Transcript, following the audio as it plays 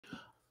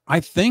I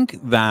think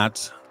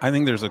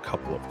there's a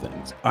couple of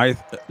things.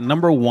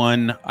 Number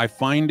one, I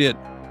find it.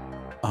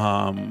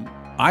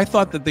 I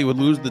thought that they would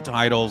lose the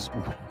titles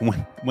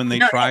when they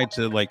tried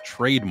to like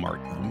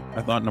trademark them.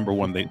 I thought number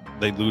one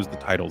they'd lose the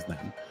titles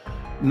then.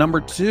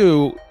 Number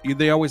two,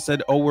 they always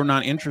said, "Oh, we're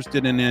not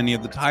interested in any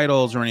of the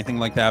titles or anything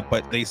like that,"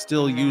 but they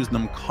still use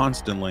them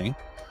constantly.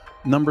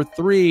 Number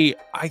three,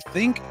 I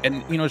think,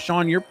 and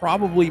Shaun, you're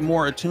probably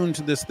more attuned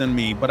to this than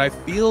me, but I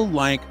feel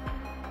like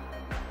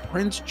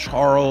Prince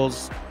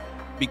Charles,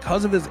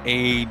 because of his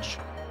age,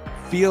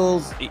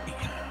 feels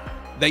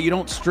that you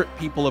don't strip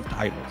people of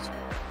titles.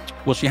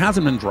 Well, she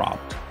hasn't been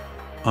dropped.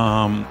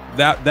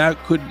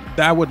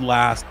 That would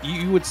last.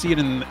 You would see it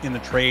in the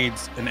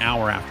trades an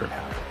hour after it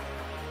happened.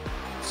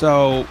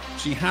 So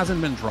she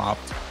hasn't been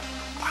dropped.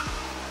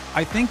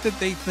 I think that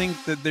they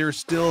think that there's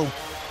still,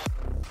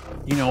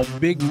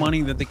 big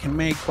money that they can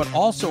make, but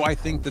also I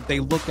think that they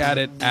look at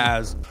it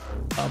as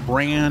a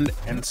brand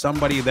and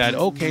somebody that,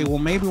 okay, well,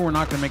 maybe we're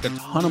not going to make a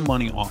ton of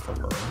money off of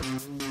her,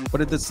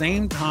 but at the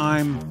same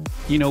time,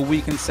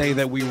 we can say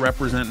that we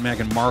represent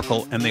Meghan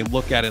Markle, and they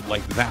look at it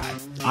like that.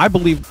 I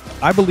believe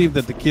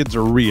that the kids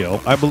are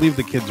real. I believe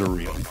the kids are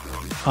real.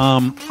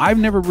 I've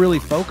never really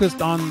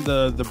focused on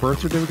the birth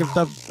certificate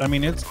stuff.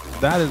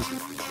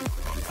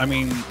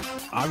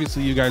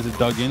 Obviously you guys have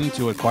dug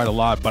into it quite a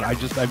lot, but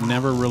I've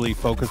never really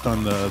focused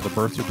on the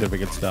birth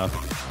certificate stuff.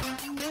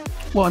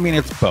 Well,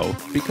 it's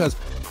both, because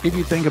if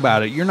you think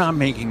about it, you're not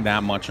making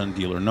that much on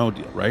Deal or No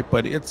Deal, right?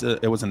 But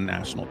it was a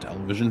national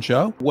television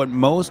show. What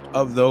most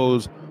of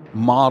those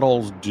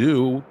models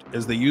do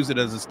is they use it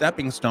as a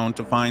stepping stone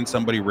to find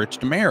somebody rich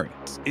to marry.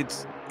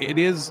 It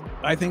is,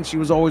 I think she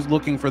was always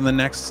looking for the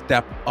next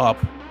step up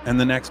and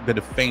the next bit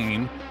of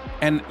fame.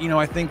 And,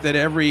 I think that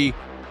every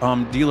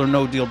Deal or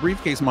No Deal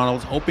briefcase model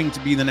is hoping to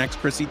be the next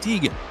Chrissy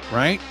Teigen,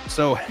 right?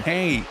 So,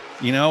 hey,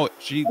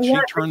 she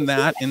turned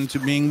that into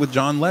being with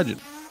John Legend.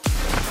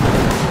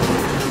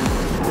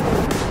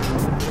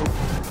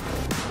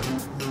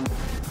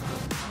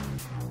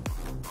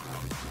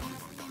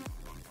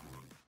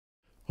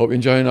 Hope you're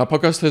enjoying our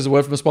podcast. Here's a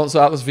word from a sponsor,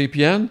 Atlas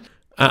VPN.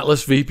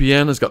 Atlas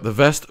VPN has got the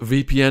best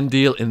VPN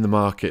deal in the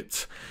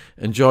market.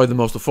 Enjoy the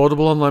most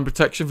affordable online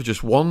protection for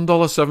just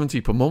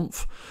 $1.70 per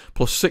month,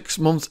 plus 6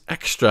 months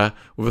extra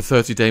with a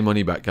 30-day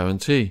money-back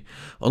guarantee.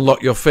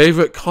 Unlock your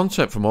favourite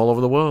content from all over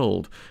the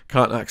world.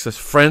 Can't access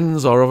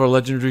Friends or other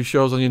legendary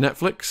shows on your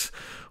Netflix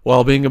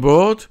while being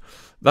abroad?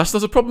 That's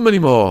not a problem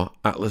anymore.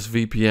 Atlas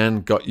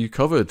VPN got you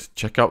covered.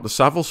 Check out the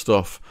Savile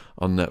stuff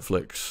on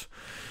Netflix.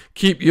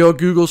 Keep your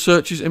Google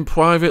searches in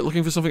private.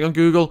 Looking for something on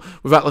Google?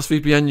 With Atlas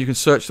VPN, you can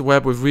search the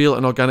web with real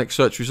and organic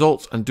search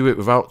results and do it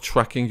without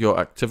tracking your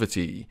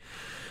activity.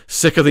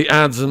 Sick of the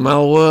ads and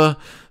malware?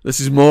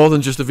 This is more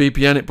than just a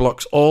VPN. It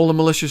blocks all the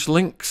malicious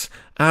links,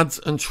 ads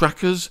and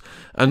trackers,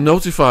 and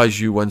notifies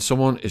you when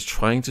someone is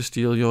trying to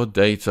steal your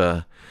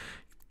data.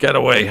 Get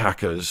away,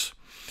 hackers.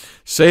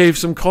 Save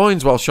some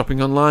coins while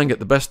shopping online. Get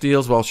the best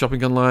deals while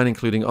shopping online,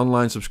 including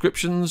online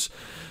subscriptions,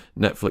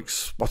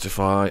 Netflix,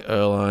 Spotify,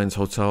 airlines,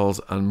 hotels,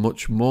 and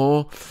much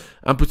more.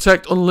 And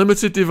protect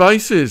unlimited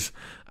devices.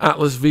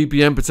 Atlas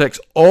VPN protects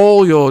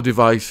all your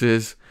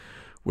devices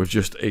with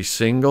just a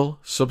single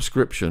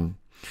subscription.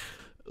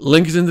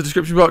 Link is in the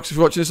description box if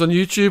you're watching this on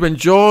YouTube.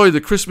 Enjoy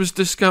the Christmas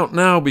discount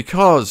now,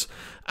 because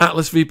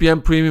Atlas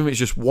VPN Premium is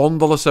just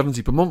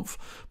 $1.70 per month,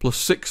 plus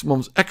 6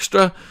 months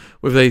extra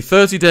with a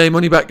 30-day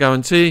money-back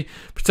guarantee.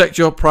 Protect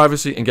your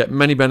privacy and get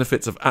many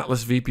benefits of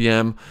Atlas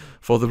VPN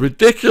for the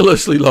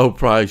ridiculously low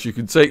price. You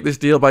can take this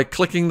deal by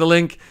clicking the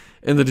link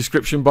in the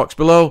description box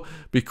below.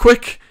 Be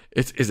quick,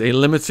 it is a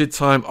limited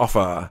time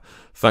offer.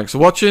 Thanks for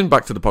watching.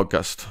 Back to the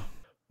podcast.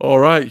 All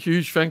right,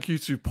 huge thank you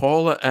to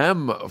Paula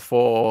M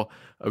for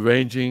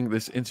arranging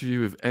this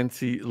interview with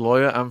Enty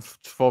Lawyer, and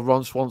for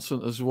Ron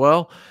Swanson as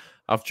well.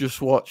 I've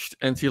just watched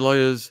Enty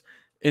Lawyer's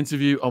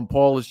interview on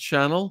Paula's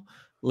channel.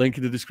 Link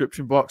in the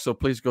description box, so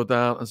please go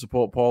down and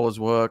support Paula's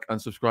work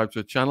and subscribe to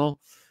her channel.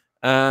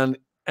 And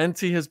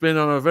Enty has been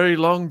on a very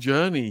long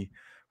journey,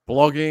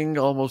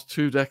 blogging almost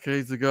 2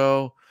 decades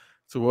ago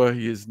to where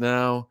he is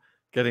now,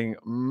 getting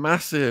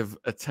massive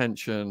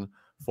attention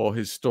for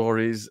his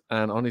stories.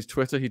 And on his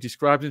Twitter, he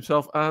described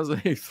himself as a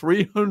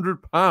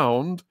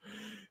 300-pound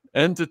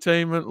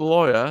entertainment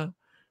lawyer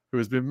who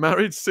has been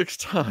married 6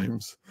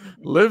 times,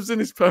 lives in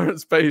his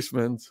parents'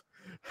 basement,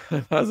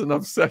 and has an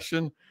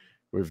obsession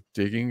with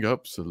digging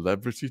up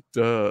celebrity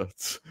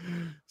dirt.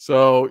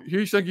 So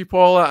huge thank you,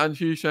 Paula, and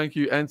huge thank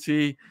you,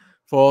 Enty,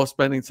 for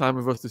spending time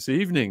with us this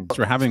evening. Thanks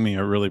for having me.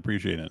 I really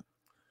appreciate it.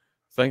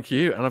 Thank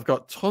you. And I've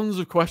got tons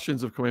of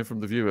questions have come in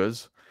from the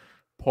viewers.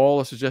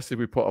 Paula suggested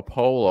we put a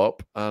poll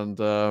up, and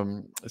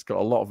it's got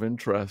a lot of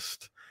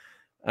interest.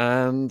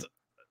 And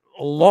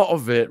a lot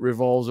of it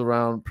revolves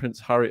around Prince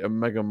Harry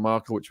and Meghan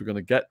Markle, which we're going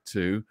to get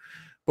to.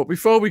 But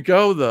before we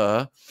go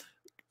there,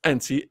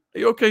 Enty, are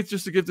you okay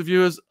just to give the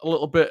viewers a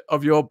little bit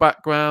of your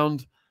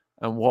background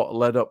and what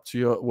led up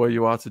to where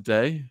you are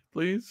today,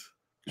 please?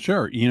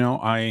 Sure.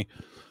 I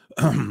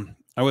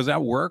I was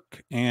at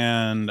work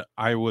and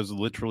I was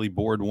literally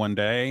bored one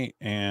day,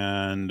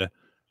 and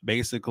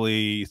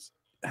basically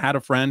had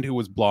a friend who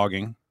was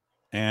blogging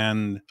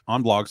and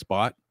on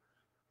Blogspot.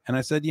 And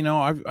I said,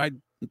 I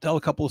tell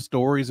a couple of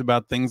stories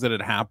about things that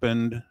had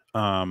happened.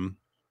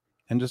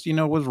 And just,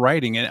 was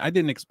writing. And I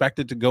didn't expect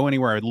it to go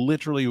anywhere. I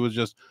literally was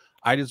just,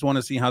 I just want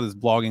to see how this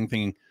blogging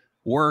thing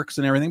works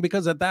and everything,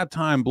 because at that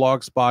time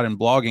Blogspot and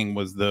blogging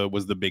was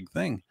the big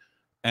thing.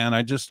 And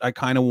I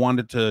kind of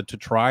wanted to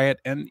try it.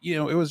 And it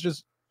was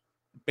just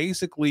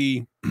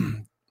basically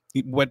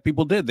what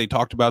people did. They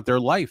talked about their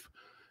life.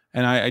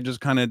 And I just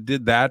kind of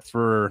did that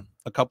for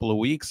a couple of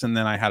weeks, and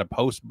then I had a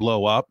post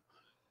blow up,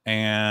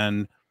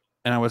 and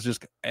I was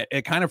just,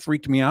 it kind of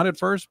freaked me out at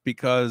first,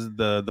 because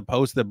the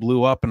post that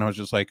blew up, and I was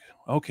just like,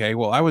 okay,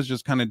 well, I was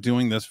just kind of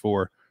doing this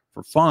for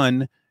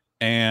fun.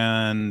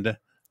 And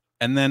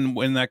then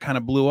when that kind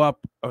of blew up,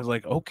 I was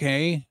like,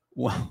 okay,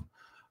 well,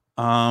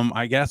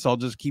 I guess I'll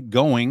just keep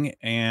going.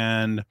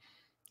 And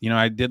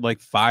I did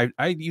like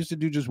I used to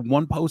do just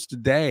one post a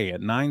day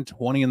at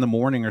 9:20 in the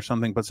morning or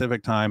something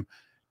Pacific time.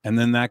 And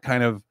then that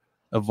kind of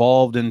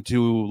evolved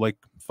into like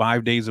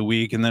 5 days a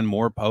week, and then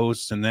more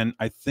posts. And then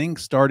I think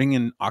starting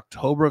in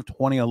October of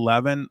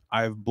 2011,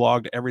 I've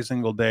blogged every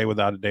single day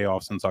without a day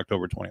off since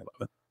October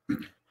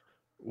 2011.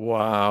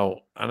 Wow.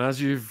 And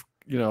as you've,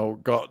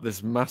 got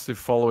this massive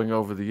following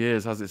over the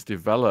years, as it's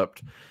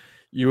developed,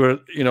 you were,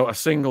 a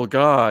single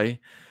guy,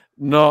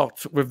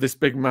 not with this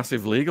big,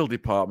 massive legal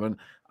department.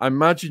 I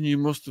imagine you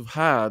must have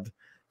had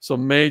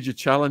some major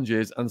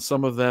challenges, and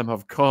some of them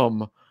have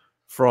come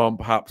from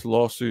perhaps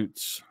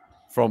lawsuits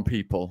from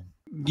people.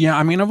 Yeah,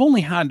 I mean, I've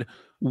only had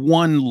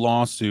one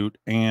lawsuit,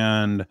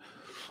 and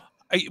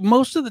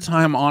most of the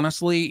time,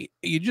 honestly,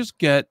 you just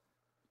get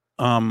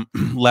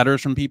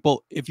letters from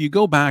people. If you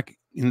go back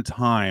in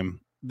time,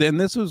 then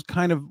this was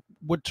kind of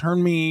what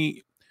turned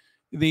me,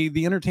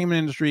 the entertainment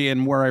industry,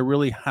 and where I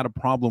really had a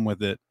problem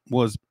with it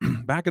was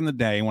back in the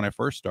day when I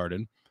first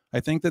started. I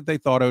think that they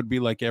thought I would be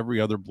like every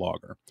other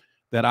blogger,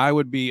 that I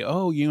would be,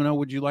 oh,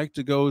 would you like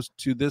to go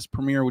to this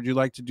premiere? Would you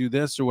like to do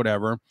this or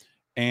whatever?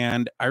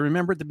 And I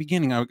remember at the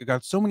beginning, I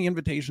got so many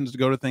invitations to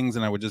go to things,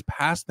 and I would just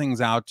pass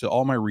things out to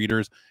all my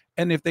readers.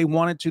 And if they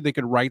wanted to, they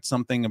could write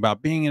something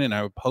about being in it, and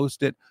I would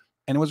post it,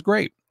 and it was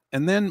great.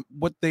 And then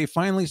what they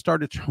finally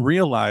started to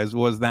realize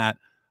was that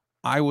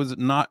I was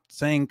not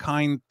saying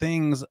kind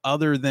things,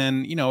 other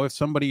than, if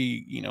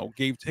somebody,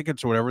 gave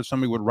tickets or whatever,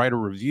 somebody would write a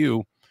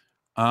review.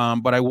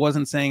 But I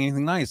wasn't saying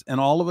anything nice. And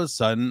all of a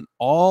sudden,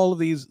 all of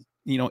these,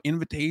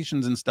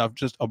 invitations and stuff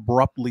just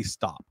abruptly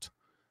stopped.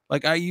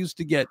 Like, I used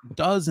to get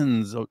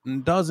dozens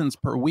and dozens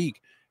per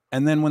week.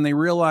 And then when they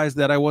realized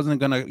that I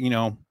wasn't going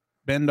to,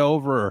 bend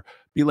over or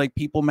be like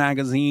People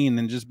Magazine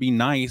and just be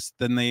nice,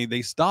 then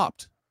they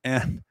stopped.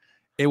 And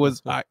it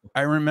was,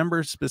 I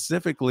remember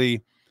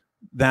specifically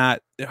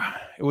that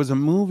it was a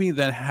movie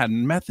that had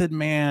Method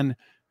Man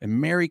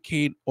and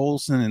Mary-Kate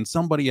Olsen and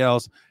somebody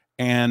else,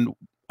 and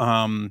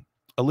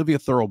Olivia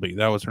Thirlby,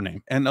 that was her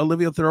name. And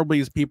Olivia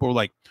Thirlby's people were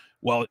like,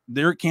 well,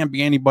 there can't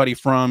be anybody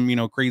from,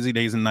 Crazy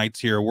Days and Nights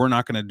here. We're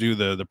not going to do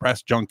the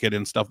press junket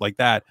and stuff like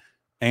that.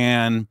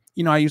 And,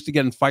 I used to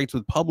get in fights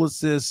with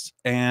publicists,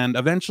 and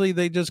eventually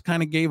they just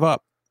kind of gave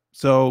up.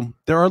 So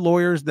there are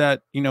lawyers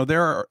that,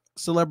 there are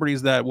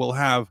celebrities that will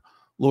have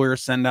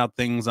lawyers send out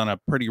things on a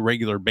pretty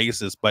regular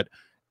basis, but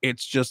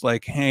it's just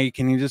like, hey,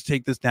 can you just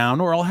take this down?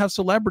 Or I'll have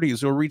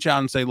celebrities who will reach out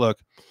and say, look,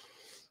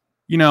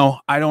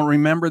 I don't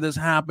remember this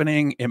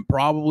happening. It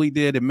probably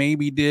did. It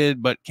maybe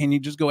did, but can you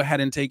just go ahead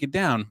and take it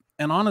down?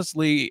 And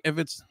honestly, if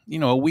it's,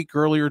 a week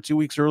earlier, 2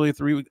 weeks earlier,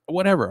 3 weeks,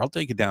 whatever, I'll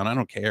take it down. I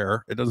don't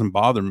care. It doesn't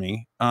bother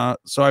me.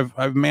 So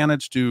I've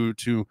managed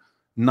to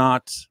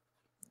not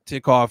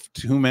tick off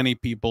too many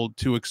people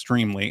too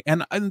extremely.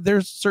 And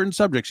there's certain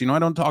subjects, I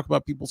don't talk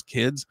about people's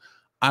kids.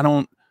 I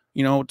don't,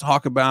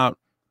 talk about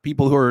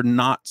people who are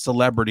not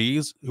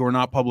celebrities, who are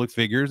not public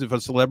figures. If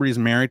a celebrity is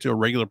married to a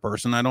regular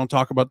person, I don't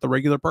talk about the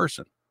regular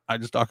person. I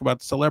just talk about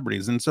the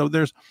celebrities. And so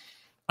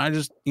I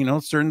just,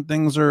 certain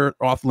things are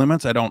off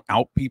limits. I don't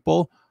out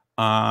people.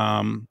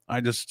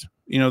 I just,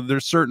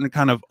 there's certain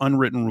kind of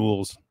unwritten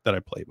rules that I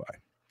play by.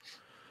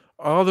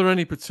 Are there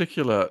any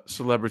particular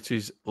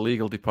celebrities'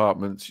 legal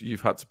departments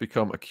you've had to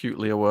become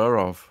acutely aware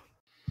of?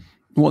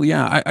 Well,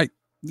 yeah, I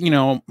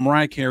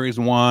Mariah Carey's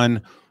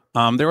one.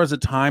 There was a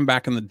time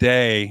back in the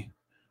day,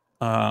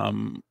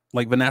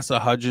 like Vanessa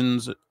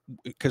Hudgens,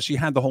 because she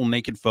had the whole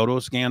naked photo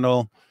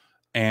scandal,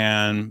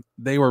 and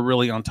they were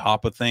really on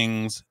top of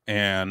things.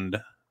 And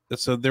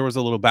so there was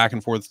a little back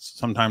and forth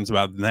sometimes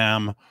about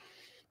them.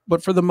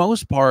 But for the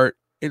most part,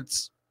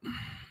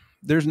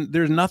 there's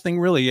nothing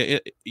really.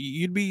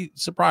 You'd be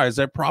surprised.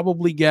 I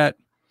probably get,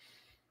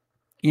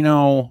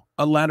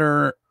 a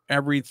letter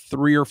every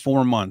 3 or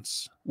 4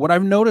 months. What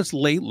I've noticed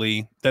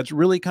lately that's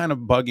really kind of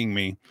bugging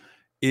me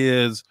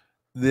is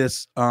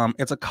this,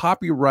 it's a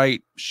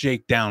copyright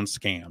shakedown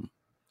scam.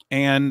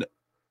 And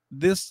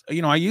this,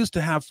 I used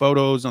to have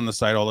photos on the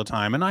site all the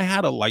time, and I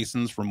had a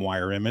license from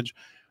Wire Image.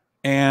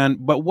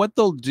 But what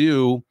they'll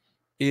do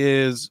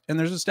is, and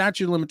there's a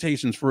statute of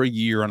limitations for a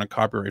year on a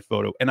copyright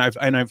photo. And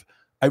I've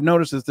I've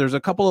noticed this. There's a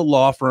couple of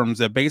law firms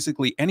that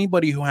basically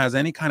anybody who has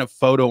any kind of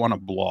photo on a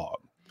blog,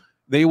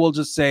 they will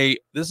just say,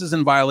 this is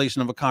in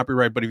violation of a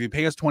copyright, but if you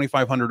pay us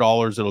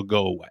 $2,500, it'll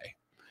go away.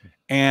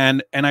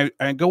 And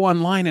I go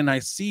online and I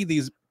see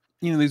these,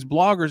 these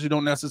bloggers who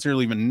don't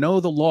necessarily even know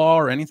the law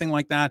or anything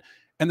like that.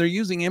 And they're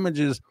using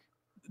images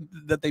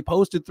that they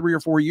posted 3 or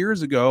 4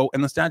 years ago,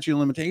 and the statute of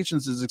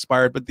limitations is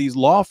expired, but these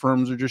law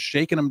firms are just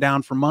shaking them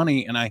down for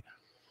money. And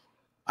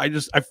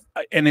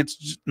and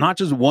it's not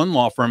just one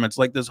law firm. It's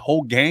like this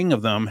whole gang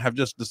of them have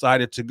just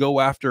decided to go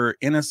after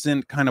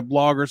innocent kind of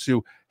bloggers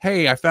who,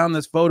 hey, I found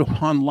this photo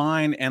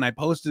online and I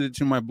posted it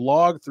to my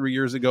blog 3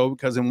 years ago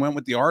because it went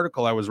with the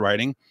article I was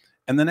writing.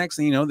 And the next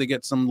thing you know, they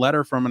get some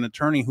letter from an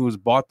attorney who's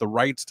bought the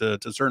rights to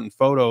certain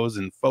photos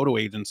and photo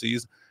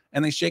agencies,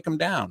 and they shake them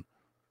down.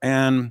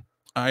 And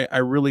I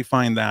really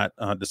find that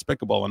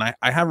despicable. And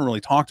I haven't really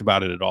talked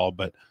about it at all,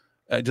 but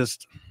they're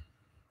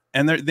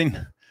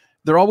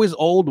always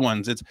old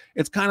ones.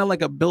 It's kind of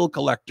like a bill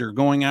collector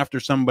going after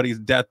somebody's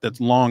debt that's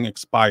long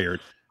expired.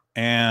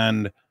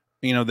 And,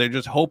 they're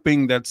just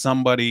hoping that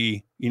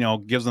somebody,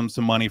 gives them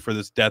some money for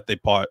this debt they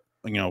bought,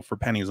 for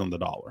pennies on the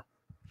dollar.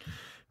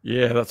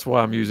 Yeah, that's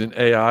why I'm using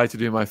AI to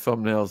do my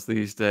thumbnails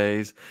these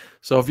days.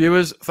 So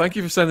viewers, thank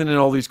you for sending in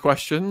all these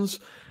questions.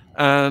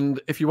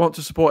 And if you want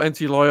to support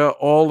Enty Lawyer,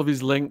 all of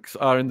his links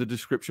are in the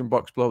description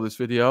box below this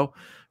video.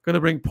 Going to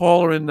bring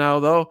Paula in now,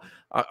 though.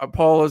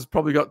 Paula's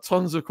probably got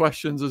tons of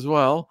questions as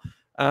well.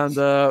 And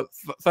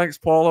thanks,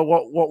 Paula.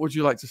 What would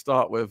you like to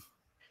start with?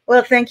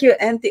 Well, thank you,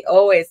 Enty.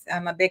 Always,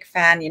 I'm a big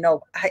fan.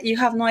 You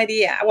have no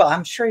idea. Well,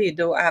 I'm sure you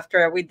do.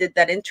 After we did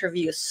that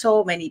interview,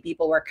 so many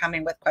people were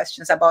coming with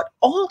questions about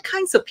all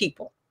kinds of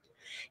people.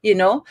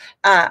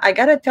 I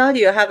gotta tell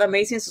you, I have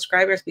amazing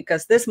subscribers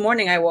because this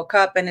morning I woke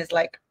up and it's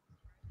like,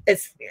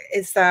 it's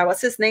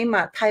what's his name?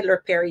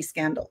 Tyler Perry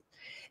scandal,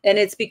 and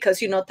it's because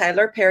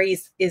Tyler Perry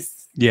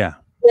is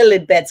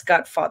Lilibet's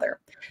godfather.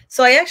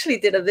 So I actually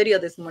did a video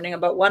this morning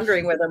about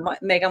wondering whether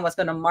Meghan was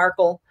going to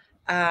Markle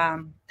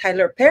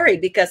Tyler Perry,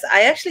 because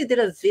I actually did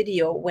a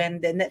video when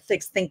the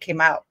Netflix thing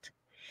came out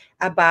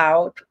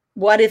about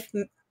what if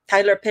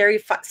Tyler Perry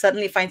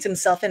suddenly finds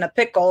himself in a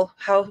pickle.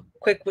 How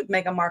quickly would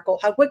Meghan Markle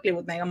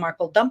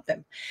dump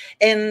him?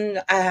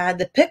 And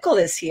the pickle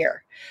is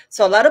here.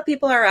 So a lot of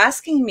people are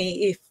asking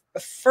me if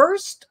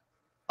first,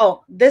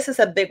 this is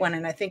a big one,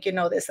 and I think you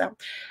know this,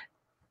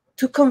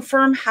 to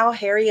confirm how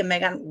Harry and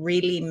Meghan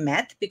really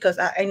met, because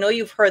I know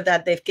you've heard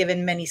that they've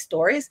given many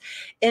stories.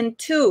 And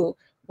two,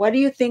 what do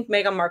you think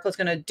Meghan Markle is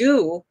going to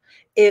do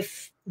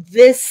if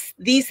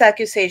these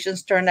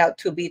accusations turned out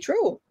to be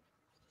true?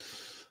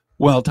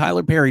 Well,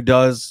 Tyler Perry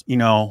does,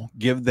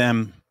 give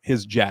them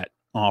his jet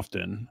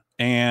often.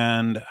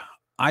 And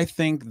I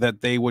think that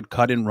they would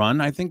cut and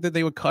run. I think that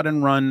they would cut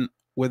and run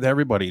with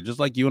everybody, just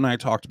like you and I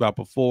talked about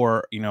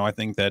before. I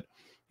think that,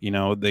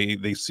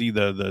 they see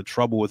the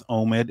trouble with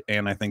Omid,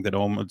 and I think that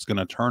Omid's going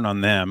to turn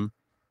on them.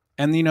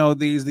 And,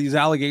 these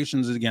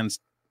allegations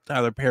against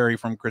Tyler Perry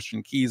from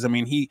Christian Keys. I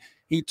mean, he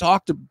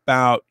talked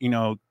about,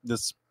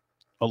 this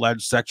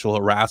alleged sexual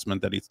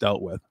harassment that he's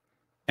dealt with.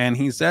 And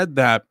he said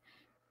that,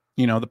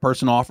 the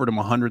person offered him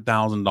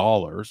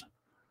 $100,000.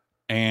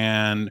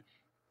 And,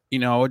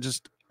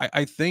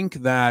 I think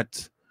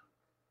that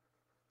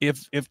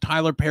if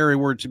Tyler Perry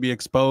were to be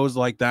exposed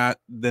like that,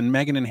 then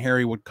Meghan and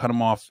Harry would cut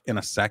him off in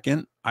a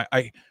second.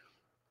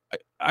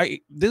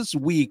 This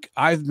week,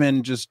 I've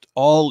been just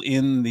all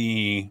in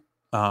the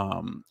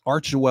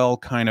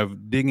Archewell kind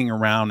of digging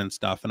around and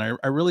stuff. And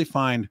I really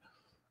find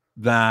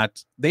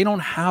that they don't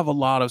have a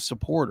lot of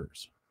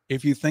supporters.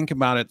 If you think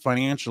about it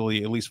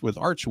financially, at least with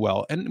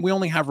Archewell, and we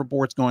only have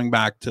reports going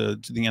back to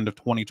the end of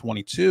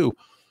 2022,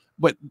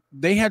 but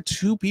they had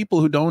 2 people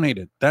who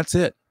donated. That's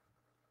it.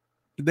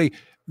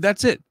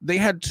 That's it. They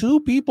had 2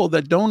 people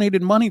that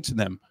donated money to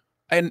them.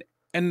 And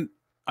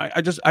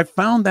I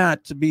found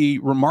that to be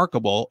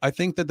remarkable. I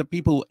think that the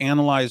people who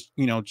analyzed,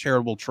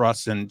 charitable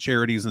trusts and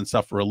charities and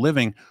stuff for a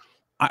living,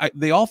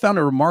 they all found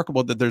it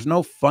remarkable that there's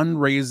no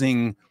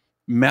fundraising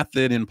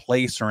method in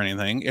place or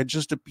anything. It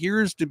just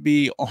appears to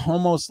be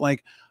almost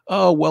like,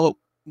 oh, well,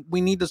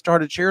 we need to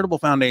start a charitable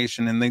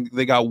foundation. And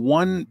they got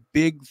one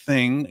big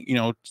thing,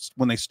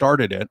 when they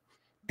started it.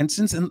 And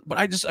since then, but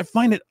I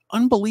find it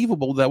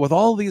unbelievable that with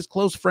all these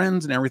close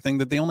friends and everything,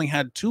 that they only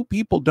had 2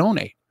 people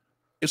donate.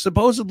 If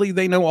supposedly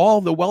they know all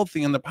the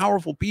wealthy and the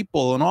powerful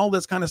people and all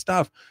this kind of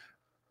stuff,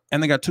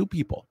 and they got 2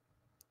 people,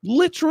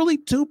 literally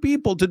 2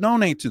 people to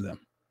donate to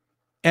them.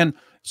 And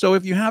so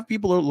if you have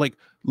people who are like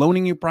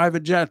loaning you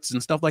private jets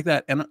and stuff like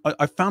that, and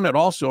I found it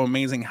also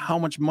amazing how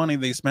much money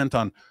they spent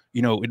on,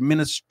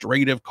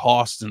 administrative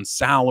costs and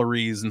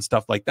salaries and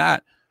stuff like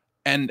that,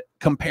 and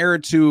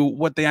compared to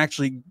what they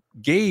actually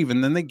gave.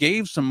 And then they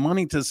gave some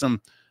money to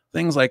some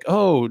things like,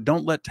 oh,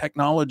 don't let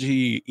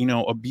technology,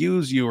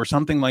 abuse you or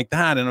something like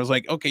that. And I was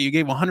like, okay, you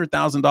gave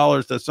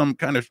 $100,000 to some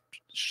kind of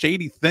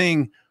shady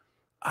thing.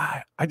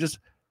 I just,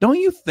 don't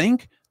you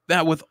think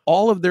that with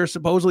all of their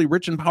supposedly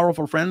rich and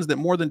powerful friends, that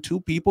more than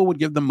 2 people would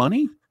give them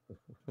money?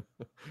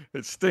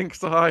 It stinks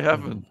to high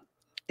heaven.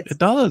 It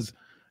does.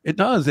 It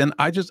does. And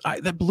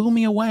that blew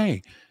me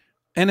away.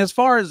 And as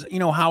far as,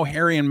 how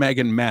Harry and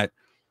Meghan met,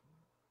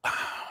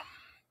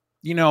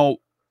 you know,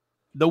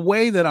 the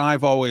way that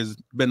I've always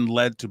been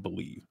led to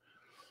believe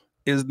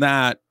is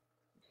that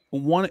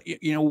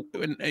you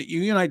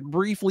and I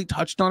briefly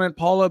touched on it,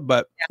 Paula,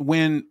 but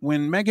when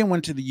Meghan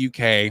went to the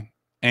UK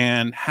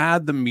and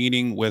had the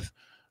meeting with,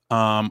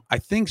 I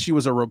think she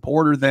was a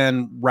reporter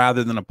then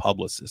rather than a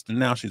publicist, and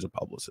now she's a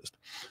publicist.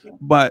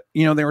 But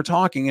they were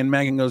talking, and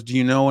Meghan goes, "Do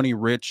you know any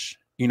rich,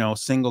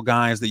 single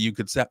guys that you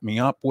could set me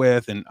up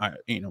with?" And I,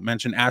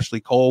 mentioned Ashley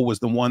Cole was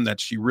the one that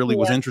she really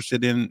was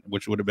interested in,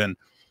 which would have been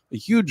a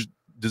huge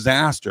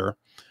disaster.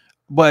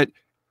 But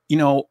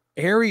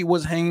Harry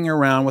was hanging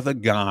around with a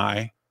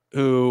guy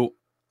who,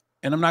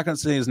 and I'm not going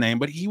to say his name,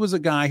 but he was a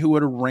guy who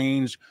had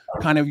arranged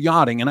kind of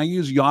yachting. And I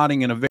use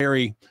yachting in a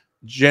very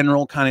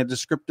general kind of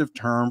descriptive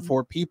term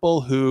for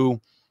people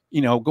who,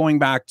 going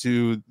back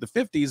to the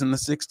 50s and the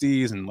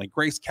 60s and like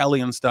Grace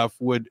Kelly and stuff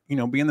would,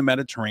 be in the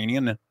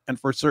Mediterranean and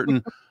for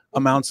certain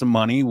amounts of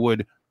money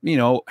would,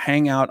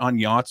 hang out on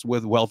yachts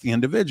with wealthy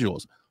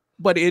individuals.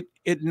 But it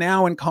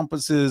now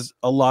encompasses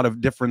a lot of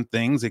different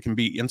things. It can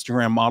be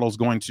Instagram models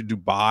going to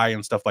Dubai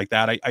and stuff like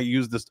that. I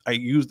use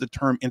the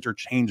term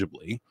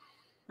interchangeably.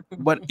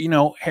 But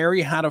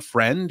Harry had a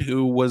friend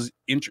who was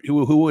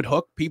who would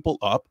hook people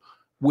up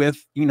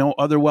with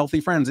other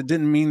wealthy friends. It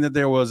didn't mean that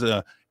there was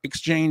a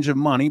exchange of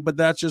money, but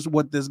that's just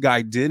what this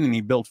guy did. And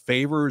he built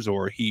favors,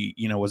 or he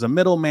was a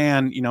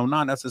middleman.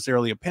 Not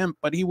necessarily a pimp,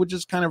 but he would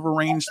just kind of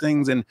arrange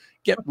things and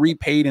get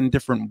repaid in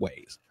different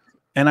ways.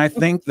 And I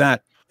think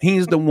that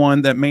he's the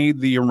one that made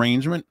the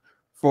arrangement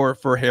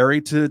for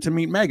Harry to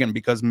meet Meghan,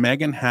 because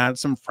Meghan had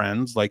some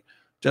friends like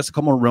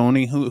Jessica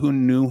Maroney who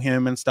knew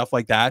him and stuff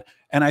like that.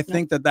 And I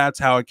think that that's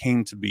how it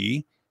came to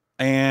be.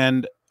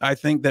 And I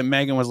think that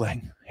Meghan was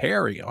like,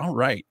 "Harry, all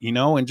right,"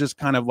 and just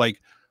kind of like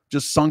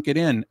just sunk it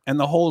in. And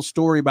the whole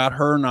story about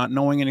her not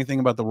knowing anything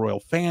about the royal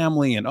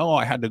family and,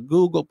 I had to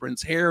Google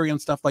Prince Harry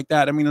and stuff like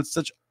that. I mean, it's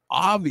such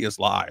obvious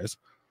lies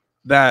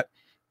that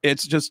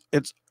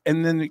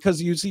and then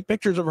because you see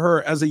pictures of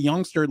her as a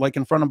youngster, like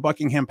in front of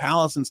Buckingham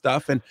Palace and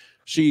stuff, and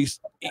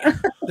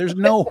there's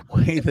no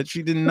way that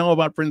she didn't know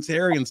about Prince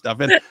Harry and stuff.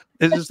 And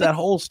it's just that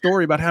whole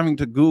story about having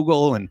to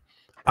Google. And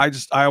I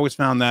always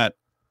found that,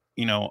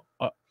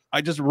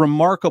 just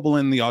remarkable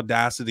in the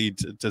audacity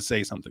to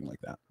say something like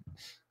that.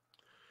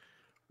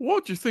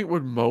 What do you think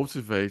would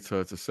motivate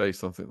her to say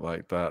something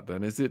like that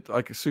then? Is it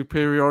like a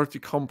superiority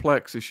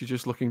complex? Is she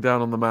just looking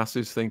down on the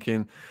masses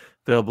thinking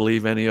they'll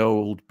believe any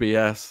old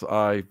BS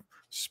I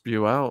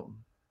spew out?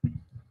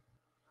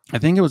 I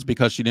think it was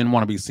because she didn't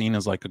want to be seen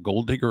as like a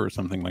gold digger or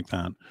something like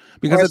that.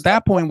 Because at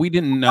that point, we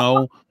didn't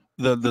know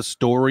the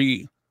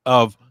story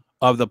of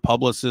the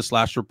publicist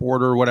 /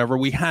 reporter or whatever.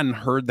 We hadn't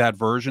heard that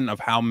version of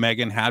how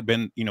Meghan had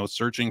been,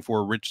 searching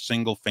for rich,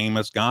 single,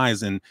 famous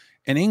guys in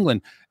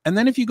England. And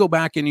then if you go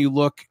back and you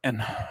look,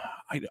 and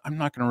I'm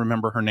not going to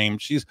remember her name.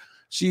 She's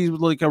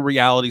like a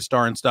reality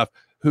star and stuff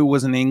who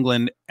was in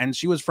England, and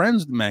she was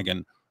friends with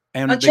Meghan.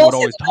 And they would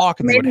always talk,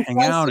 and they would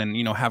hang out and,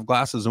 have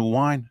glasses of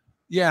wine.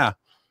 Yeah.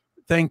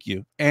 Thank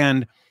you.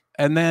 And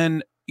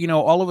then,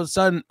 all of a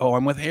sudden,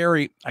 I'm with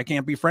Harry. I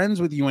can't be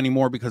friends with you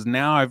anymore because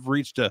now I've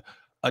reached a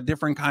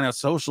different kind of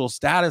social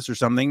status or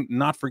something,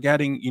 not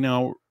forgetting,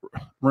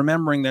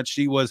 remembering that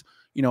she was,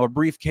 a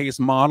briefcase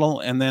model,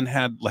 and then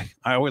had, like,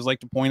 I always like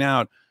to point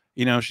out,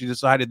 she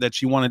decided that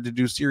she wanted to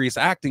do serious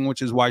acting,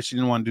 which is why she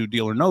didn't want to do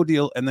Deal or No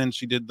Deal. And then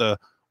she did the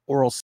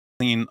oral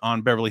scene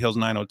on Beverly Hills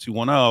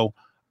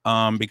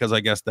 90210, because I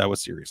guess that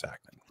was serious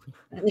acting.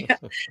 Yeah.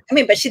 I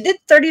mean, but she did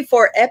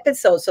 34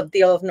 episodes of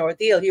Deal or No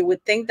Deal. You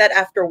would think that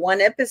after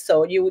one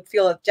episode, you would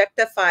feel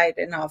objectified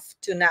enough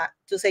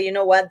to say, you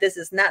know what, this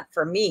is not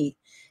for me.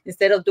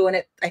 Instead of doing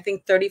it, I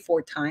think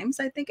 34 times,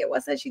 I think it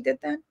was that she did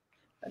that.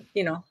 But,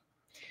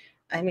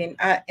 I mean,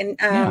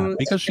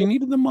 because she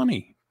needed the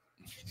money.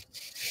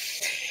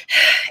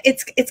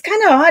 It's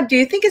kind of odd. Do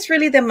you think it's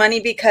really the money?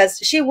 Because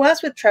she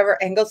was with Trevor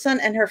Engelson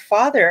and her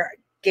father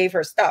gave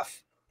her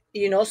stuff,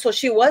 so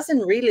she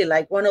wasn't really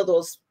like one of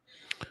those,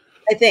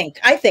 I think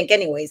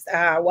anyways,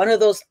 one of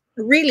those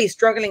really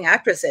struggling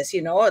actresses,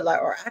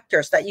 or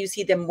actors that you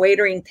see them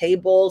waitering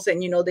tables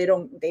and, they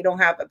don't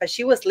have it. But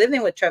she was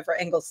living with Trevor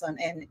Engelson,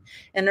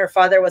 and her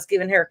father was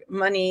giving her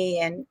money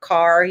and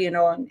car,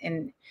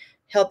 and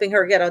helping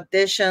her get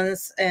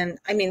auditions. And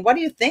I mean, what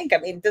do you think? I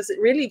mean, does it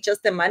really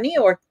just the money,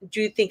 or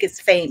do you think it's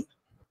fame?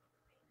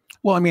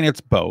 Well, I mean,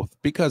 it's both,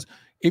 because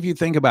if you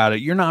think about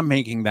it, you're not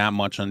making that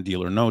much on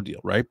Deal or No Deal,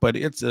 right? But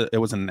it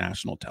was a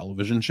national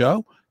television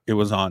show. It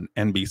was on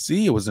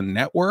NBC. It was a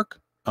network.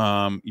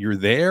 You're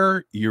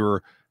there,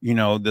 you're,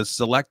 the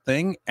select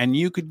thing, and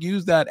you could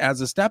use that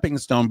as a stepping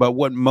stone. But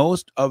what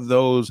most of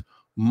those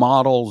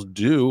models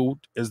do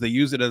is they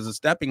use it as a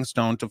stepping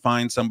stone to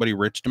find somebody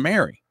rich to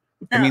marry.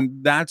 I mean,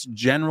 that's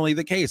generally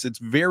the case. It's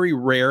very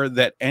rare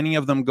that any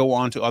of them go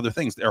on to other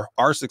things. There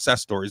are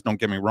success stories, don't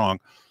get me wrong,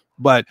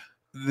 but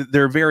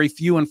they're very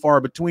few and far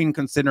between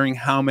considering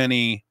how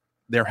many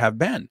there have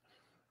been.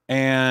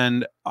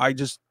 And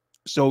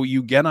So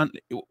you get on,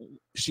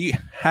 she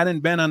hadn't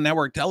been on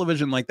network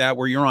television like that,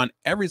 where you're on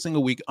every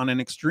single week on an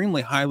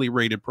extremely highly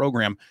rated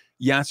program.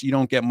 Yes, you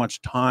don't get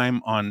much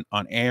time on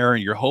air,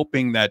 and you're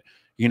hoping that,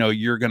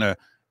 you're going to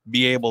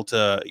be able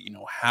to,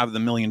 have the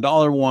 $1 million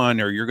one,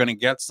 or you're going to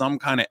get some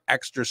kind of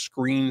extra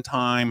screen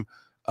time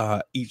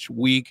each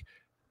week.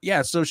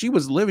 Yeah. So she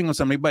was living with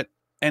somebody,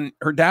 and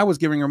her dad was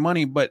giving her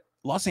money, but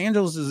Los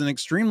Angeles is an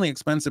extremely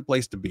expensive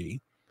place to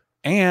be.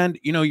 And,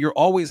 you're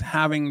always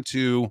having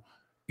to,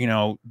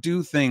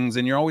 do things,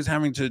 and you're always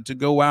having to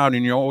go out,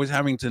 and you're always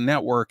having to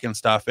network and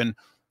stuff. And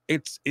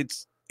it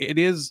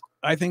is,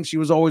 I think she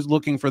was always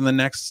looking for the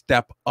next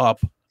step up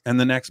and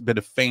the next bit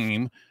of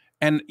fame.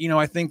 And,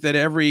 I think that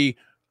every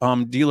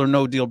Deal or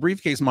No Deal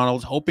briefcase model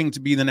is hoping to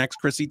be the next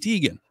Chrissy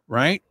Teigen,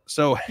 right?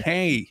 So,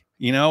 hey,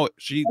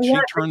 she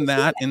turned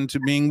that into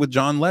being with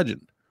John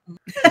Legend.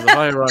 There's a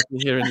hierarchy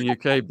here in the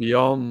UK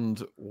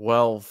beyond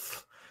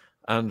wealth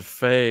and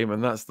fame,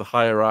 and that's the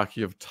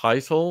hierarchy of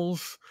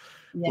titles,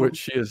 which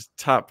she has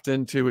tapped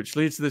into, which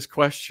leads to this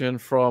question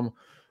from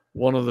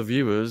one of the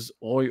viewers.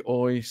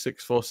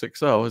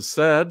 Oi6460 has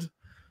said,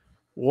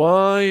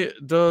 why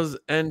does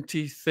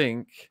Enty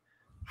think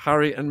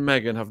Harry and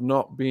Meghan have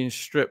not been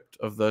stripped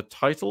of their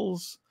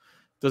titles?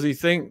 Does he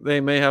think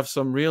they may have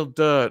some real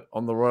dirt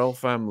on the royal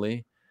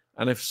family?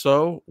 And if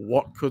so,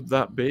 what could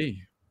that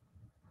be?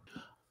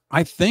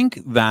 I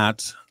think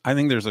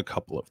there's a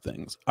couple of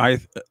things.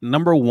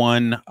 Number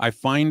one, I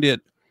find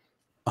it,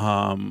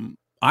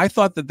 I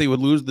thought that they would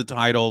lose the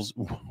titles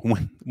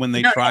when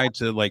they tried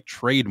to like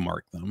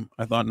trademark them.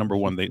 I thought, number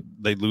one,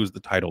 they'd lose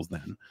the titles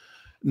then.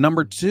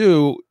 Number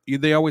two,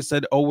 they always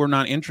said, oh, we're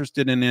not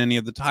interested in any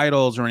of the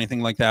titles or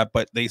anything like that,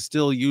 but they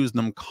still use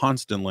them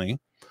constantly.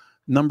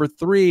 Number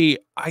three,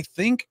 I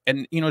think,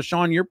 and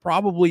Shaun, you're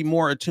probably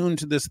more attuned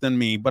to this than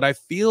me, but I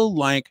feel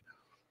like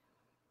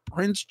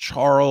Prince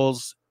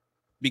Charles,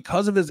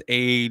 because of his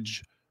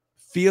age,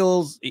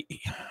 feels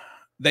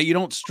that you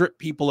don't strip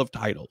people of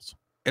titles.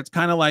 It's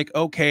kind of like,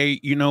 okay,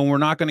 we're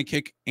not going to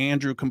kick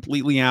Andrew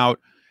completely out.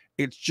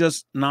 It's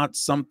just not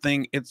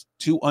something, it's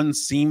too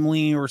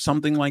unseemly or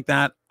something like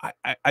that.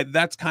 I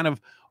that's kind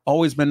of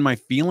always been my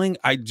feeling.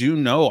 I do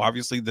know,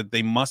 obviously, that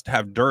they must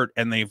have dirt,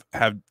 and they've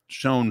have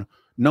shown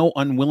no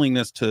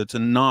unwillingness to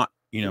not,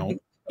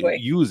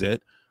 use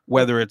it,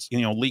 whether it's,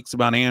 leaks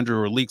about Andrew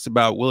or leaks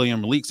about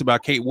William, leaks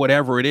about Kate,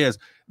 whatever it is,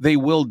 they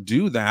will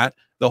do that.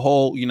 The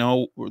whole,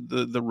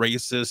 the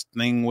racist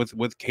thing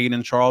with Kate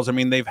and Charles. I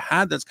mean, they've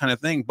had this kind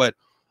of thing, but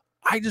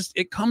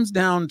it comes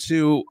down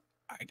to,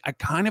 I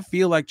kind of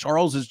feel like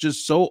Charles is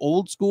just so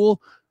old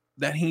school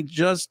that he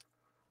just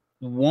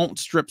won't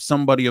strip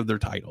somebody of their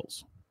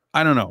titles.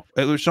 I don't know.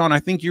 Shaun, I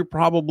think you're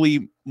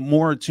probably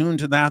more attuned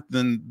to that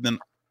than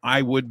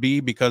I would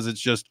be, because it's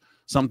just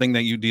something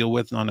that you deal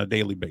with on a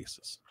daily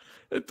basis.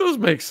 It does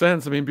make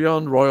sense. I mean,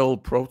 beyond royal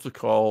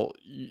protocol,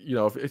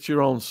 if it's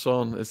your own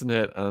son, isn't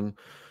it? And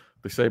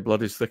they say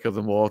blood is thicker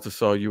than water,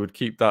 so you would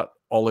keep that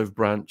olive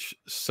branch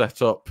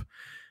set up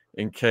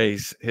in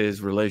case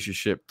his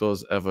relationship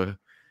does ever,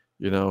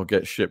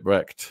 get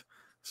shipwrecked,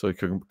 so he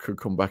could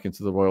come back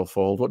into the royal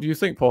fold. What do you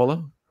think,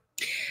 Paula?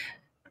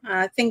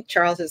 I think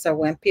Charles is a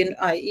wimp.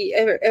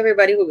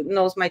 Everybody who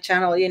knows my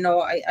channel,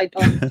 I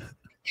don't.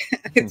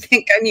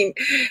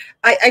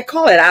 I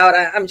call it out.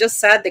 I'm just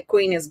sad the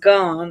Queen is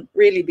gone,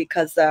 really,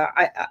 because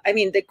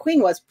the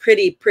Queen was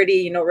pretty,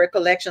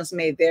 recollections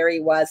may vary,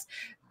 was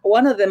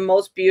one of the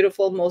most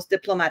beautiful, most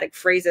diplomatic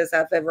phrases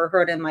I've ever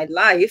heard in my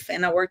life.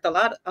 And I worked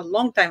a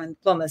long time in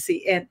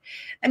diplomacy. And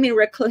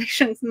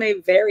recollections may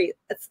vary.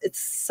 It's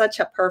such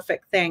a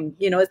perfect thing.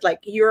 It's like,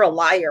 you're a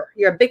liar.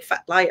 You're a big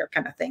fat liar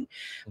kind of thing.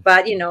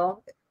 But,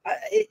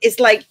 it's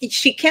like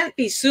she can't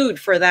be sued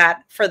for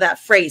that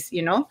phrase,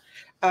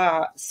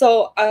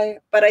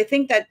 but I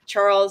think that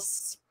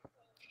Charles,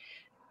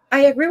 I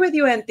agree with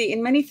you, Enty,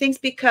 in many things,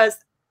 because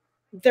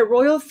the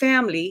royal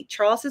family,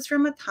 Charles is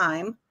from a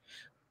time,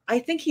 I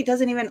think he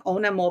doesn't even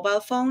own a mobile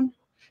phone.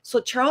 So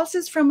Charles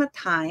is from a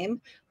time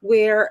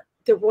where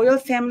the royal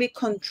family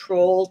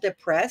controlled the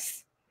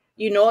press.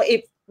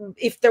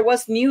 If there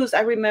was news,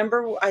 I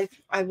remember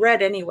I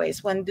read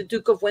anyways, when the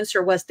Duke of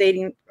Windsor was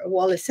dating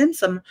Wallis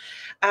Simpson,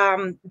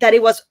 that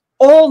it was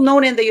all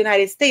known in the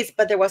United States,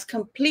 but there was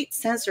complete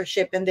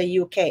censorship in the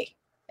UK.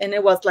 And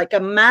it was like a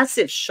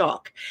massive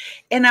shock.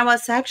 And I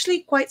was actually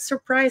quite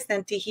surprised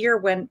then to hear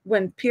when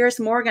Piers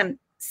Morgan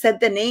said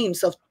the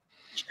names of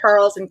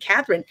Charles and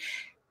Catherine.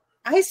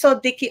 I saw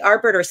Dickie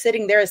Arbiter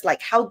sitting there. It's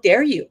like, how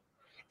dare you?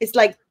 It's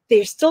like,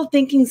 they're still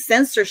thinking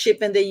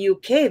censorship in the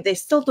UK. They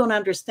still don't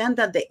understand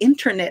that the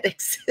internet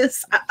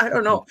exists. I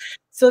don't know.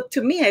 So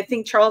to me, I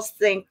think Charles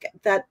think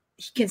that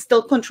he can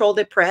still control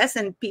the press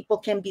and people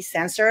can be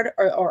censored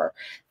or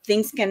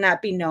things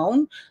cannot be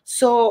known.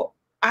 So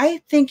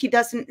I think he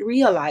doesn't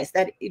realize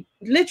that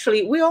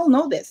literally, we all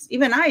know this,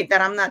 even I,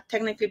 that I'm not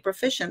technically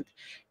proficient.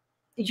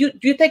 You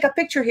take a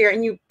picture here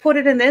and you put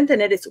it in the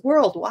internet, it's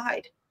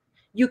worldwide.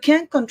 You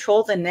can't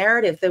control the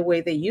narrative the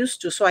way they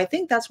used to. So I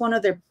think that's one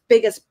of their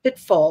biggest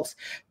pitfalls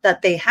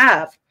that they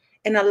have.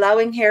 and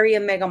allowing Harry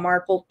and Meghan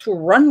Markle to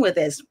run with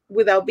this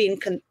without being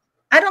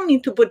I don't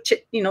mean to put,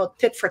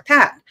 tit for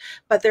tat,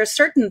 but there are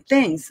certain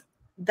things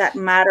that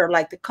matter,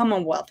 like the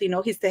Commonwealth.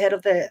 He's the head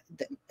of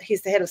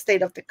he's the head of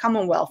state of the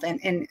Commonwealth, and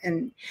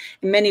in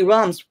many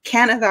realms,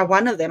 Canada,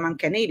 one of them. I'm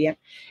Canadian,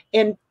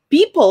 and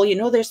people,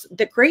 there's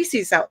the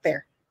crazies out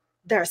there.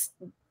 There's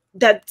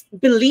that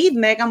believe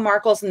Meghan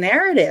Markle's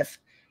narrative,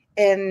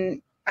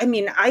 and I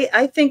mean,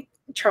 I think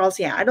Charles,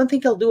 yeah, I don't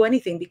think he'll do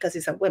anything because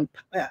he's a wimp.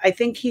 I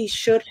think he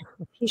should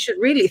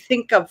really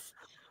think of,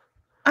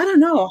 I don't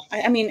know.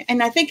 I mean,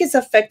 and I think it's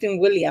affecting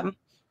William,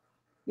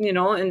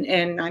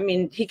 and I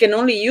mean, he can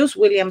only use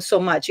William so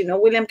much.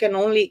 William can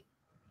only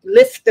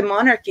lift the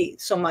monarchy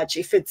so much.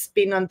 If it's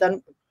been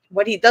undone,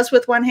 what he does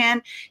with one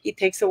hand, he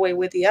takes away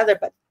with the other.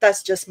 But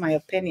that's just my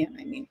opinion.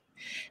 I mean,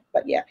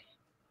 but yeah.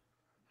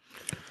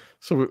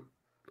 So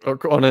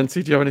on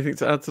Enty, do you have anything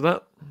to add to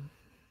that?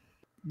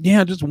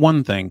 Yeah, just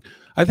one thing.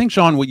 I think,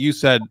 Shaun, what you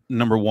said,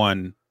 number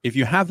one, if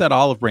you have that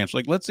olive branch,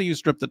 like let's say you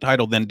strip the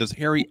title, then does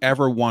Harry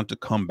ever want to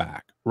come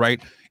back,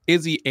 right?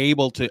 Is he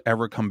able to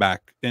ever come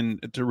back and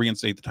to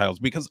reinstate the titles?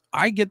 Because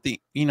I get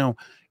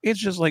it's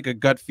just like a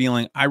gut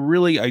feeling.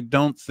 I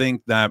don't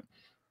think that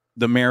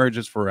the marriage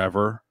is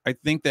forever. I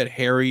think that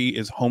Harry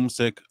is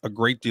homesick a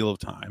great deal of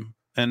time.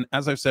 And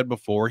as I've said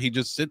before, he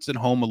just sits at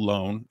home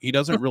alone. He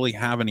doesn't really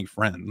have any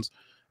friends.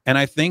 And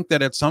I think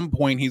that at some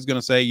point he's going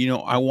to say,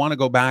 I want to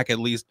go back at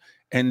least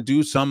and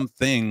do some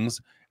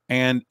things.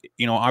 And,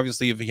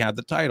 obviously if he had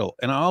the title.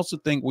 And I also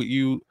think what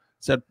you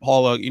said,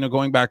 Paula,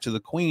 going back to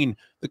the Queen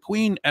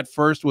at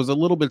first was a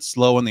little bit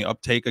slow in the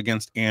uptake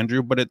against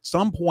Andrew. But at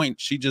some point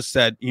she just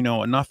said,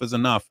 enough is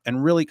enough,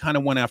 and really kind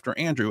of went after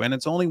Andrew. And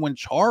it's only when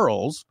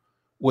Charles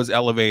was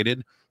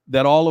elevated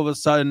that all of a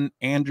sudden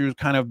Andrew's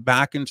kind of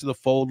back into the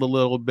fold a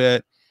little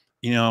bit.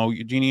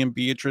 Eugenie and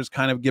Beatrice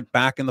kind of get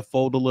back in the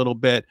fold a little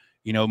bit.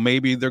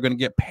 Maybe they're going to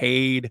get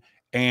paid.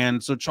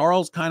 And so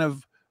Charles kind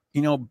of,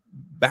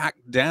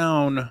 backed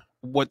down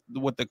what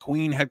the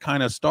Queen had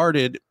kind of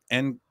started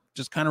and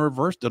just kind of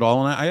reversed it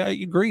all. And I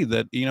agree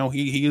that,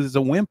 he is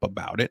a wimp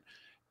about it.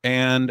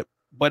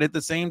 But at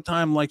the same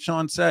time, like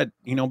Shaun said,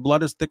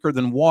 blood is thicker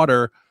than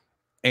water.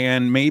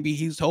 And maybe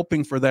he's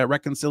hoping for that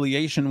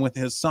reconciliation with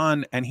his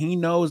son. And he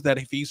knows that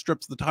if he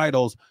strips the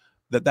titles,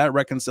 that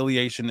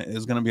reconciliation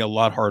is going to be a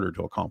lot harder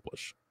to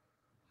accomplish.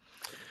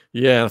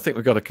 Yeah, I think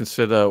we've got to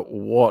consider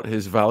what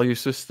his value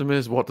system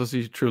is. What does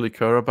he truly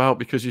care about?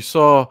 Because you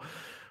saw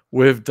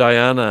with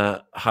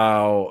Diana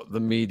how the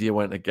media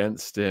went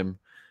against him,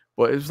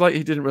 but it was like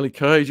he didn't really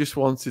care. He just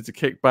wanted to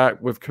kick back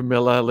with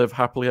Camilla, live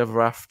happily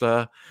ever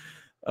after.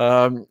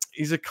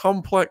 He's a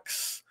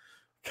complex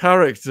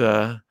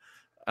character,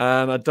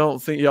 and I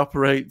don't think he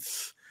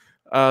operates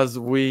as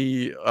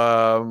we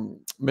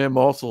mere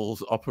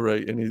mortals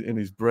operate in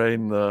his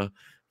brain.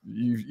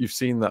 You've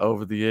seen that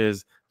over the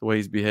years, the way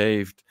he's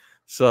behaved.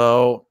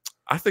 So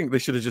I think they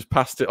should have just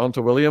passed it on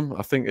to William.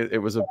 I think it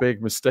was a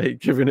big mistake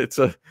giving it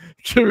to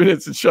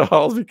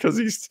Charles, because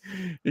he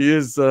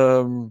is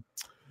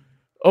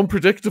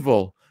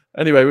unpredictable.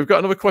 Anyway, we've got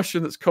another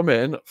question that's come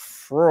in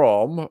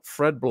from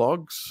Fred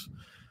Blogs.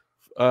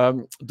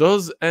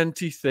 Does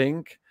Enty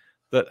think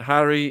that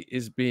Harry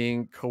is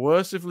being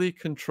coercively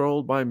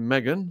controlled by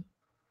Meghan?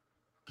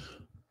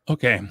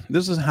 Okay,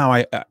 this is how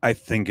I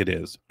think it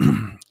is.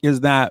 Is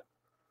that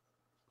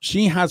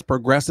she has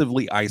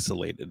progressively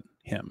isolated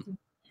him.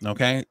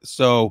 Okay,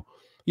 so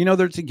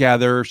they're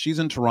together. She's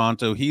in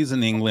Toronto, he's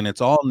in England. It's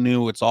all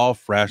new, it's all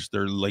fresh.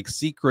 They're like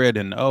secret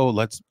and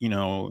let's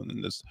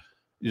this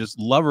just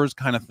lovers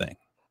kind of thing.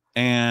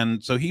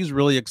 And so he's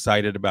really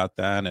excited about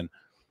that. And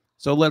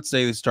so let's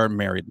say they start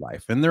married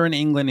life and they're in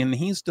England, and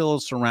he's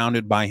still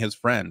surrounded by his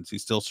friends.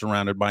 He's still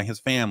surrounded by his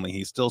family.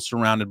 He's still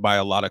surrounded by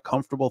a lot of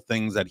comfortable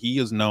things that he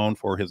is known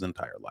for his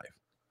entire life.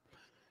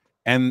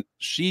 And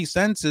she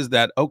senses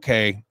that,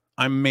 okay,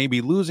 I'm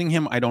maybe losing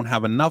him. I don't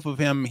have enough of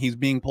him. He's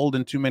being pulled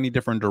in too many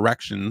different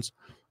directions.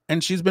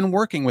 And she's been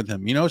working with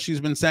him. She's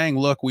been saying,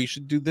 look, we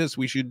should do this.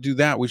 We should do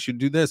that. We should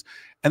do this.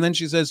 And then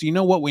she says,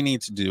 what we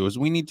need to do is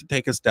we need to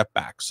take a step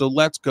back. So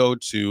let's go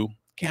to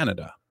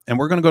Canada, and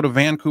we're going to go to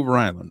Vancouver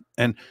Island.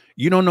 And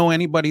you don't know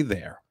anybody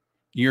there.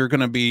 You're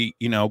going to be,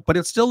 but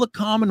it's still a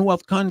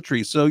Commonwealth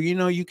country. So,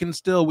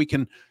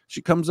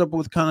 she comes up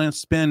with kind of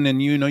spin,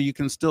 and, you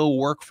can still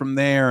work from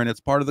there, and it's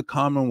part of the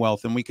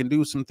Commonwealth, and we can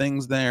do some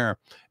things there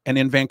and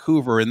in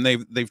Vancouver. And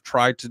they've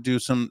tried to do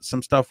some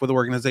stuff with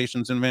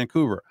organizations in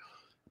Vancouver.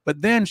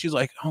 But then she's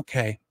like,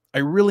 okay,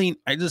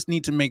 I just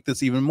need to make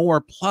this even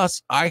more.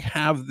 Plus I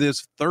have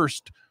this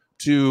thirst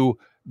to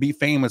be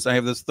famous. I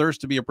have this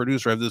thirst to be a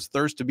producer. I have this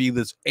thirst to be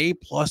this A+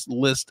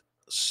 list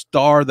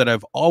star that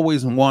I've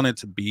always wanted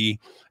to be.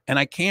 And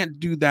I can't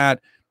do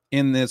that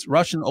in this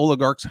Russian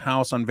oligarch's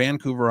house on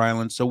Vancouver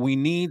Island. So we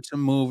need to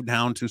move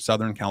down to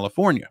Southern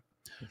California.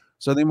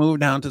 So they moved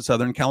down to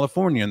Southern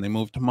California, and they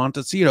moved to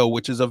Montecito,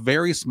 which is a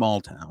very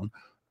small town.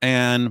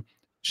 And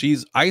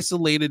she's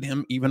isolated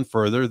him even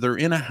further. They're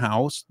in a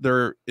house.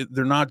 They're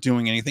not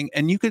doing anything.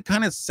 And you could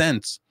kind of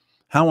sense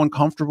how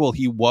uncomfortable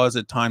he was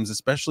at times,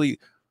 especially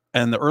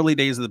and the early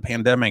days of the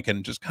pandemic,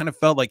 and just kind of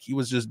felt like he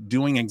was just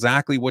doing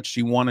exactly what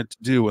she wanted to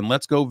do. And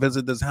let's go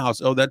visit this house.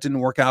 Oh, that didn't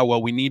work out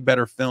well. We need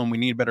better film. We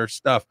need better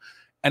stuff.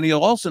 And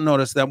you'll also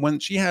notice that when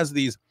she has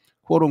these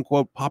quote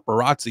unquote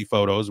paparazzi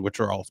photos, which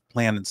are all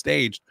planned and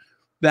staged,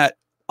 that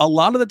a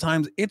lot of the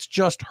times it's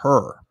just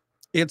her.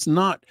 It's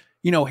not,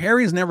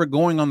 Harry's never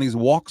going on these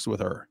walks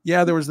with her.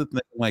 Yeah, there was the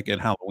thing like at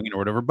Halloween or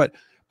whatever, but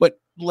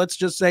let's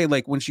just say,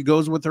 like, when she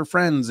goes with her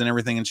friends and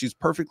everything, and she's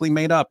perfectly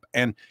made up,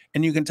 and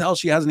you can tell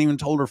she hasn't even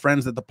told her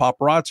friends that the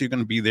paparazzi are going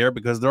to be there,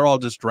 because they're all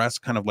just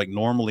dressed kind of like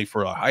normally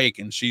for a hike,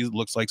 and she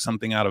looks like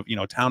something out of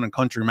Town and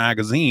Country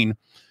magazine.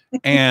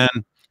 And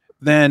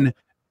then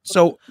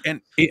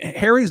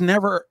Harry's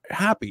never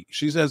happy.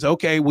 She says,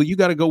 okay, well, you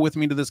got to go with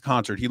me to this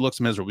concert. He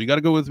looks miserable. You got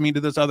to go with me to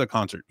this other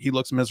concert. He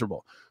looks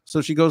miserable. So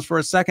she goes for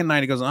a second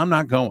night. He goes, I'm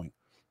not going.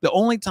 The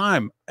only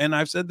time, and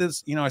I've said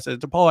this, I said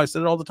it to Paula, I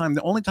said it all the time,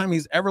 the only time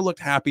he's ever looked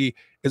happy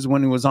is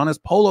when he was on his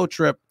polo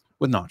trip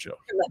with Nacho.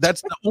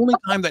 That's the only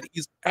time that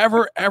he's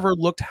ever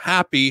looked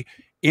happy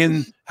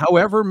in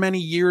however many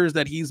years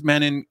that he's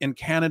been in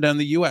Canada and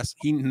the US.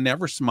 He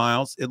never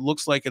smiles. It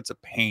looks like it's a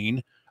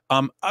pain.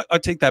 I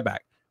take that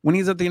back. When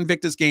he's at the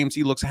Invictus Games,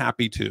 he looks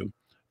happy too,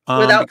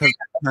 because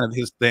it's kind of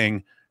his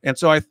thing. And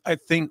so I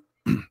think,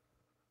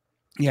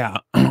 yeah,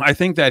 I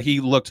think that he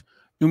looked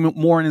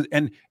more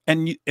and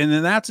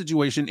in that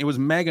situation, it was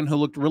Meghan who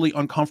looked really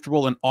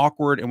uncomfortable and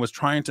awkward and was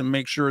trying to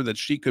make sure that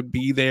she could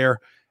be there.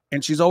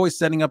 And she's always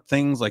setting up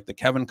things like the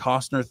Kevin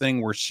Costner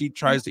thing, where she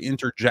tries to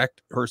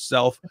interject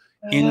herself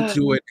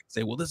into it and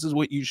say, well, this is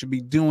what you should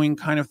be doing,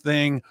 kind of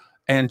thing.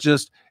 And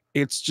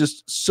it's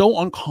just so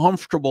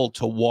uncomfortable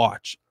to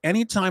watch.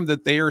 Anytime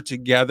that they are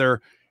together,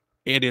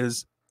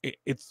 it's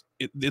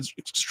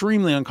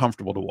extremely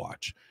uncomfortable to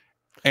watch.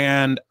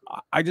 And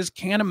I just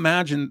can't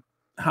imagine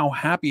how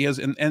happy he is.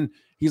 And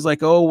he's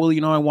like, oh,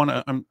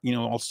 well,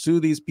 I'll sue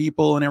these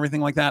people and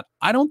everything like that.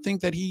 I don't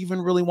think that he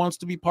even really wants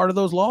to be part of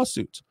those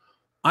lawsuits.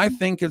 I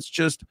think it's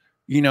just,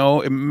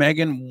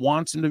 Meghan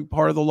wants him to be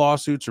part of the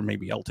lawsuits, or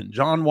maybe Elton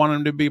John wanted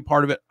him to be a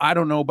part of it. I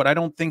don't know, but I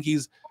don't think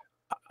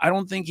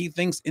he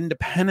thinks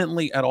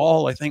independently at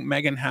all. I think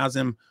Meghan has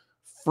him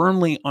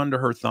firmly under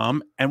her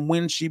thumb. And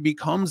when she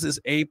becomes this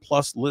A+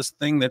 list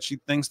thing that she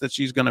thinks that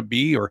she's going to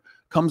be, or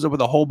comes up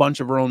with a whole bunch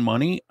of her own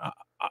money,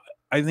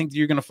 I think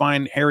you're going to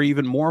find Harry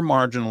even more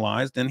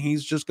marginalized, and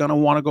he's just going to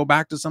want to go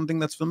back to something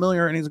that's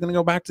familiar, and he's going to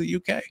go back to the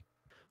UK.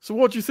 So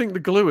what do you think the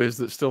glue is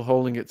that's still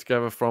holding it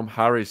together from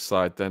Harry's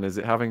side then? Is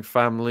it having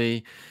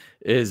family?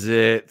 Is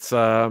it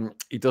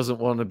he doesn't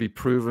want to be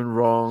proven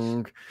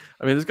wrong?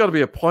 I mean, there's got to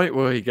be a point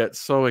where he gets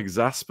so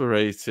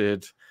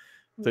exasperated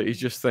that he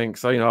just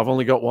thinks, I've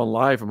only got one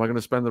life. Am I going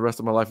to spend the rest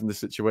of my life in this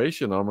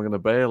situation? Or am I going to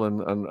bail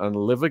and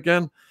live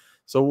again?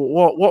 So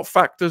what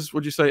factors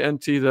would you say,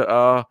 Enty, that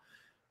are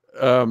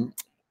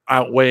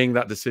outweighing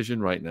that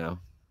decision right now?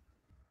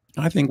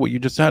 I think what you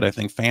just said. I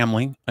think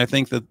family. I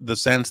think that the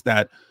sense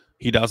that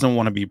he doesn't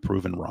want to be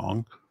proven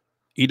wrong.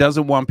 He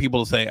doesn't want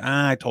people to say,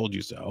 I told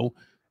you so.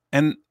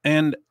 And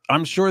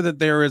I'm sure that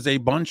there is a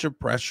bunch of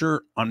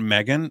pressure on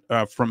Meghan,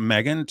 from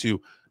Meghan,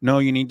 to, no,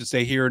 you need to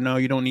stay here. No,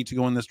 you don't need to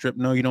go on this trip.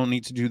 No, you don't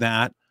need to do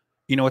that.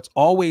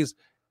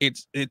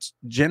 It's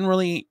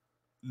generally,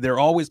 they're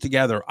always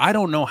together. I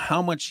don't know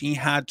how much he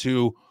had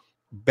to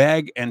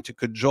beg and to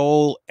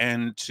cajole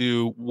and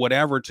to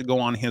whatever to go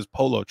on his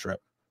polo trip.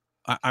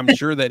 I'm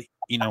sure that,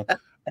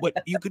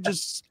 but you could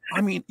just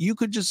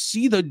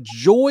see the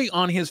joy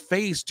on his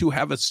face to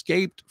have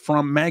escaped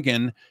from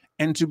Meghan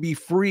and to be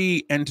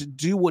free and to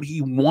do what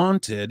he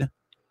wanted.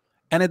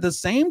 And at the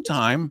same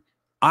time,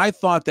 I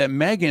thought that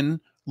Meghan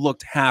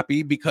looked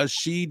happy because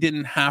she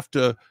didn't have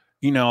to,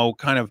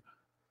 kind of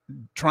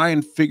try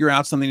and figure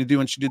out something to do.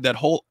 And she did that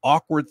whole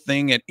awkward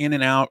thing at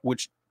In-N-Out,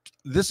 which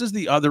this is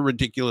the other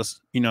ridiculous,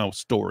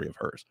 story of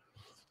hers,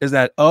 is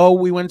that, oh,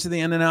 we went to the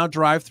In-N-Out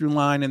drive-through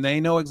line and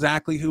they know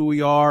exactly who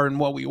we are and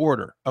what we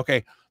order.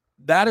 Okay.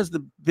 That is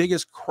the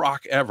biggest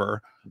crock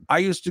ever. I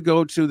used to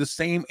go to the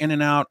same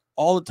In-N-Out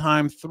all the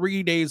time,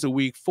 3 days a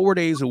week, 4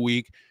 days a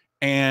week.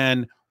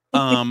 And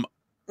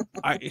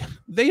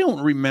they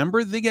don't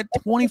remember. They get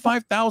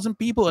 25,000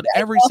 people at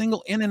every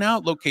single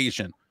In-N-Out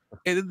location.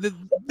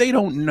 They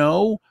don't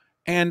know.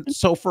 And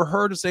so for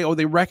her to say, oh,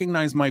 they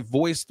recognize my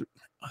voice.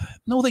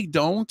 No, they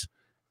don't.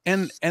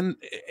 And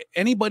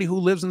anybody who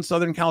lives in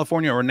Southern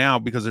California, or now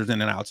because there's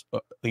In-N-Outs,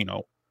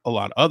 a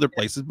lot of other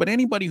places, but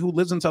anybody who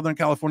lives in Southern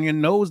California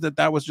knows that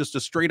that was just a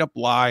straight up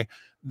lie,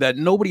 that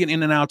nobody at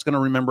In-N-Out's going to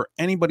remember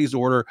anybody's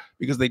order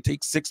because they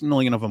take 6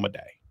 million of them a day.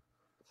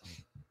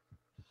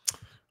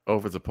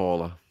 Over to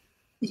Paula.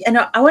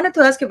 I wanted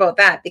to ask you about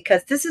that,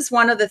 because this is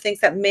one of the things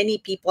that many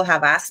people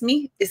have asked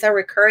me. Is a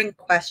recurring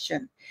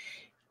question.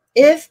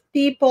 If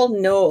people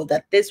know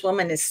that this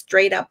woman is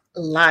straight up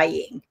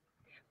lying,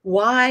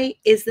 why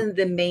isn't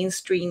the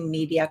mainstream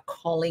media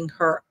calling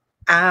her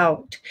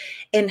out?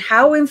 And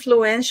how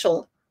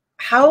influential,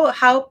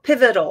 how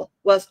pivotal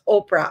was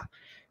Oprah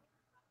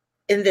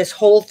in this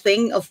whole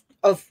thing of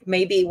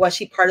maybe, was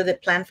she part of the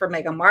plan for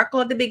Meghan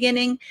Markle at the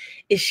beginning?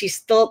 Is she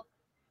still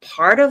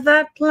part of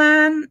that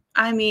plan?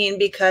 I mean,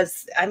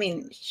 because I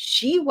mean,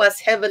 she was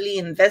heavily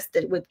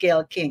invested with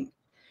Gayle King.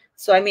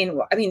 So I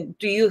mean,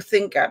 do you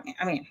think?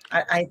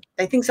 I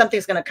think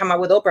something's going to come out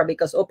with Oprah,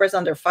 because Oprah's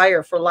under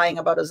fire for lying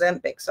about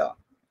Ozempic. So.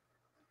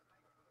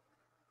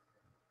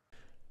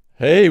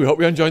 Hey, we hope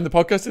you're enjoying the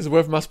podcast. This is a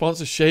word from our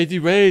sponsor, Shady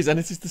Rays, and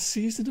it is the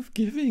season of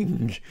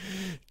giving.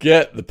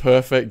 Get the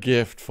perfect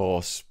gift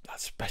for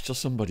that special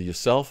somebody,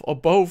 yourself or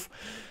both.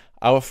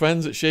 Our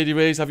friends at Shady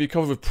Rays have you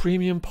covered with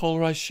premium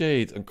polarized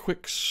shades and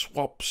quick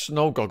swap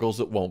snow goggles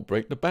that won't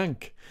break the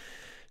bank.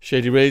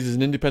 Shady Rays is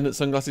an independent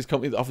sunglasses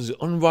company that offers an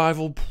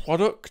unrivaled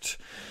product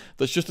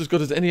that's just as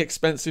good as any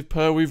expensive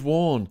pair we've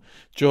worn.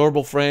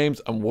 Durable frames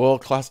and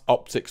world-class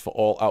optics for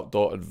all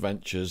outdoor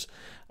adventures.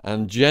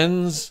 And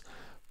Jen's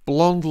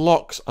blonde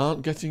locks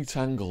aren't getting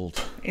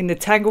tangled. In the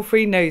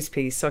tangle-free nose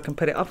piece, so I can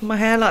put it up in my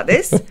hair like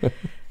this.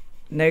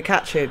 No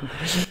catching.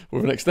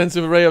 With an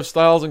extensive array of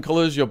styles and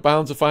colours, you're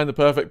bound to find the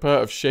perfect pair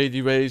of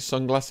Shady Rays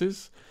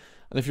sunglasses.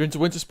 And if you're into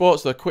winter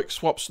sports, their quick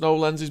swap snow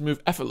lenses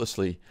move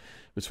effortlessly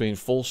between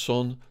full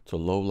sun to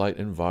low light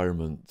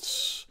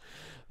environments.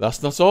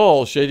 That's not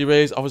all. Shady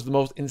Rays offers the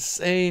most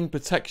insane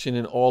protection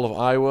in all of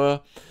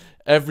eyewear.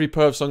 Every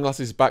pair of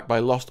sunglasses is backed by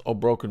lost or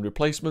broken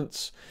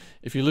replacements.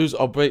 If you lose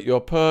or break your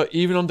pair,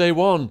 even on day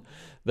one,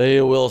 they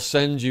will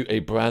send you a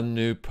brand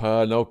new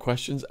pair, no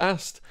questions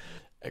asked.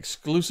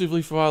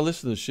 Exclusively for our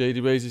listeners, Shady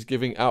Rays is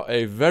giving out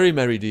a very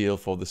merry deal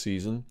for the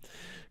season.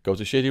 Go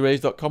to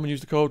shadyrays.com and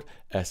use the code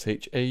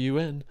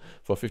SHAUN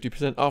for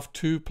 50% off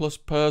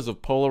 2+ pairs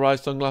of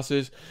polarized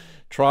sunglasses.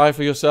 Try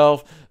for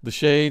yourself the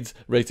shades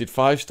rated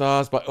 5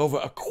 stars by over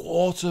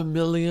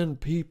 250,000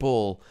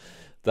 people.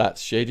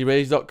 That's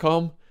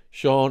shadyrays.com,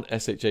 Shaun,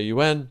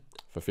 SHAUN,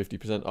 for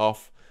 50%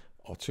 off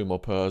or 2 more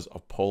pairs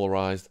of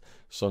polarized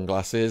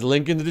sunglasses.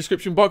 Link in the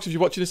description box if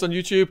you're watching this on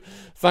YouTube.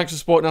 Thanks for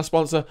supporting our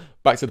sponsor.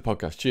 Back to the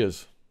podcast.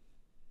 Cheers.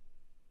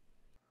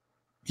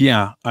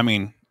 Yeah, I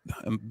mean,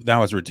 that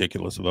was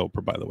ridiculous of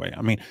Oprah, by the way.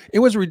 I mean, it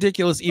was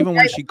ridiculous even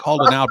when she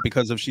called it out,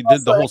 because if she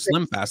did the whole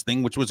Slim Fast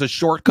thing, which was a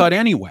shortcut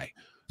anyway.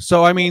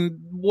 So, I mean,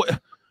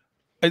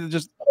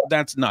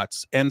 that's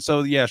nuts. And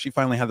so, yeah, she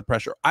finally had the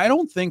pressure. I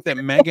don't think that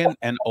Meghan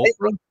and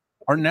Oprah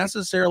are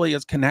necessarily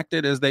as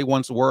connected as they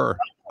once were.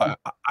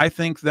 I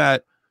think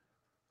that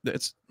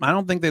I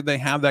don't think that they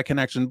have that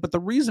connection. But the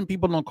reason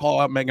people don't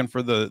call out Meghan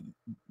for the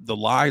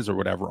lies or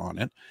whatever on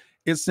it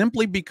is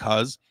simply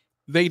because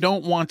they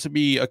don't want to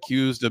be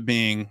accused of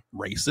being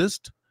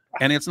racist.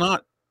 And it's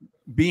not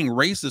being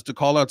racist to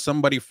call out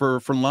somebody for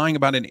lying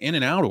about an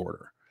in-and-out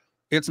order.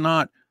 It's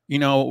not, you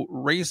know,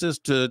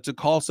 racist to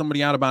call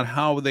somebody out about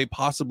how they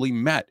possibly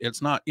met.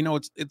 It's not, you know,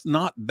 it's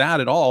not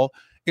that at all.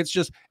 It's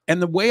just,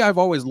 and the way I've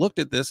always looked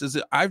at this is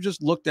that I've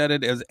just looked at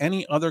it as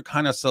any other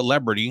kind of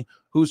celebrity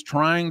who's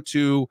trying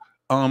to,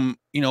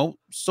 you know,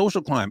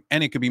 social climb.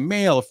 And it could be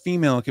male,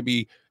 female, it could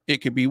be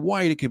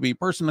white, it could be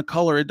person of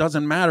color. It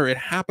doesn't matter. It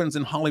happens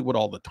in Hollywood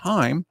all the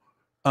time.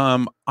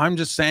 I'm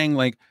just saying,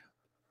 like,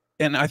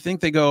 and I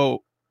think they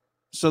go,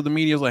 so the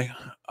media's like,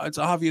 it's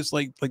obvious,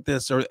 like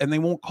this, and they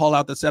won't call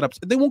out the setups.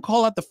 They won't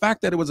call out the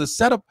fact that it was a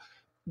setup,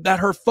 that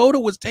her photo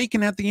was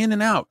taken at the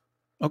In-N-Out.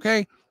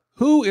 Okay.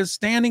 Who is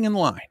standing in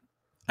line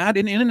at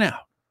an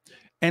In-N-Out?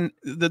 And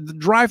the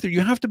drive-through,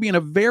 you have to be in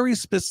a very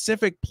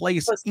specific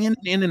place in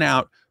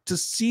In-N-Out to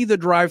see the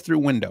drive-through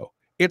window.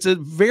 It's a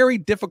very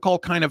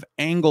difficult kind of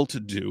angle to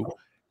do.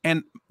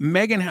 And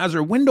Meghan has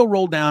her window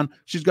rolled down.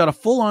 She's got a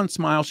full-on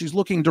smile. She's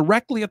looking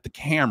directly at the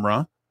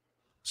camera.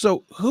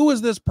 So who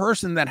is this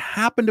person that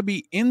happened to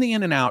be in the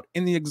In-N-Out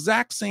in the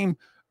exact same,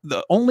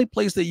 the only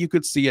place that you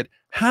could see it,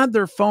 had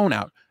their phone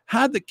out,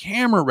 had the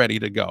camera ready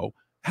to go,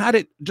 had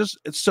it just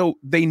so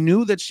they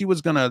knew that she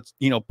was going to,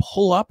 you know,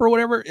 pull up or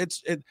whatever.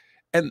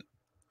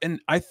 And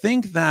I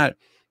think that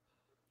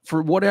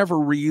for whatever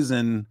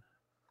reason,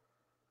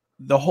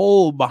 the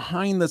whole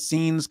behind the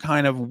scenes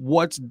kind of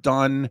what's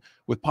done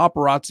with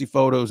paparazzi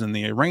photos and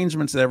the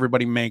arrangements that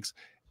everybody makes,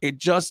 it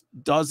just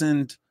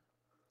doesn't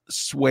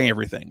sway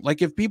everything.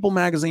 Like if People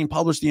Magazine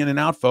published the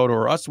In-N-Out photo,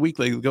 or Us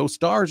Weekly, the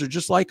stars are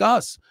just like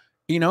us,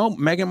 you know,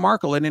 Meghan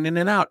Markle in an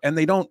In-N-Out, and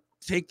they don't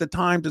take the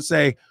time to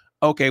say,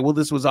 okay, well,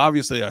 this was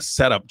obviously a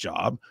setup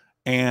job,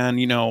 and,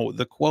 you know,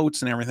 the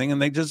quotes and everything.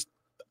 And they just,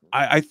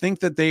 I think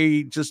that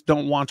they just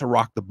don't want to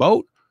rock the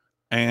boat,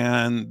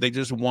 and they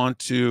just want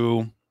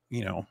to,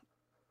 you know,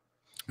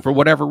 for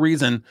whatever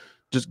reason,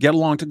 just get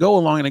along to go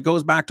along. And it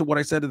goes back to what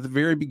I said at the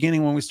very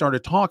beginning when we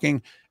started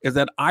talking, is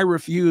that I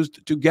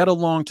refused to get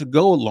along to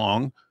go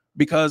along,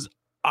 because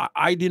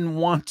I didn't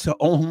want to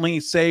only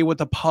say what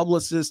the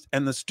publicist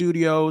and the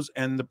studios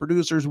and the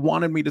producers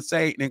wanted me to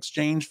say in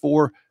exchange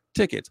for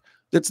tickets.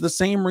 That's the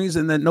same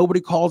reason that nobody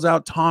calls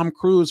out Tom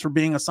Cruise for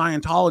being a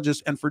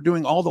Scientologist and for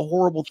doing all the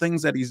horrible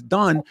things that he's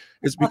done,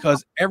 is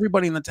because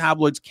everybody in the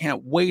tabloids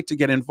can't wait to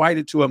get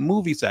invited to a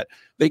movie set.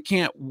 They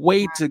can't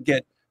wait to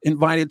get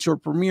invited to a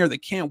premiere. They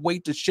can't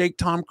wait to shake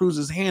Tom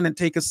Cruise's hand and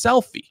take a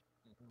selfie.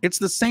 It's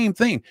the same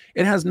thing.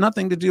 It has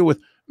nothing to do with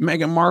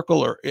Meghan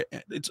Markle, or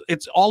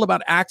it's all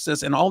about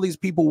access, and all these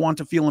people want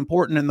to feel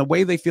important, and the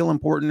way they feel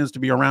important is to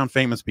be around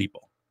famous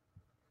people.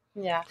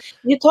 Yeah,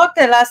 you talked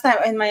the last time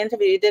in my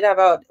interview you did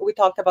about, we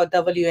talked about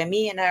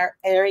WME and our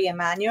Ari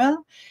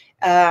Emanuel,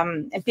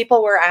 and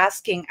people were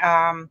asking,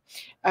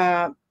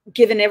 uh,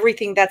 given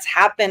everything that's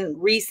happened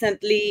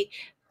recently,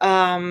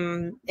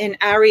 in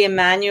Ari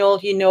Emanuel,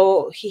 you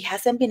know, he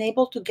hasn't been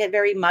able to get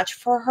very much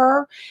for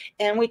her,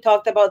 and we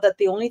talked about that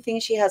the only thing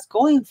she has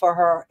going for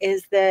her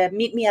is the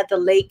Meet Me at the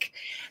Lake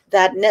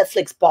that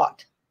Netflix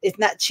bought. It's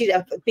not she,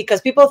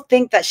 because people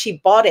think that she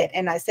bought it,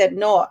 and I said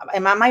no.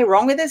 Am I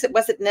wrong with this?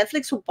 Was it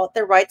Netflix who bought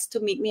the rights to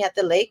Meet Me at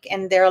the Lake,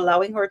 and they're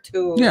allowing her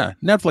to? Yeah,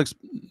 Netflix.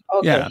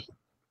 Okay. Yeah,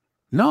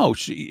 no,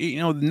 she, you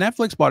know,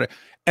 Netflix bought it.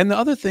 And the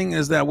other thing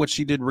is that what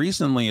she did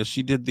recently is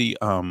she did the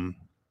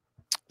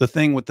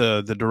thing with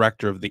the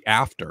director of The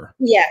After,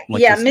 Yeah,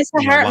 like yeah, this, Miss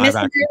you know, Harris. live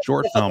action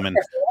short film, and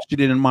she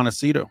did it in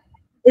Montecito.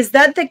 Is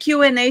that the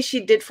Q&A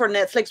she did for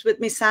Netflix with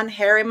Miss San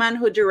Harriman,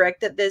 who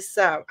directed this?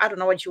 I don't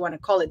know what you want to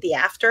call it, The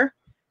After.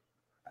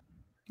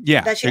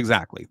 Yeah,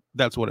 exactly.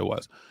 That's what it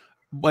was.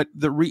 But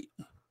the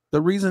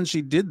reason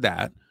she did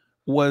that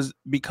was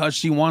because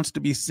she wants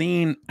to be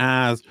seen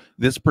as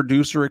this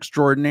producer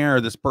extraordinaire,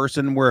 this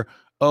person where,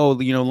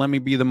 oh, you know, let me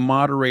be the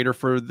moderator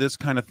for this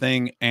kind of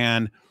thing.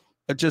 And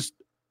it just,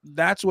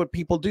 that's what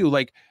people do.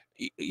 Like,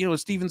 you know,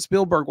 Steven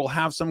Spielberg will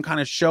have some kind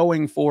of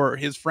showing for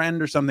his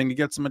friend or something to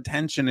get some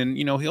attention, and,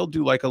 you know, he'll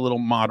do like a little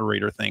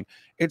moderator thing.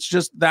 It's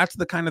just, that's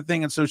the kind of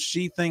thing. And so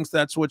she thinks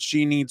that's what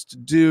she needs to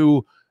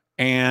do,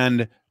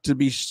 and to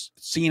be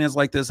seen as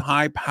like this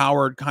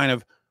high-powered kind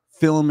of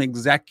film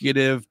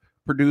executive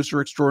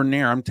producer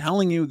extraordinaire. I'm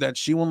telling you that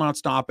she will not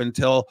stop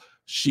until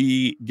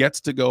she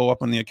gets to go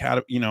up on the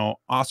Academy, you know,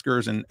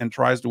 Oscars, and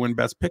tries to win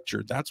Best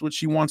Picture. That's what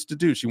she wants to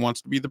do. She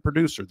wants to be the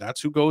producer.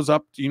 That's who goes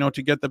up, you know,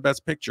 to get the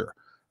Best Picture.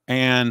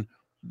 And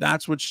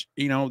that's what she,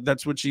 you know,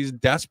 that's what she's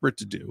desperate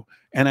to do.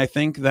 And I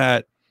think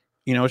that,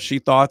 you know, she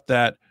thought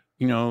that,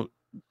 you know,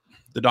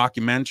 the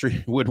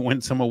documentary would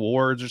win some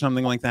awards or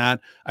something like that.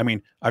 I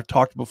mean, I've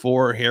talked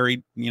before,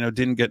 Harry, you know,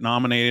 didn't get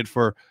nominated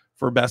for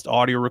best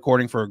audio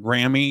recording for a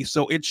Grammy.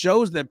 So it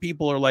shows that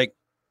people are like,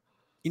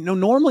 you know,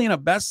 normally in a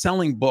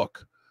best-selling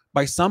book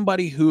by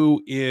somebody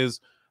who is,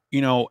 you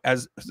know,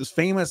 as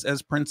famous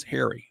as Prince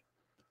Harry,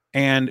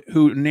 and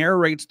who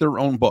narrates their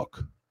own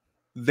book,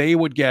 they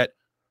would get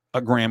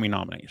a Grammy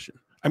nomination.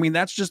 I mean,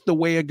 that's just the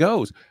way it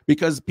goes,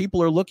 because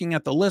people are looking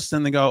at the list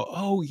and they go,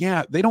 oh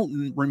yeah, they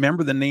don't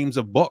remember the names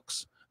of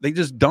books. They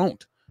just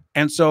don't.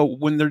 And so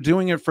when they're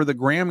doing it for the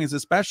Grammys,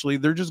 especially,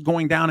 they're just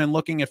going down and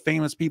looking at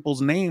famous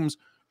people's names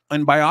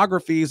and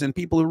biographies and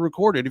people who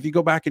recorded. If you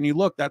go back and you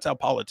look, that's how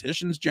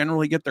politicians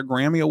generally get their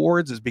Grammy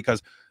awards, is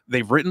because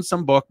they've written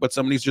some book, but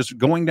somebody's just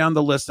going down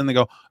the list and they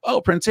go,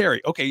 oh, Prince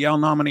Harry. Okay, yeah, I'll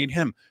nominate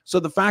him.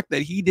 So the fact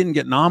that he didn't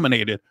get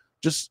nominated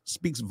just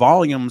speaks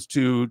volumes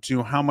to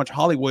how much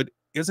Hollywood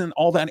isn't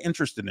all that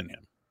interested in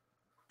him.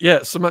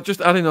 Yeah, so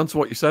just adding on to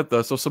what you said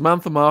there. So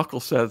Samantha Markle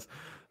said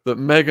that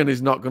Meghan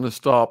is not going to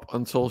stop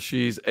until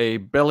she's a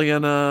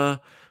billionaire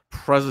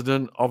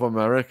president of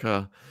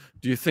America.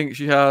 Do you think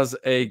she has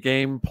a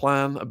game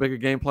plan, a bigger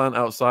game plan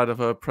outside of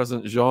her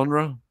present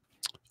genre?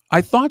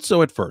 I thought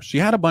so at first. She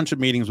had a bunch of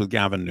meetings with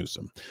Gavin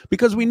Newsom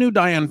because we knew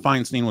Dianne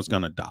Feinstein was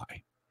going to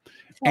die.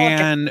 Okay.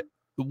 And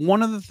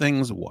one of the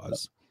things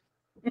was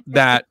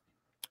that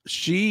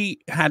she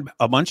had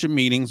a bunch of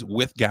meetings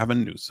with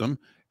Gavin Newsom,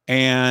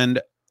 and,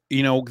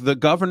 you know, the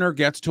governor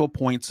gets to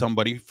appoint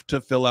somebody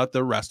to fill out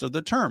the rest of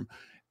the term.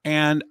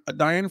 And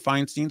Dianne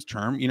Feinstein's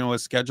term, you know,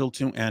 is scheduled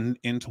to end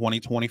in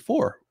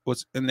 2024.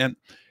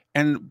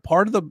 And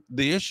part of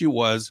the issue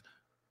was,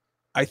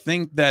 I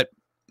think that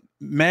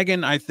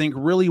Meghan, I think,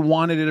 really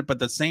wanted it, but at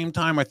the same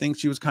time, I think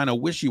she was kind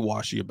of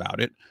wishy-washy about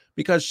it,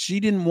 because she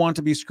didn't want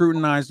to be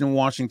scrutinized in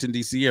Washington,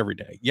 D.C. every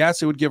day.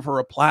 Yes, it would give her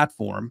a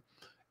platform.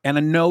 And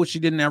I know she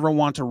didn't ever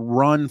want to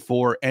run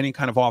for any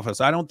kind of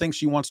office. I don't think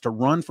she wants to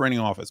run for any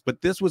office,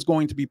 but this was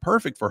going to be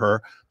perfect for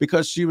her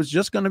because she was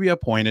just going to be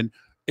appointed.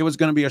 It was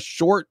going to be a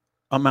short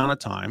amount of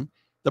time.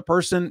 The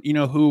person, you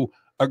know, who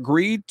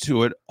agreed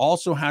to it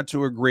also had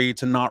to agree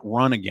to not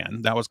run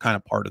again. That was kind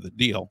of part of the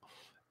deal.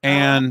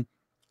 And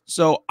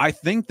so I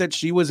think that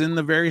she was in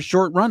the very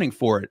short running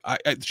for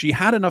it. She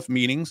had enough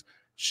meetings.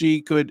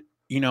 She could,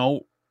 you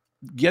know,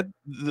 get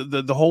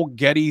the whole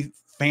Getty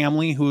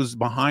family who's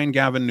behind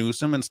Gavin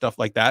Newsom and stuff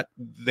like that.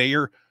 They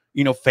are,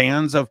 you know,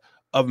 fans of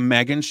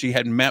Meghan. She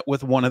had met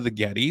with one of the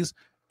Gettys,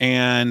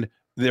 and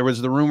there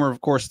was the rumor, of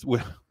course,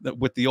 with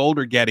the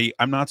older Getty.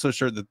 I'm not so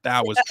sure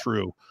that was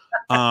true.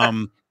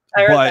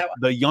 But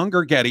the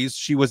younger Gettys,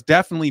 she was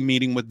definitely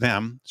meeting with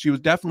them. She was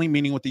definitely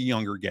meeting with the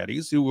younger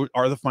Gettys, who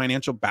are the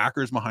financial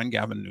backers behind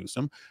Gavin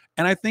Newsom.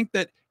 And I think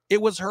that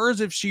it was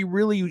hers if she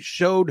really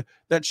showed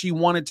that she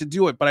wanted to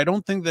do it. But I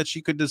don't think that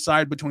she could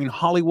decide between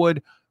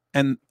Hollywood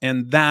and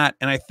that.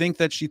 And I think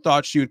that she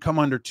thought she would come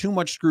under too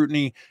much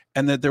scrutiny,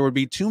 and that there would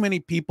be too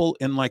many people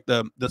in like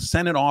the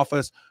Senate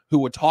office who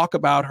would talk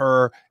about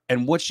her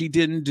and what she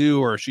didn't do,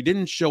 or she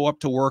didn't show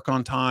up to work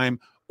on time,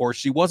 or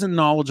she wasn't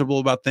knowledgeable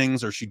about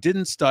things, or she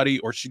didn't study,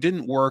 or she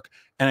didn't work.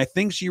 And I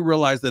think she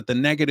realized that the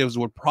negatives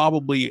would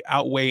probably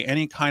outweigh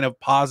any kind of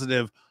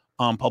positive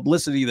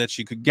publicity that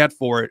she could get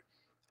for it.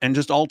 and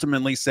just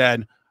ultimately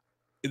said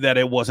that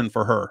it wasn't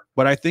for her.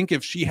 But I think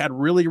if she had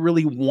really,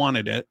 really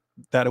wanted it,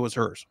 that it was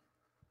hers.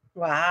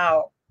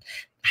 Wow.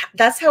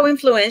 That's how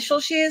influential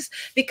she is,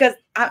 because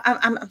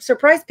I'm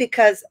surprised,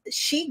 because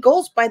she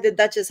goes by the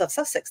Duchess of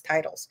Sussex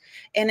titles,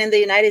 and in the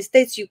United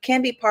States you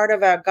can't be part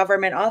of a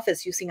government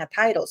office using a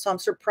title. So I'm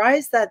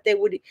surprised that they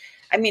would,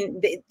 I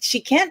mean, she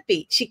can't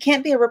be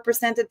a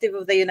representative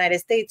of the United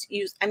States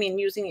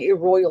using a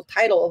royal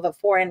title of a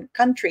foreign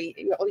country.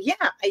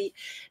 Yeah,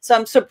 so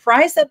I'm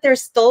surprised that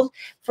there's still,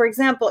 for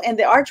example, in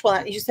the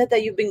Archwell, you said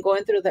that you've been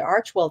going through the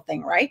Archwell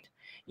thing, right?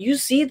 You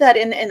see that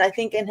in I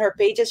think in her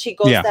pages she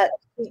goes that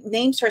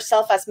names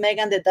herself as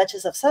Meghan, the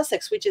Duchess of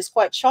Sussex, which is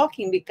quite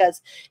shocking,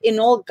 because in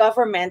all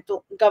government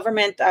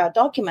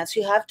documents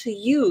you have to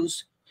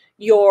use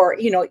your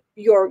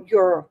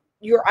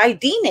your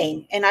ID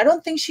name, and I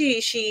don't think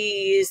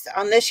she's,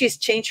 unless she's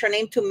changed her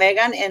name to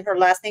Meghan and her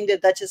last name the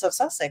Duchess of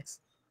Sussex.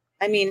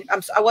 I mean,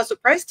 I was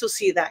surprised to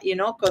see that,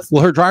 because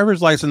her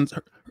driver's license.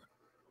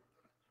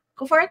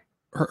 Go for it.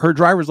 Her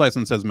driver's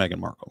license says Meghan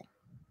Markle.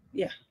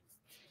 Yeah.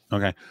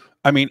 Okay.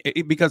 I mean,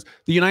 because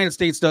the United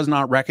States does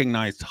not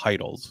recognize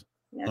titles.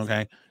 Yes.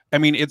 Okay. I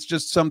mean, it's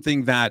just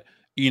something that,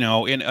 in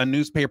a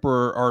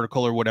newspaper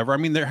article or whatever. I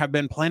mean, there have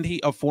been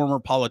plenty of former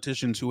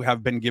politicians who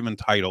have been given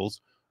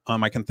titles.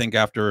 I can think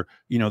after,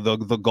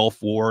 the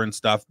Gulf War and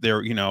stuff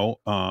there,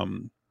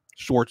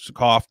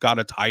 Schwarzkopf got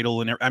a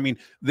title, and I mean,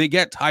 they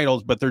get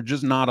titles, but they're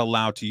just not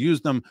allowed to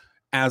use them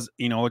as,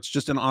 it's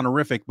just an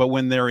honorific. But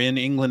when they're in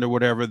England or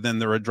whatever, then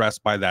they're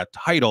addressed by that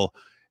title.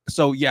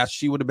 So yes,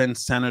 she would have been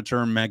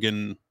Senator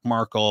Meghan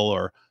Markle,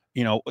 or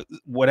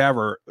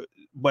whatever,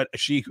 but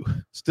she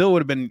still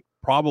would have been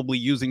probably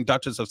using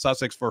Duchess of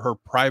Sussex for her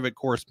private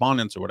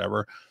correspondence or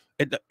whatever.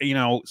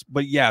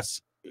 But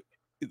yes,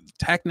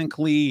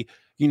 technically,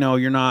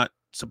 you're not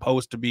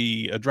supposed to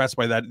be addressed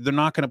by that. They're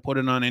not going to put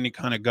it on any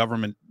kind of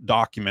government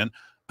document.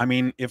 I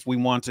mean, if we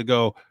want to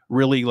go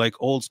really like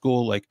old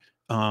school, like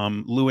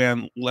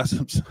Luann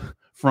Lesseps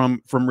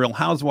from Real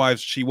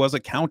Housewives, she was a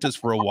countess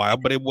for a while,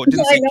 but it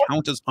didn't say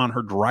countess on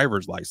her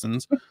driver's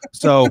license.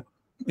 So,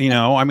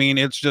 I mean,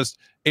 it's just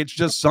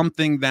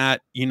something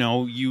that,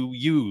 you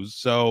use.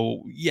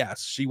 So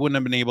yes, she wouldn't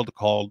have been able to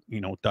call,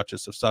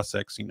 Duchess of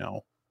Sussex,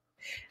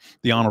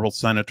 the honorable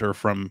senator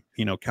from,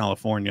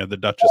 California, the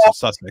Duchess of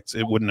Sussex.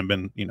 It wouldn't have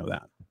been,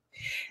 that.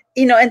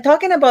 And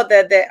talking about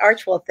the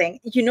Archwell thing,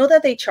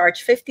 that they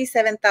charge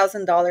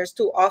 $57,000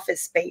 to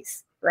office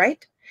space,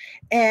 right?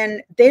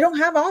 And they don't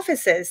have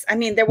offices. I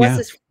mean, there was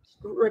this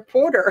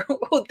reporter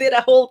who did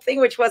a whole thing,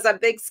 which was a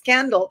big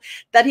scandal,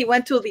 that he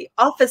went to the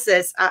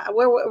offices.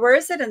 Where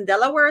is it, in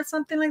Delaware or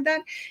something like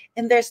that?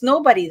 And there's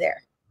nobody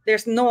there.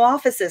 There's no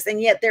offices,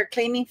 and yet they're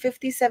claiming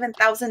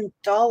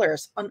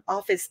 $57,000 on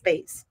office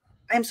space.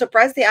 I'm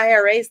surprised the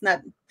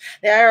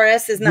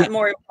IRS is not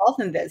more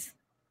involved in this.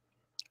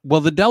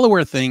 Well, the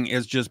Delaware thing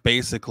is just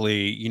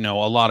basically, a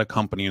lot of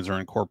companies are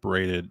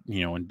incorporated,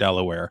 in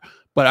Delaware.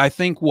 But I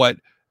think what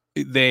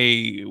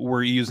they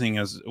were using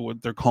as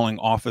what they're calling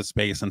office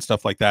space and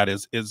stuff like that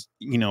is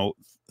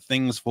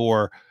things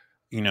for,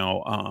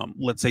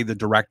 let's say the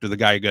director, the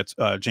guy who gets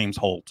James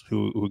Holt,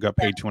 who got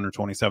paid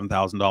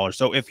 $227,000.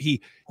 So if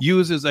he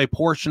uses a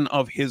portion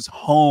of his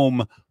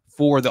home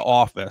for the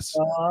office,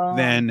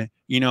 then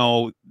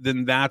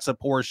that's a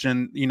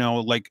portion,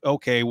 like,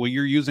 okay, well,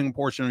 you're using a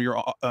portion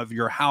of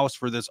your house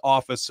for this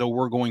office, so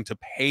we're going to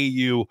pay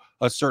you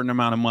a certain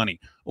amount of money.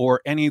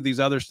 Or any of these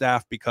other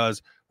staff,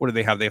 because what do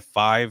they have? They have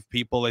 5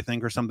 people, I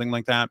think, or something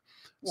like that.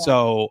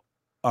 Yeah.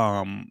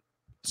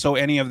 So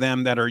any of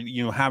them that are,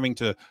 having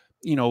to,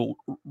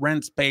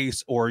 rent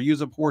space or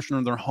use a portion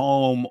of their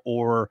home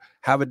or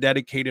have a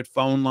dedicated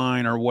phone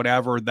line or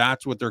whatever,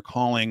 that's what they're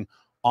calling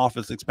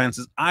office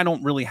expenses. I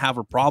don't really have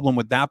a problem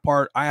with that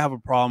part. I have a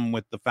problem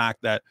with the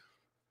fact that,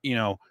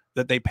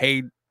 that they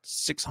paid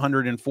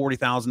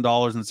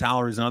 $640,000 in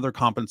salaries and other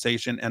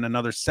compensation and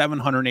another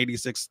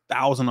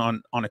 $786,000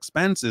 on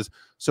expenses.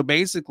 So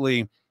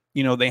basically,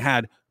 they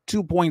had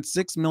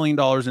 $2.6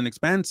 million in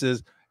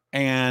expenses,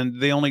 and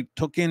they only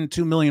took in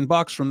 $2 million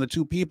from the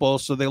 2 people.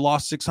 So they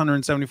lost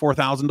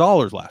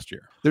 $674,000 last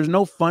year. There's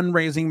no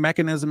fundraising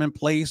mechanism in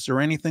place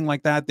or anything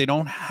like that. They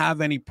don't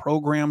have any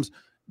programs.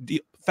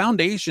 The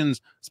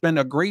foundations spend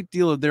a great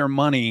deal of their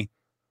money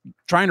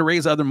trying to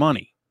raise other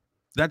money.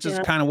 That's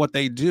just kind of what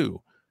they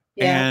do.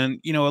 Yeah. And,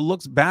 it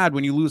looks bad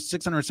when you lose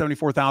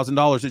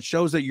 $674,000. It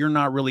shows that you're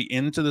not really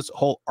into this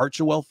whole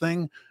Archewell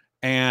thing,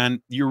 and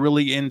you're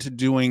really into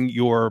doing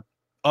your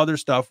other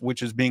stuff,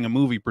 which is being a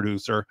movie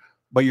producer,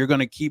 but you're going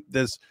to keep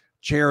this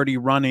charity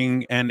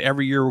running. And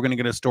every year we're going to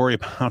get a story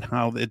about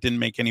how it didn't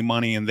make any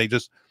money, and they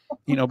just,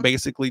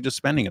 basically just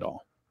spending it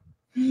all.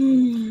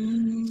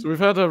 So we've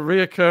had a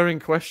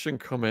reoccurring question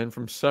come in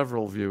from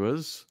several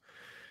viewers,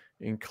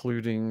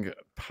 including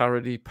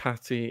Parody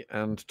Patty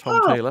and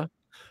Tom Taylor.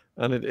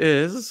 And it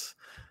is,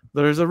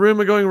 there is a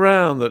rumor going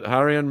around that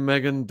Harry and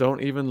Meghan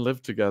don't even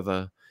live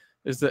together.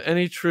 Is there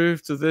any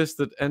truth to this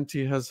that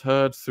Enty has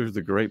heard through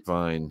the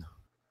grapevine?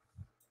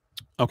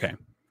 Okay.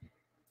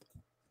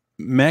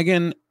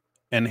 Meghan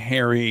and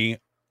Harry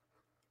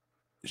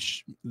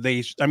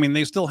I mean,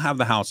 they still have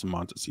the house in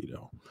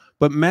Montecito,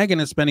 but Meghan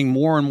is spending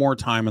more and more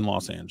time in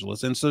Los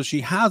Angeles. And so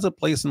she has a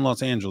place in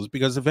Los Angeles,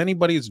 because if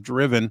anybody's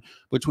driven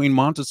between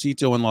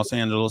Montecito and Los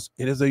Angeles,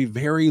 it is a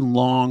very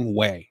long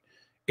way.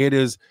 It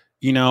is,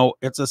 you know,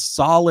 it's a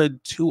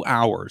solid 2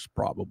 hours,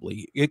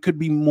 probably. It could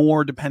be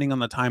more depending on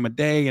the time of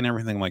day and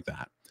everything like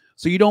that.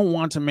 So you don't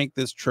want to make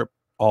this trip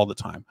all the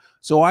time.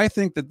 So I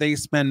think that they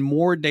spend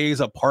more days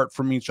apart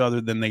from each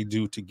other than they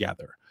do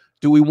together.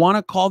 Do we want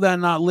to call that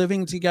not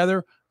living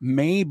together?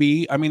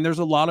 Maybe. I mean, there's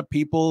a lot of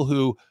people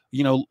who,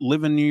 you know,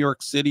 live in New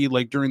York City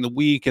like during the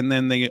week, and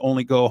then they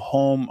only go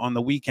home on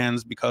the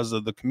weekends because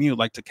of the commute,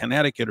 like to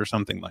Connecticut or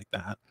something like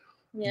that.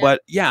 Yeah.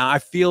 But yeah, I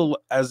feel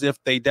as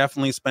if they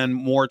definitely spend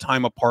more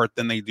time apart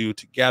than they do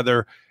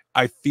together.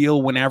 I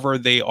feel whenever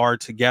they are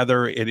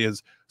together, it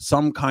is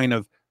some kind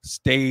of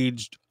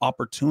staged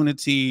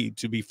opportunity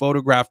to be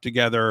photographed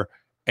together.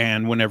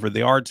 And whenever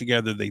they are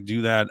together, they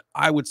do that.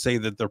 I would say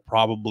that they're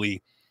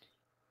probably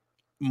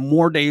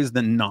more days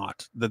than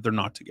not that they're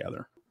not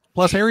together.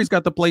 Plus, Harry's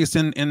got the place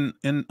in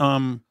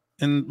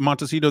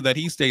Montecito that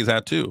he stays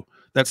at too.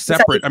 That's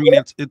separate. I mean,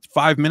 it's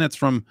 5 minutes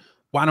from.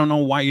 Well, I don't know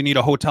why you need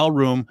a hotel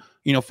room,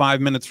 you know,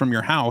 5 minutes from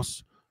your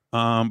house,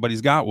 but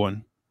he's got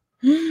one.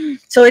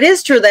 So it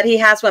is true that he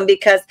has one,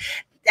 because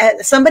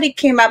somebody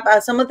came up,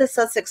 some of the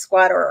Sussex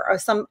Squad or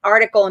some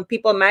article in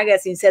People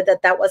magazine said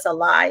that that was a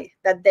lie,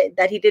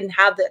 that he didn't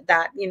have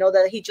that, you know,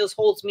 that he just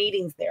holds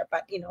meetings there.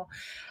 But, you know,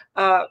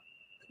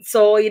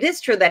 so it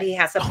is true that he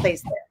has a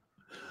place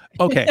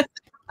there. Okay.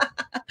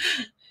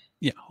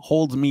 Yeah,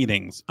 holds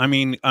meetings. I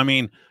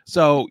mean,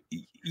 so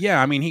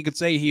yeah, I mean, he could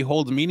say he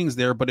holds meetings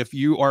there, but if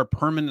you are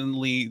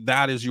permanently,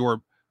 that is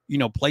your, you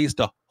know, place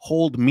to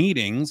hold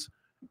meetings,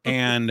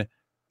 and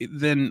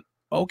then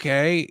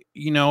okay,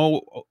 you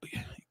know,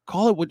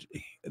 call it what.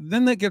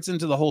 Then that gets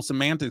into the whole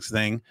semantics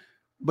thing.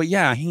 But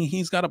yeah,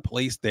 he's got a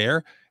place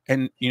there,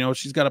 and you know,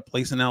 she's got a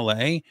place in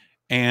LA.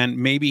 And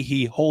maybe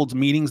he holds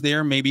meetings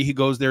there. Maybe he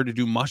goes there to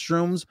do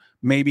mushrooms.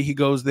 Maybe he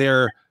goes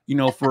there, you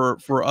know,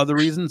 for other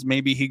reasons.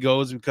 Maybe he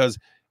goes because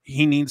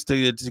he needs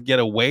to get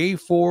away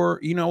for,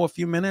 you know, a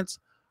few minutes.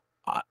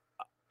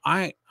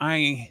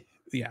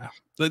 Yeah,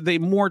 they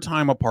more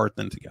time apart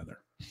than together.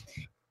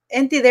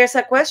 Enty, there's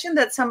a question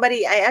that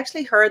somebody, I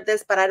actually heard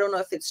this, but I don't know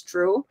if it's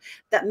true,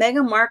 that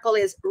Meghan Markle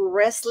is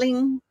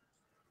wrestling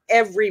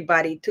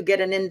everybody to get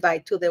an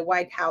invite to the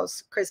White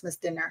House Christmas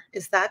dinner.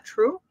 Is that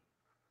true?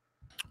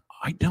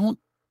 I don't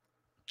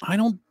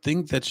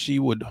think that she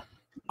would.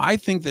 I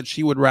think that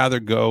she would rather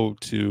go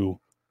to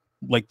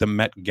like the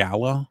Met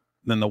Gala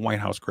than the White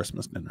House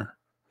Christmas dinner,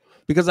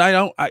 because I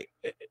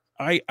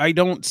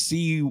don't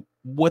see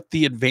what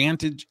the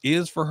advantage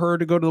is for her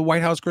to go to the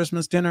White House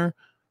Christmas dinner.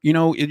 You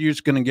know, you're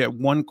just going to get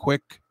one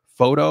quick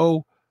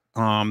photo.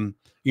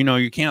 You know,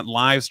 you can't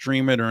live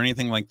stream it or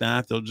anything like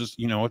that. They'll just,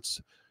 you know,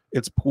 it's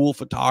pool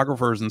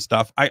photographers and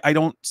stuff. I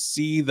don't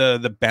see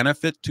the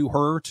benefit to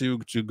her to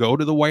go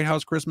to the White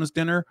House Christmas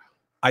dinner.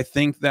 I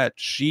think that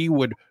she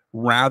would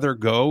rather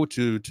go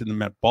to the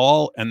Met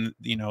Ball, and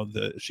you know,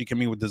 she can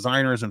meet with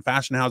designers and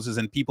fashion houses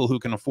and people who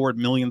can afford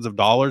millions of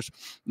dollars,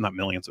 not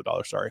millions of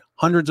dollars, sorry,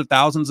 hundreds of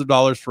thousands of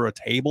dollars for a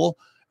table,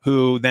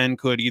 who then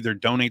could either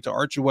donate to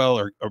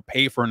Archewell or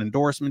pay for an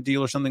endorsement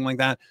deal or something like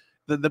that.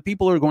 The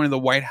people who are going to the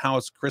White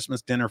House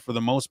Christmas dinner, for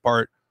the most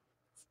part,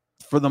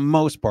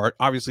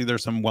 obviously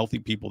there's some wealthy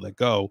people that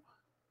go,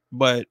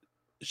 but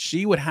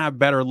she would have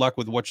better luck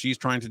with what she's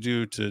trying to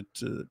do to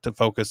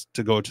focus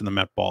to go to the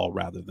Met Ball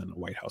rather than the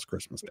White House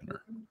Christmas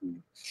dinner.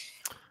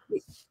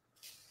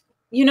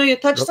 You know, you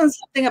touched on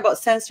something about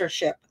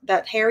censorship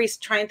that Harry's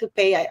trying to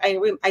pay.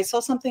 I saw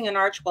something in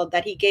Archewell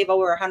that he gave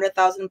over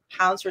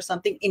 £100,000 or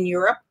something in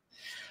Europe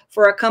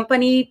for a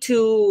company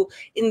to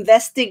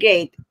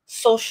investigate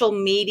social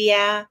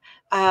media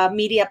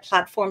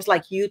platforms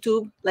like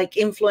YouTube, like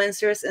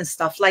influencers and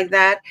stuff like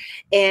that,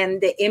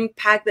 and the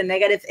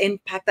negative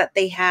impact that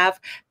they have,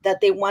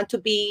 that they want to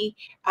be,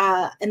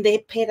 and they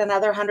paid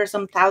another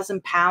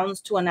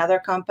 £100,000 to another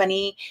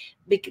company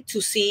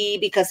to see,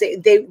 because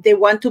they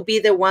want to be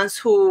the ones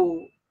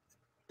who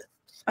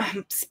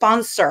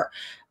sponsor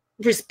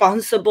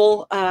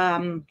responsible, how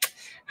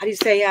do you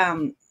say,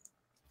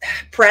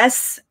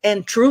 press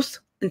and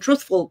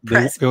truthful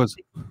press.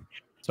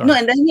 Sorry. No,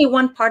 and then he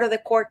won part of the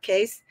court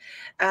case,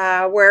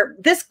 where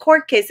this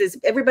court case is,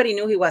 everybody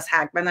knew he was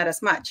hacked, but not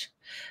as much.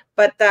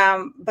 But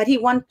he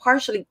won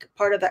partially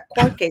part of that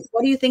court case.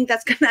 What do you think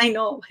that's gonna? I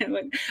know.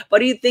 What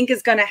do you think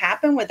is gonna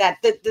happen with that?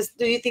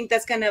 Do you think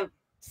that's gonna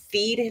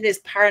feed his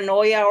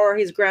paranoia or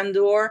his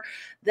grandeur,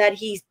 that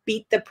he's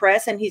beat the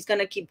press and he's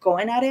gonna keep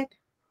going at it?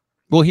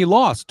 Well, he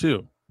lost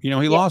too. You know,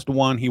 he lost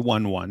one, he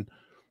won one.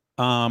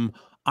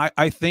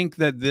 I think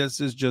that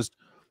this is just,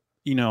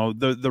 you know,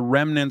 the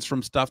remnants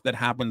from stuff that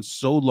happened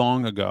so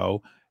long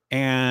ago.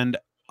 And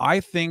I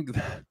think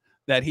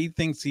that he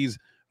thinks he's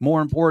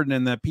more important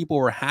and that people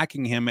were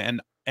hacking him.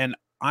 And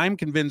I'm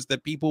convinced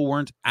that people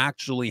weren't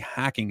actually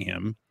hacking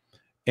him,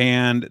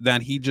 and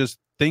that he just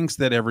thinks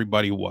that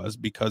everybody was,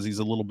 because he's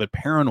a little bit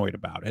paranoid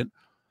about it.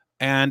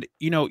 And,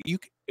 you know,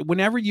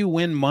 whenever you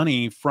win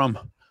money from,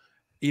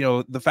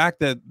 the fact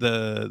that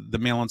the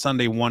Mail on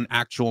Sunday won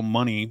actual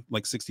money,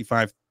 like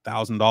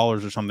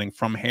 $65,000 or something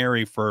from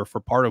Harry for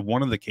part of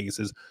one of the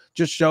cases,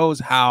 just shows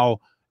how,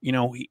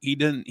 he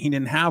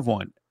didn't have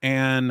one.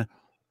 And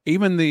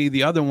even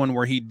the other one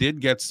where he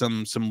did get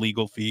some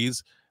legal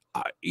fees,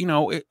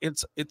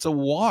 it's a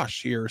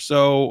wash here.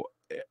 So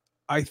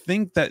I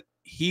think that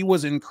he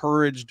was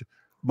encouraged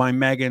by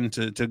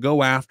Meghan to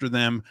go after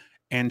them,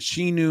 and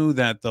she knew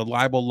that the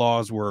libel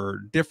laws were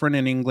different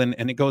in England.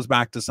 And it goes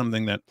back to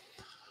something that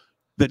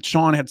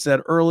Shaun had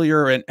said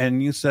earlier,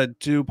 and you said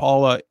too,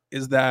 Paula,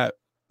 is that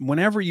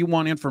whenever you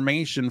want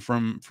information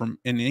from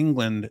in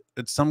England,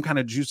 it's some kind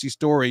of juicy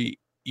story,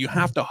 you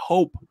have to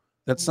hope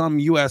that some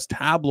US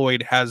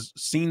tabloid has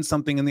seen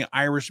something in the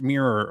Irish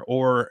Mirror,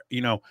 or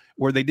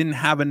where they didn't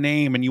have a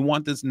name and you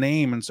want this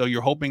name, and so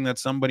you're hoping that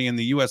somebody in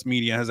the US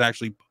media has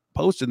actually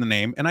posted the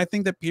name. And I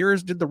think that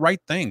Piers did the right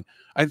thing.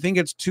 I think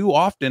it's too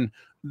often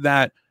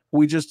that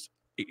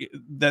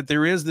that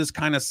there is this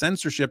kind of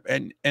censorship,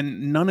 and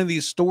none of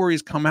these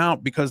stories come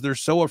out because they're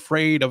so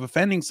afraid of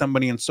offending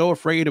somebody and so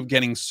afraid of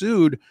getting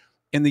sued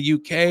in the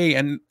UK,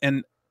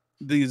 and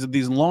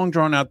these long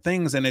drawn out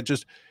things, and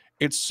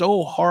it's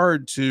so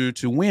hard to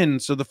win.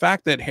 So the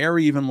fact that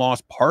Harry even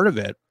lost part of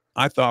it,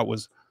 I thought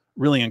was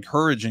really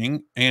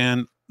encouraging.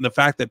 And the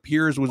fact that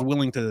Piers was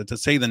willing to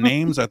say the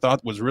names, I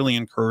thought was really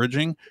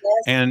encouraging.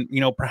 Yes. And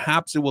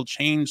perhaps it will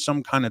change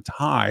some kind of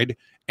tide,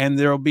 and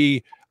there'll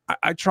be,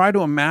 I try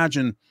to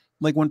imagine,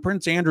 like when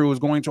Prince Andrew was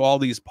going to all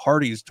these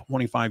parties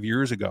 25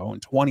 years ago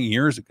and 20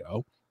 years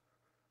ago,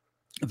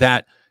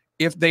 that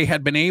if they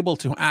had been able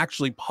to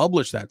actually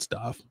publish that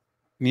stuff,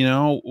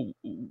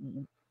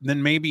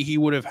 then maybe he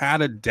would have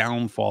had a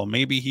downfall.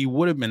 Maybe he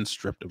would have been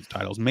stripped of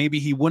titles. Maybe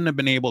he wouldn't have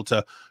been able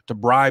to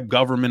bribe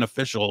government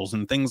officials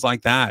and things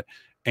like that,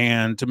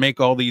 and to make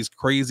all these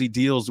crazy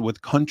deals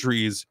with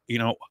countries.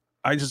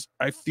 I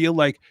feel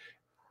like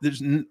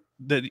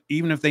that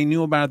even if they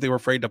knew about it, they were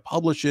afraid to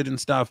publish it and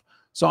stuff.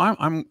 So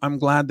I'm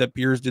glad that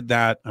Piers did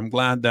that. I'm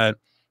glad that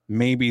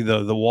maybe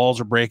the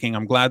walls are breaking.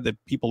 I'm glad that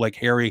people like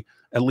Harry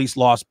at least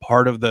lost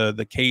part of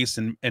the case,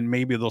 and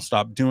maybe they'll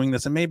stop doing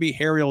this. And maybe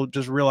Harry will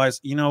just realize,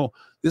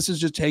 this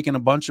is just taking a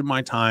bunch of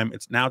my time.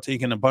 It's now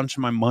taking a bunch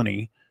of my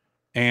money,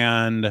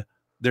 and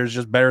there's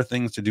just better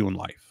things to do in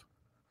life.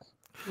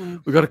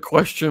 We got a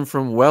question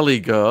from Welly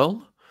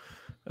Girl,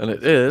 and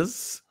it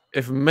is,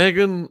 if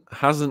Meghan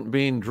hasn't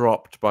been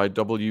dropped by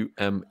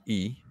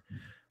WME,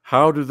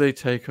 how do they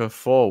take her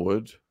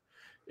forward?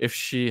 If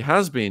she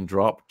has been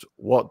dropped,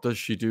 what does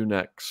she do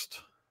next?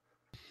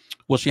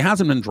 Well, she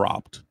hasn't been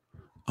dropped.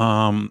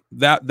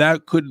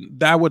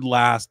 That would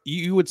last.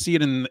 You would see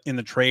it in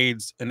the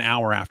trades an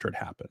hour after it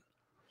happened.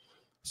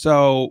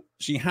 So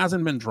she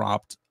hasn't been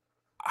dropped.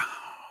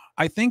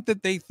 I think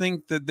that they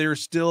think that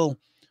there's still,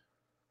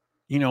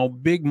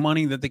 big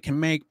money that they can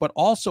make, but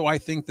also I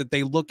think that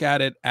they look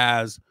at it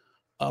as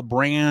a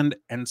brand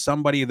and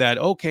somebody that,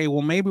 okay,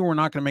 well, maybe we're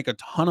not going to make a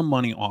ton of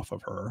money off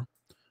of her,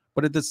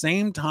 but at the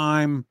same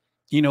time,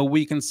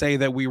 we can say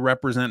that we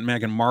represent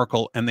Meghan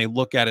Markle, and they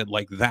look at it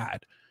like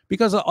that.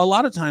 Because a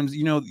lot of times,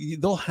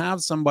 they'll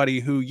have somebody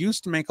who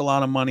used to make a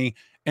lot of money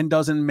and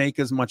doesn't make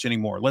as much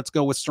anymore. Let's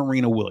go with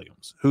Serena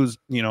Williams, who's,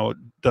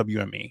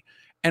 WME.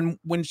 And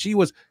when she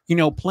was,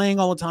 playing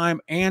all the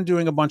time and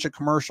doing a bunch of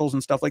commercials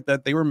and stuff like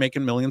that, they were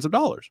making millions of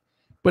dollars.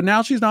 But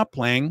now she's not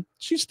playing.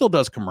 She still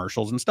does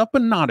commercials and stuff,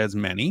 but not as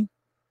many.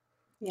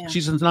 Yeah.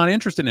 She's just not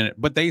interested in it.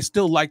 But they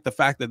still like the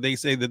fact that they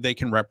say that they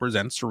can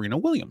represent Serena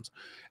Williams.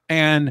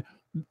 And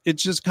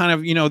it's just kind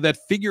of, that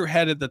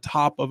figurehead at the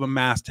top of a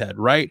masthead,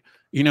 right?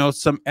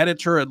 Some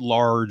editor at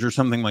large or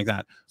something like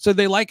that. So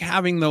they like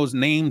having those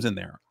names in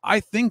there. I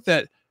think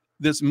that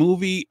this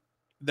movie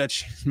that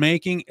she's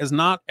making is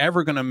not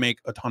ever going to make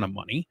a ton of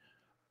money.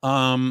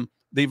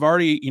 They've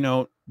already,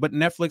 but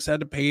Netflix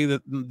had to pay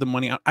the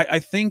money. I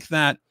think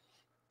that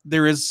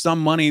there is some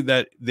money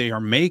that they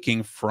are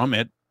making from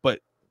it, but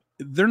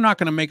they're not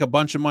going to make a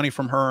bunch of money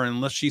from her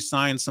unless she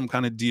signs some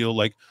kind of deal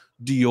like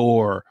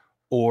Dior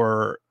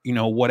or,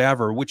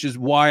 whatever, which is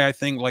why I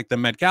think like the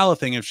Met Gala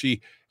thing, if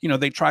she,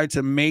 they tried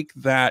to make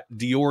that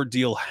Dior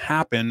deal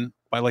happen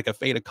by like a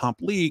fait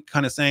accompli,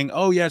 kind of saying,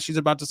 oh yeah, she's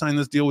about to sign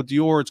this deal with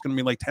Dior. It's going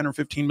to be like $10 or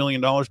 $15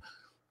 million.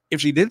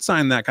 If she did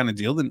sign that kind of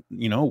deal, then,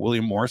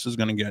 William Morris is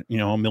going to get,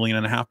 $1.5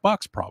 million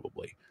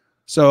probably.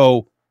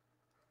 So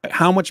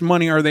how much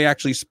money are they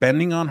actually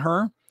spending on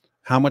her?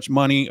 How much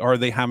money are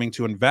they having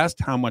to invest?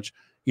 How much,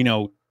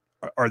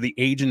 are the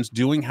agents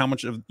doing? How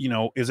much of,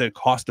 is it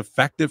cost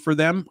effective for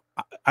them?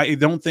 I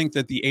don't think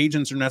that the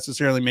agents are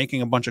necessarily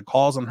making a bunch of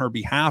calls on her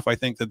behalf. I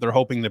think that they're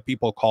hoping that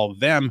people call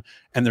them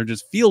and they're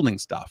just fielding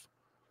stuff.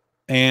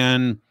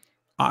 And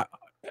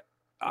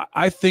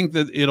I think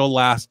that it'll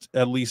last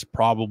at least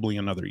probably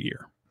another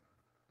year.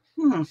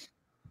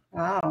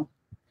 Wow.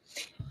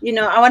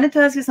 I wanted to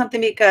ask you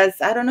something, because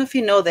I don't know if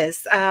you know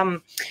this.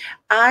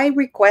 I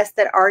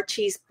requested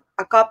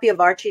a copy of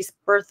Archie's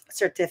birth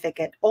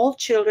certificate. All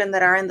children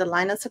that are in the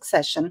line of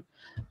succession,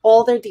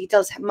 all their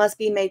details must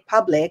be made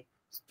public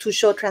to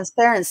show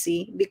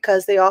transparency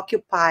because they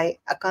occupy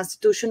a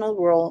constitutional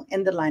role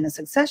in the line of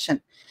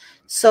succession.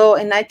 So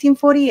in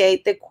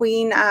 1948, the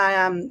Queen,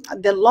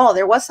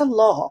 there was a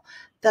law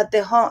that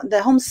the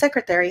Home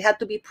Secretary had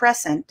to be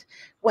present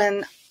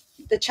when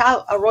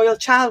a royal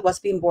child was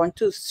being born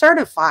to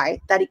certify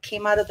that it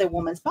came out of the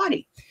woman's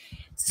body.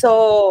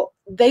 So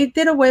they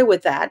did away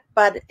with that,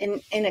 but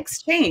in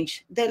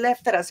exchange, they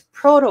left it as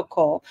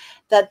protocol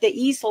that the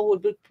easel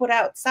would be put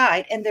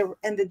outside and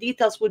the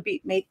details would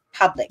be made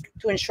public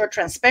to ensure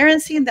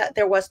transparency and that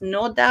there was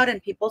no doubt in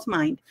people's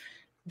mind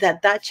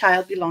that that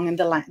child belonged in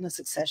the line of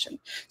succession.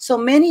 So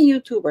many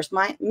YouTubers,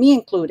 me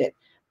included,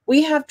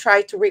 we have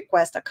tried to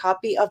request a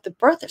copy of the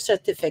birth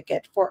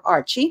certificate for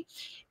Archie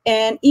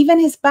and even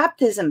his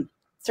baptism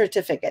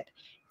certificate.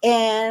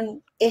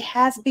 And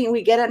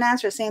we get an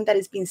answer saying that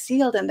it's been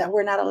sealed and that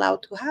we're not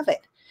allowed to have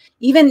it.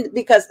 Even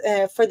because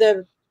for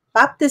the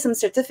baptism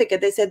certificate,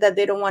 they said that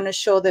they don't want to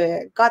show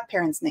the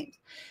godparents' names.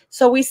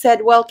 So we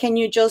said, well, can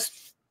you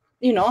just,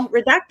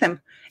 redact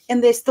them?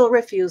 And they still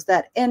refuse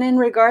that. And in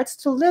regards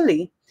to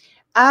Lily,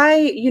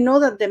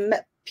 that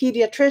the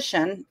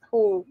pediatrician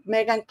who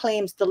Meghan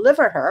claims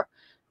delivered her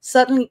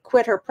suddenly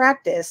quit her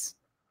practice,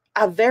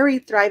 a very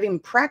thriving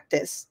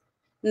practice,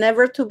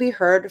 never to be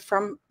heard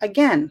from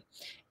again.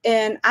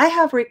 And I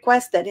have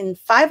requested in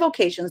 5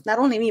 occasions, not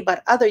only me,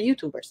 but other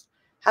YouTubers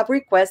have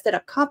requested a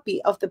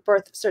copy of the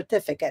birth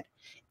certificate.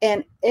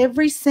 And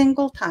every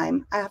single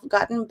time I have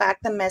gotten back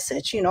the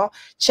message,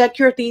 check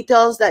your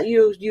details that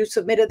you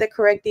submitted the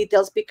correct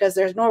details because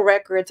there's no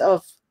records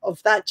of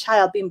that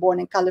child being born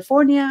in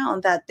California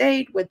on that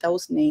date with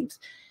those names.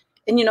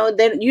 And,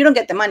 then you don't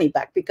get the money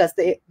back because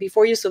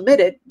before you submit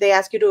it, they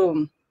ask you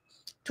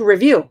to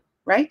review,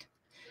 right?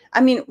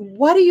 I mean,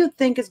 what do you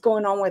think is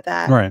going on with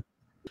that? Right.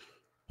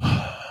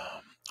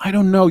 I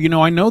don't know.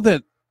 I know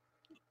that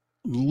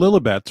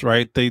Lilibet's,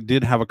 right? They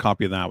did have a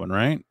copy of that one,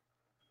 right?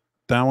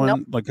 That one, Nope.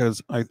 like,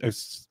 I've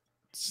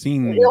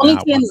seen The only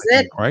that one, I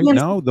think, right? TMZ.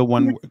 No, the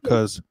one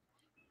because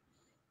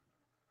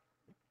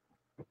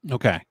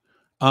okay.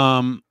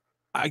 I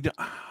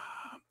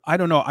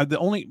don't know.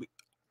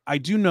 I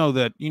do know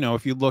that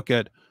if you look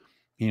at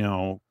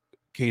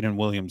Kate and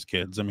William's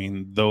kids, I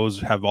mean, those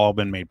have all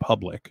been made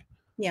public.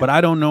 Yeah. But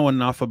I don't know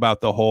enough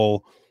about the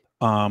whole.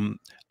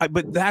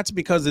 But that's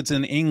because it's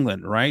in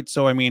England, right?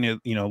 So I mean, it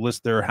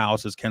lists their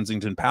house as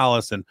Kensington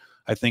Palace, and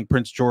I think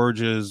Prince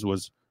George's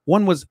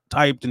one was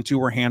typed and 2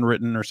 were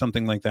handwritten or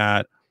something like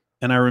that.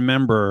 And I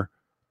remember,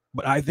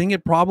 but I think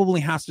it probably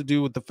has to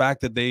do with the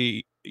fact that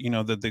they,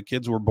 that the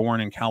kids were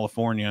born in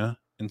California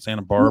in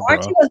Santa Barbara. No,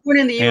 Archie was born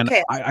in the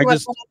UK.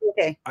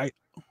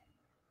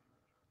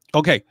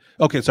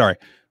 Okay, sorry.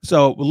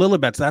 So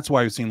Lilibet's, that's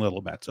why I've seen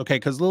Lilibet's. Okay,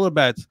 because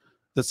Lilibet's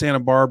the Santa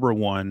Barbara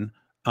one.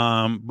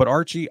 But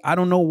Archie, I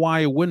don't know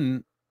why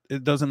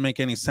it doesn't make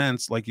any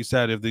sense, like you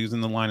said, if he's in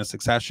the line of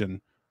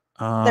succession.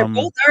 They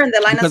both are in the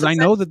line of succession. Because I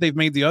know that they've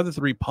made the other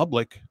 3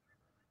 public.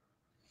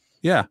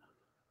 Yeah.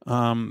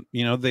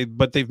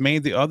 They've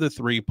made the other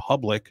 3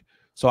 public.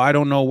 So I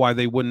don't know why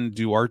they wouldn't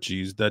do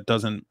Archie's. That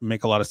doesn't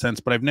make a lot of sense.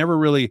 But I've never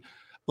really,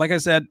 like I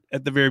said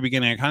at the very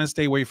beginning, I kind of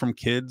stay away from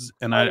kids,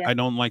 and I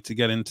don't like to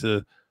get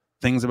into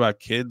things about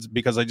kids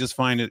because I just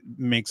find it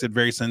makes it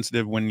very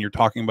sensitive when you're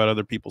talking about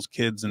other people's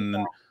kids, and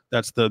then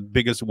that's the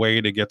biggest way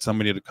to get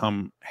somebody to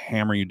come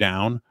hammer you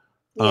down.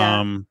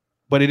 Yeah.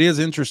 But it is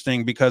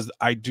interesting because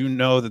I do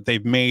know that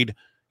they've made,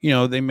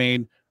 they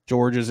made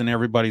George's and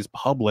everybody's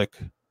public.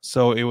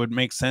 So it would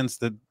make sense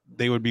that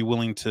they would be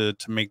willing to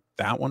make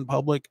that one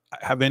public.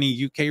 Have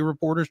any UK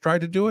reporters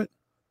tried to do it?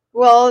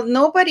 Well,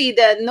 nobody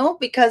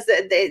because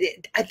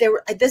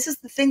this is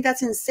the thing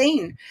that's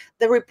insane.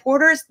 The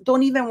reporters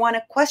don't even want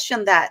to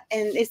question that,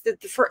 and it's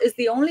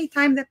the only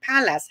time the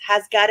palace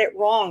has got it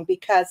wrong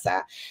because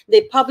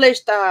they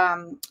published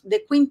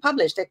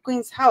the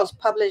Queen's House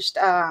published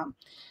a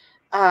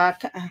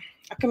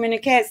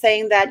communique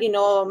saying that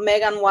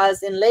Meghan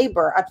was in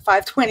labor at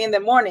 5:20 in the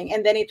morning,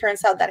 and then it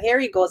turns out that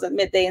Harry goes at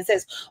midday and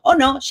says, "Oh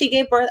no, she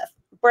gave birth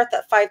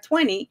at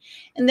 5:20."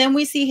 And then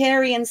we see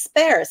Harry and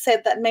Spare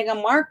said that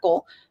Meghan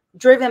Markle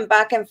driven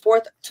back and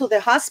forth to the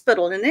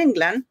hospital in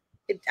England.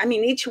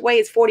 Each way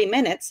is 40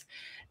 minutes.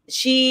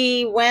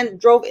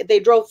 They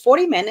drove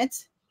 40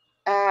 minutes.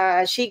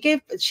 She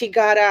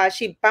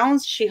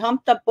bounced, she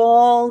humped a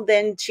ball,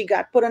 then she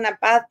got put in a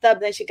bathtub,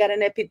 then she got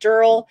an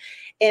epidural,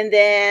 and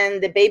then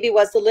the baby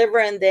was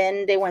delivered, and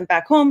then they went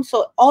back home.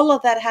 So all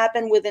of that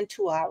happened within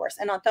 2 hours.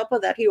 And on top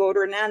of that, he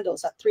ordered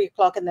Nando's at 3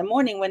 o'clock in the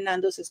morning when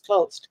Nando's is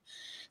closed.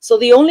 So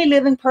the only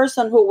living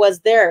person who was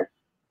there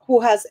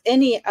who has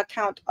any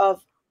account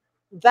of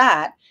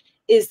that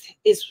is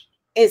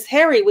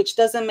Harry, which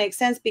doesn't make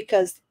sense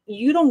because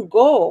you don't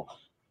go.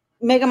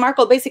 Meghan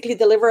Markle basically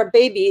delivered a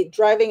baby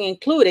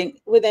including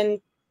within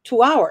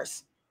 2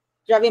 hours,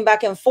 driving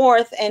back and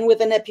forth and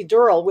with an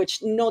epidural,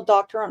 which no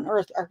doctor on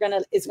earth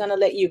is gonna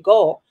let you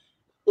go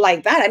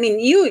like that. I mean,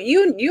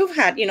 you've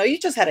had, you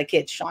just had a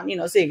kid, Shaun,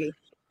 Ziggy.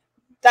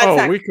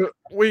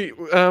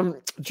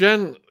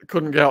 Jen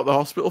couldn't get out of the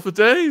hospital for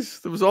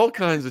days. There was all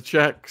kinds of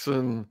checks,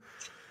 and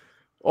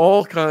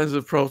All kinds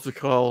of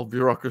protocol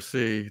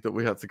bureaucracy that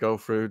we had to go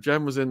through.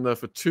 Jen was in there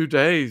for 2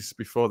 days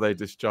before they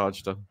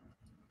discharged her.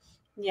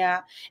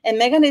 Yeah, and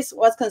Meghan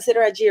was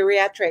considered a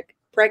geriatric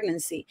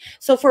pregnancy.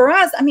 So for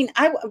us, I mean,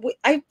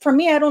 for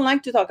me, I don't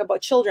like to talk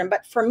about children,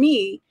 but for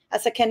me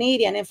as a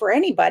Canadian and for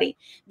anybody,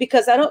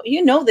 because I don't,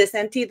 you know this,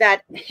 Enty,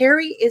 that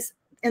Harry is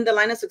in the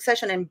line of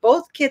succession, and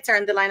both kids are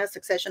in the line of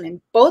succession,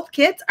 and both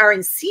kids are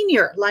in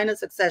senior line of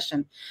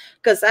succession,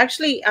 because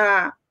actually,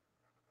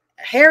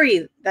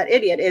 Harry, that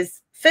idiot,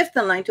 is fifth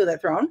in line to the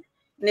throne.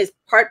 And his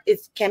part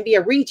can be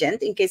a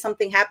regent in case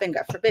something happened,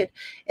 God forbid.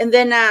 And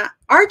then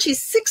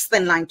Archie's sixth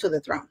in line to the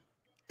throne.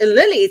 And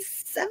Lily is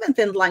seventh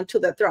in line to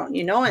the throne,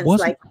 you know, and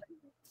it's like,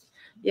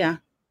 yeah.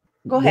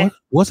 Go ahead.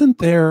 Wasn't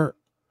there,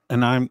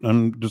 and I'm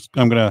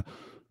gonna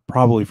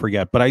probably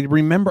forget, but I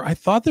remember I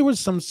thought there was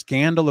some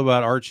scandal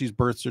about Archie's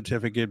birth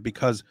certificate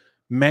because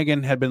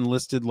Meghan had been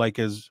listed like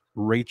as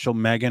Rachel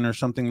Meghan or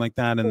something like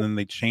that, and then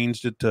they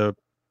changed it to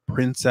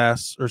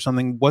Princess or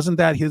something. Wasn't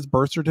that his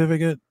birth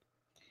certificate?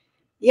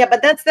 Yeah,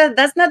 but that's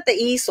not the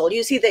easel.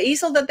 You see, the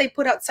easel that they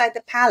put outside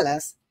the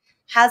palace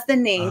has the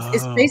names.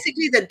 It's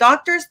basically the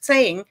doctors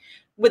saying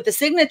with the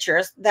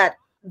signatures that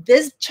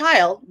this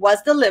child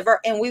was delivered,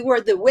 and we were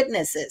the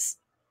witnesses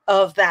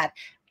of that.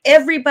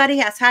 Everybody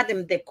has had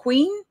them. The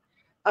Queen,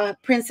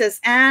 Princess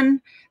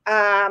Anne,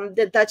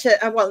 the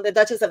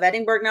Duchess of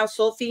Edinburgh now,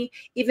 Sophie,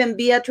 even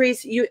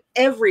Beatrice,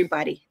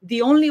 everybody.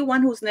 The only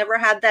one who's never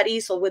had that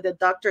easel with the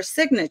doctor's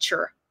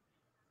signature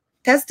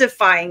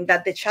testifying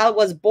that the child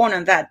was born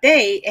on that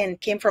day and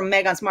came from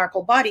Meghan's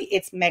Markle body,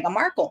 it's Meghan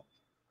Markle.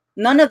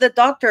 None of the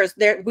doctors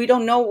there, we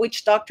don't know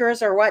which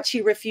doctors or what.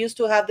 She refused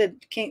to have the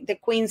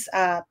Queen's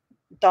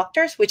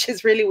doctors, which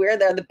is really weird.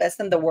 They're the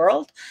best in the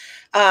world.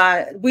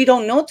 We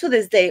don't know to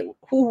this day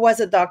who was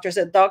the doctors.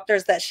 The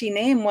doctors that she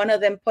named, one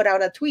of them put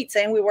out a tweet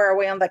saying we were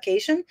away on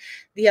vacation.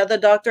 The other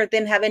doctor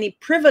didn't have any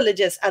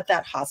privileges at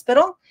that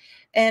hospital.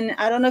 And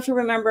I don't know if you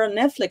remember on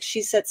Netflix,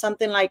 she said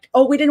something like,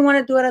 oh, we didn't want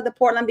to do it at the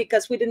Portland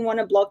because we didn't want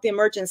to block the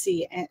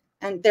emergency.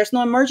 And there's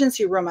no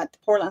emergency room at the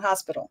Portland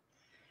hospital.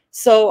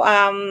 So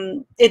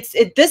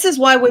this is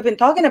why we've been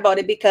talking about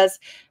it, because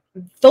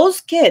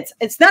those kids,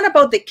 it's not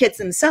about the kids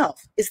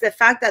themselves. It's the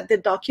fact that the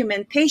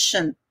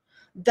documentation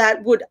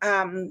that would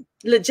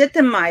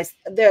legitimize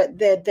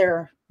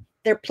their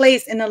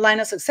place in a line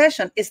of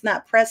succession is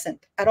not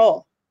present at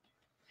all.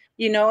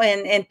 You know,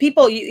 and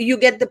people, you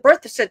get the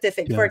birth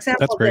certificate, for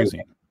example. That's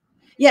crazy.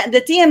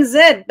 The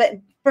TMZ,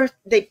 but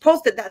they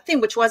posted that thing,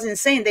 which was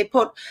insane. They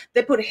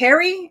put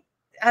Harry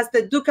as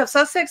the Duke of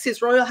Sussex,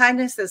 His Royal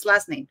Highness's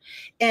last name,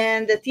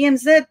 and the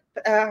TMZ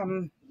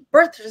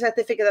birth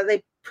certificate that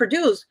they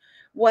produced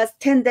was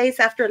 10 days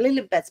after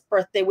Lilibet's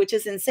birthday, which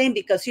is insane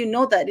because you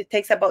know that it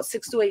takes about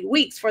 6 to 8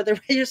 weeks for the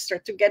register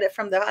to get it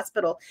from the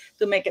hospital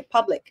to make it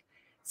public.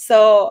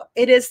 So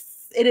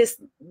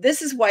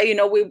this is why, you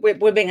know, we've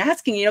been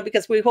asking, you know,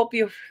 because we hope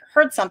you've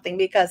heard something,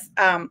 because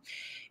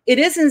it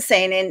is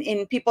insane.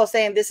 And people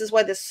saying this is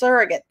why the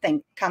surrogate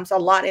thing comes a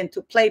lot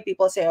into play.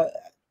 People say, oh,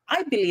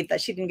 I believe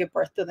that she didn't give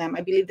birth to them.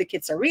 I believe the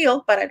kids are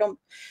real, but I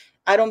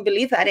don't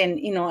believe that. And,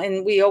 you know,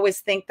 and we always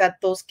think that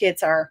those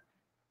kids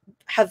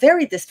have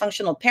very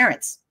dysfunctional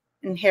parents,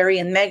 and Harry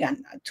and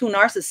Meghan, two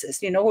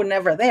narcissists, you know, who are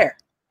never there.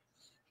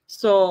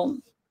 So,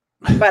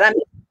 but I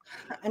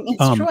mean,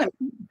 it's true.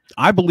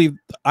 I believe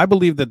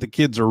that the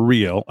kids are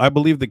real. I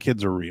believe the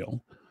kids are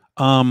real.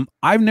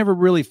 I've never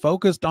really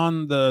focused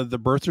on the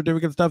birth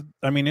certificate stuff.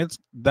 I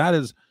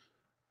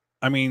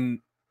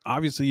mean,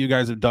 obviously you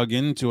guys have dug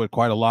into it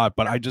quite a lot,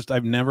 but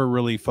I've never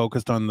really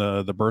focused on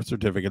the birth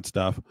certificate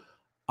stuff.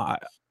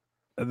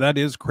 That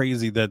is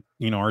crazy that,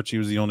 you know, Archie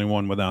was the only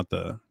one without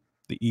the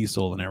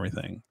easel and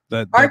everything.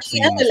 That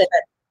seems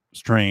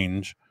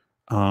strange,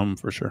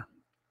 for sure.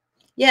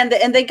 Yeah,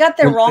 and they got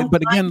their wrong.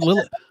 But again,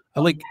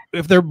 like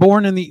if they're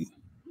born in the,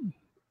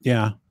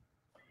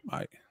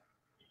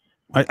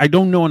 I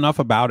don't know enough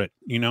about it.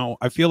 You know,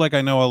 I feel like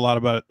I know a lot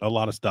about a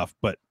lot of stuff,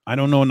 but I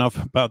don't know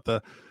enough about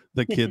the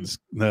kids,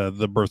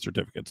 the birth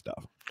certificate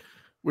stuff.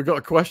 We got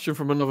a question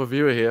from another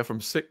viewer here from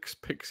Six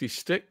Pixie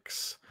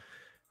Sticks.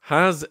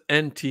 Has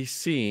Enty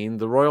seen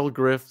the Royal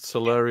Grift's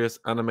hilarious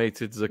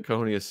animated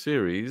Zirconia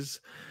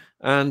series?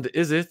 And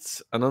is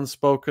it an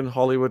unspoken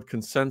Hollywood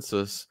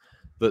consensus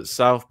that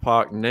South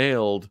Park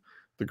nailed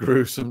the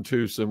gruesome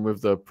twosome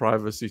with the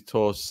privacy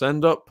tour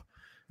send-up?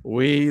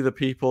 We, the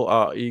people,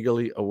 are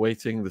eagerly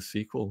awaiting the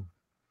sequel.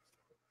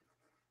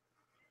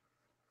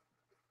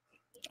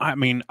 I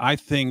mean, I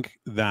think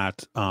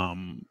that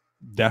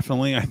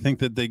definitely, I think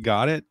that they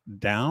got it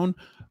down.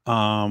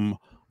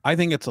 I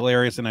think it's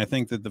hilarious, and I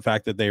think that the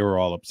fact that they were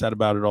all upset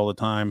about it all the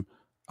time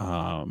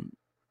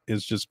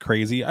is just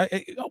crazy.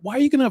 Why are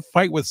you going to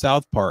fight with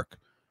South Park?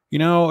 You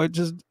know, I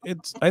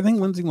think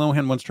Lindsay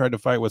Lohan once tried to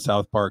fight with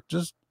South Park.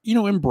 Just, you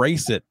know,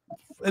 embrace it.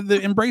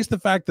 Embrace the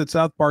fact that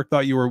South Park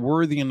thought you were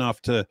worthy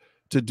enough to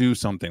do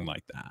something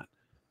like that,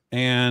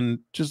 and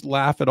just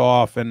laugh it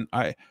off. And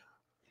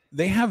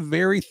they have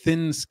very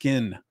thin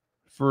skin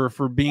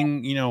for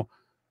being, you know,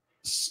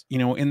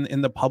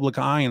 in the public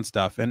eye and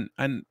stuff.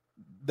 And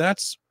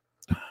that's,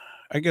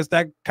 I guess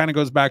that kind of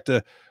goes back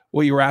to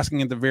what you were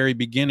asking at the very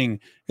beginning,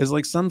 is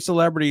like some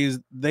celebrities,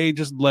 they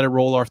just let it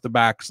roll off the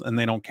backs and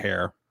they don't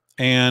care.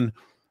 And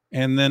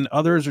then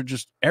others are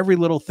just every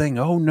little thing.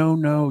 Oh,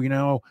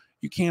 no,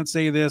 you can't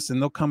say this,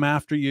 and they'll come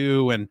after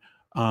you. And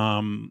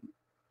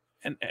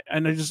I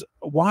just,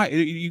 why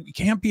you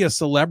can't be a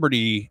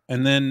celebrity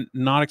and then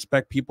not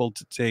expect people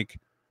to take,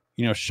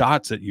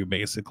 shots at you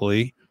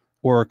basically,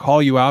 or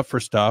call you out for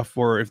stuff,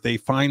 or if they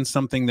find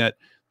something that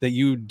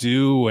you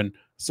do and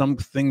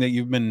something that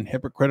you've been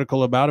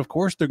hypocritical about, of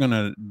course they're going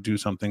to do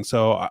something.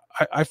 So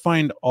I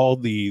find all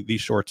the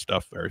short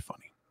stuff very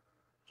funny.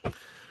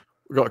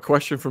 We got a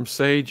question from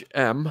Sage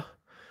M.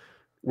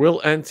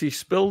 Will Enty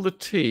spill the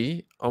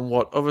tea on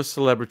what other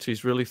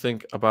celebrities really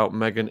think about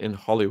Meghan in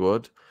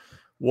Hollywood?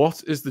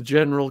 What is the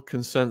general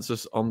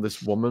consensus on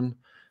this woman?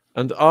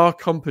 And are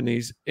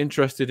companies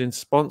interested in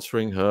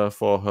sponsoring her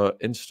for her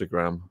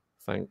Instagram?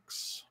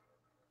 Thanks.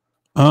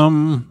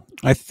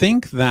 I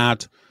think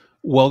that,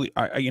 well,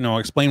 I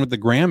explained with the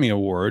Grammy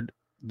Award,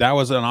 that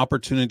was an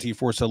opportunity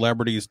for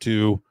celebrities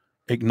to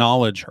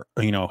acknowledge her,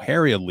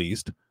 Harry at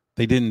least.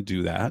 They didn't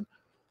do that.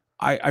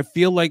 I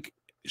feel like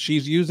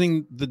she's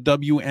using the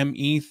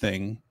WME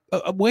thing,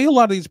 a way a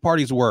lot of these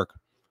parties work.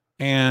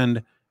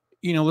 And,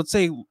 let's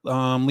say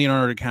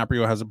Leonardo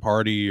DiCaprio has a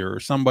party or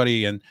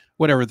somebody, and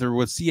whatever, they're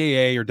with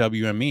CAA or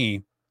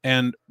WME.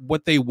 And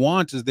what they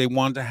want is they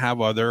want to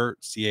have other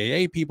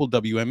CAA people,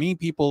 WME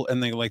people,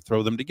 and they like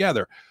throw them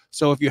together.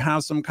 So if you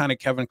have some kind of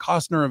Kevin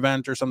Costner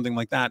event or something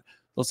like that,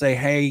 they'll say,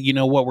 hey, you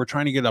know what, we're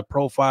trying to get a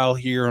profile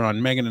here on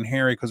Meghan and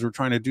Harry because we're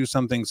trying to do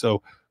something.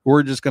 So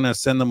we're just going to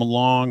send them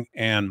along.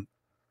 And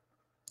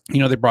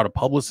they brought a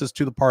publicist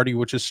to the party,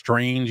 which is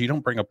strange. You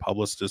don't bring a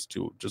publicist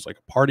to just like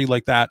a party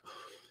like that.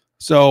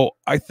 So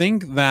I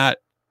think that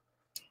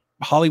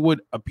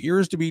Hollywood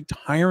appears to be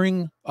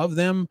tiring of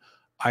them.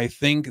 I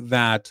think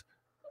that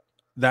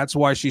that's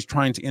why she's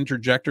trying to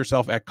interject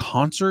herself at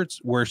concerts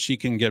where she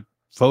can get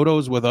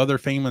photos with other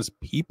famous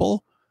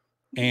people.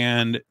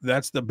 And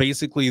that's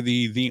basically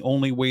the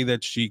only way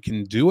that she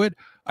can do it.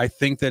 I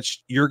think that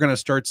you're going to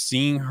start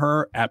seeing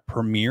her at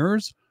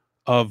premieres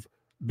of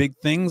big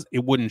things.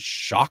 It wouldn't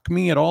shock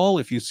me at all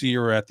if you see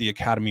her at the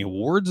Academy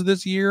Awards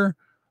this year.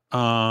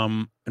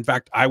 In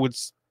fact, I would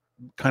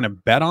kind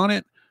of bet on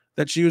it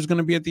that she was going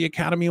to be at the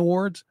Academy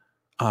Awards,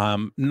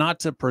 not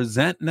to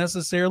present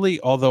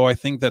necessarily, although I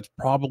think that's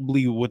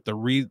probably what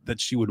that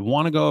she would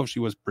want to go if she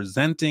was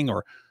presenting,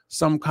 or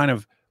some kind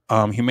of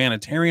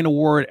humanitarian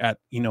award at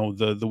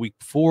the week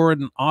before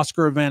an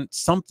Oscar event,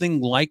 something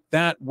like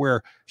that,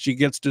 where she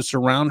gets to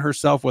surround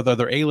herself with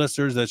other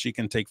A-listers that she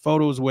can take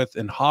photos with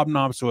and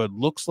hobnob, so it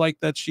looks like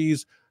that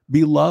she's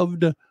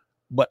beloved.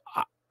 But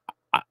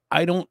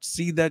I don't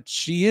see that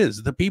she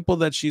is. The people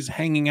that she's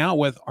hanging out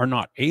with are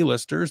not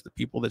A-listers. The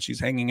people that she's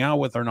hanging out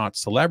with are not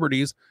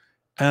celebrities.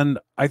 And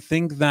I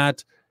think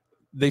that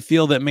they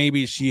feel that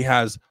maybe she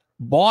has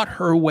bought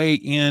her way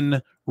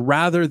in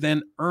rather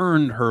than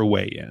earned her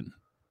way in.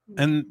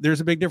 And there's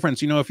a big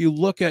difference. If you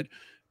look at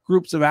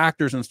groups of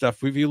actors and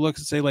stuff, if you look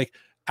at, say, like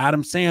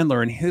Adam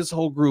Sandler and his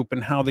whole group,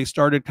 and how they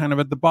started kind of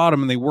at the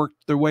bottom and they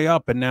worked their way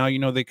up, and now,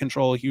 they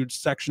control a huge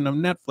section of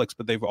Netflix,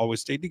 but they've always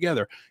stayed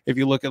together. If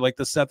you look at like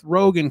the Seth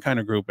Rogen kind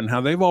of group and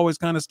how they've always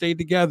kind of stayed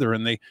together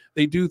and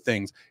they do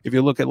things. If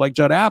you look at like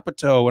Judd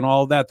Apatow and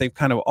all of that, they've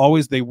kind of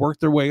always, they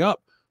worked their way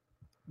up.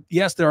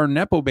 Yes, there are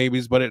Nepo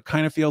babies, but it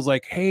kind of feels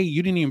like, hey,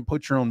 you didn't even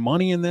put your own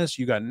money in this.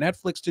 You got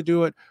Netflix to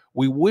do it.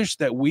 We wish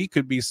that we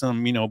could be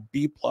some,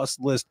 B+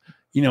 list,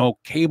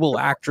 cable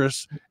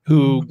actress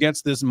who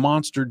gets this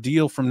monster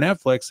deal from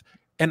Netflix.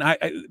 And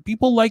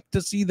people like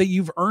to see that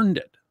you've earned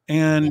it.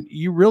 And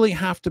you really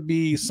have to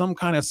be some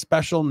kind of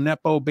special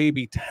Nepo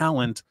baby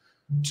talent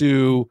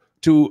to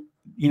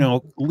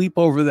leap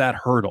over that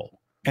hurdle.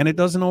 And it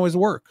doesn't always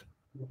work.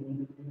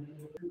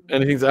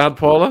 Anything to add,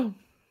 Paula?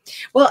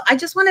 Well, I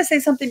just want to say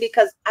something,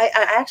 because I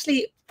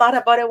actually thought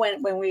about it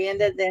when we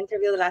ended the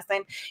interview the last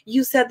time.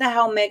 You said that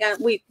how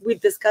Meghan, we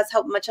discussed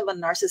how much of a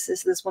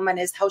narcissist this woman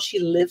is, how she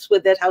lives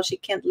with it, how she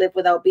can't live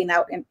without being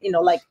out in,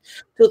 like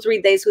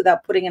 2-3 days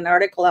without putting an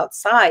article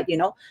outside.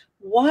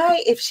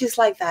 Why, if she's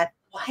like that,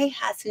 why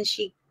hasn't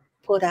she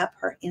put up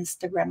her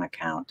Instagram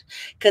account?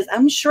 Because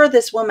I'm sure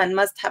this woman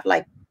must have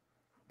like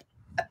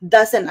a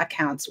dozen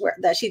accounts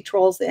that she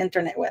trolls the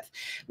internet with.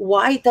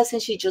 Why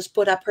doesn't she just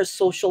put up her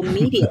social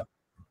media?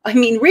 I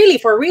mean, really,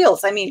 for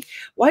reals. I mean,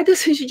 why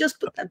doesn't she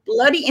just put that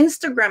bloody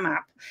Instagram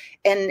app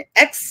and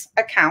X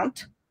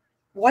account?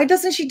 Why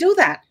doesn't she do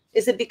that?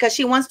 Is it because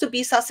she wants to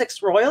be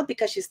Sussex Royal,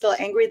 because she's still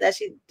angry that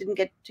she didn't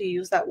get to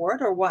use that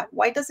word, or what?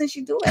 Why doesn't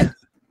she do it?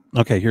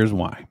 Okay, here's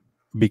why.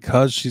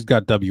 Because she's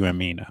got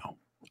WME now.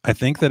 I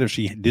think that if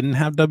she didn't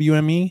have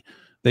WME,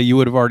 that you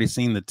would have already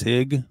seen the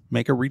TIG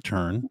make a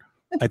return.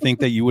 I think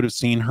that you would have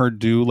seen her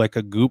do like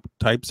a Goop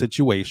type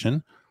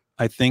situation.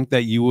 I think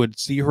that you would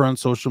see her on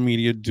social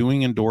media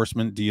doing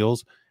endorsement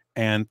deals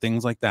and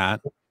things like that.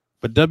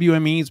 But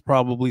WME is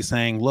probably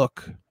saying,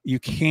 look, you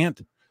can't,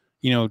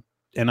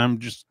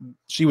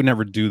 she would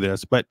never do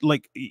this, but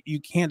like you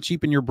can't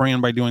cheapen your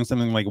brand by doing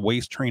something like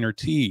waist trainer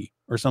tea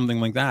or something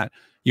like that.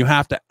 You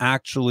have to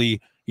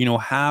actually, you know,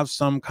 have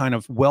some kind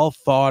of well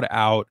thought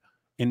out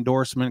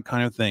endorsement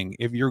kind of thing.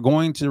 If you're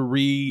going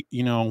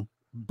to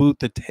boot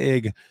the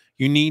TIG,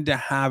 you need to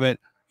have it,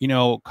 you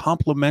know,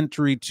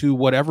 complementary to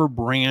whatever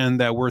brand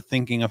that we're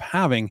thinking of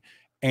having.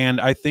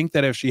 And I think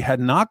that if she had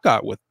not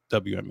got with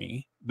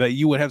WME, that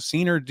you would have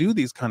seen her do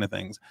these kind of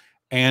things,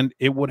 and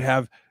it would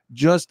have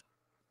just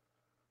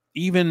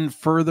even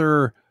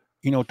further,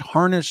 you know,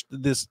 tarnished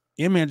this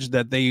image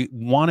that they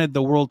wanted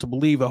the world to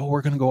believe. Oh,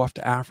 we're going to go off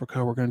to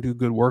Africa, we're going to do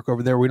good work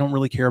over there, we don't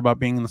really care about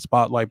being in the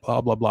spotlight,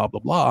 blah blah blah blah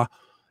blah.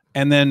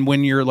 And then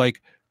when you're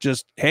like,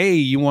 just, hey,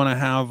 you want to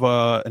have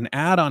an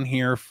ad on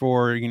here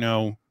for, you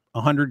know,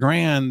 100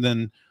 grand,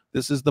 then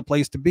this is the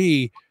place to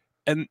be.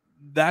 And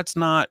that's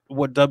not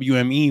what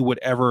WME would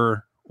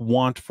ever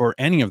want for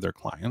any of their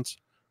clients.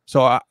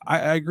 So I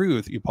agree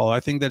with you, Paula. I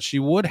think that she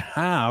would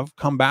have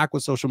come back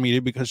with social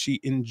media because she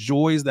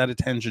enjoys that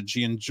attention.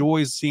 She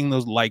enjoys seeing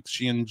those likes.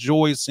 She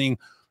enjoys seeing,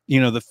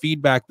 you know, the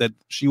feedback that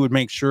she would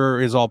make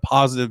sure is all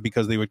positive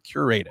because they would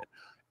curate it.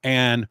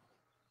 And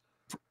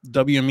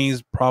WME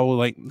is probably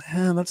like,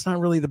 that's not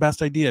really the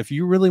best idea. If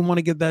you really want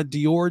to get that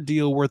Dior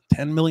deal worth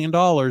 $10 million,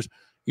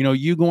 you know,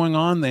 you going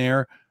on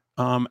there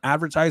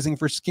advertising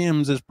for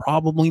Skims is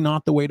probably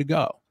not the way to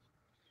go.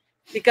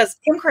 Because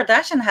Kim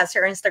Kardashian has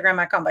her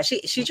Instagram account, but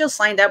she just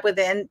signed up with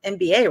the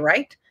NBA,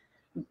 right?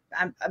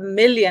 $1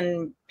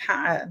 million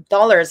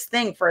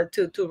thing for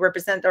to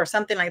represent or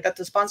something like that,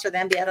 to sponsor the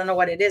NBA. I don't know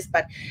what it is,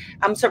 but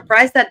I'm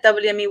surprised that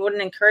WME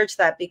wouldn't encourage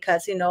that,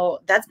 because, you know,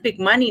 that's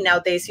big money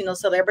nowadays. You know,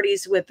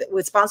 celebrities with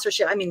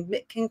sponsorship. I mean,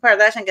 Kim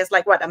Kardashian gets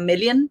like what, $1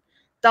 million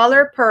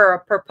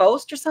per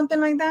post or something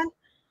like that.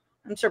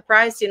 I'm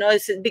surprised, you know,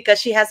 it's because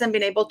she hasn't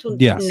been able to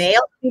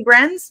nail any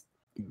brands.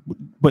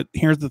 But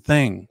here's the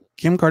thing.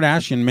 Kim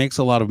Kardashian makes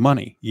a lot of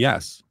money,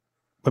 yes,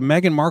 but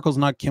Meghan Markle's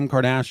not Kim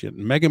Kardashian.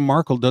 Meghan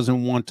Markle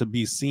doesn't want to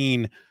be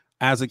seen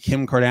as a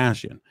Kim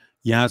Kardashian.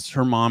 Yes,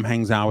 her mom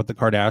hangs out with the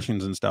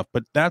Kardashians and stuff,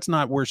 but that's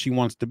not where she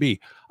wants to be.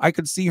 I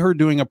could see her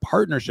doing a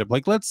partnership.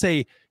 Like, let's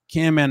say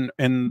Kim and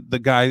the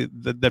guy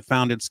that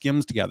founded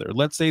Skims together.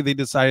 Let's say they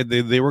decided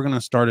they were going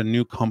to start a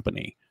new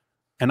company.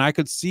 And I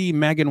could see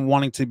Meghan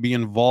wanting to be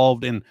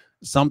involved in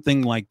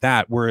something like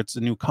that, where it's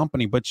a new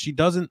company, but she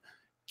doesn't.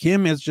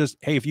 Kim is just,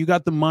 hey, if you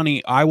got the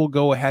money, I will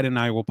go ahead and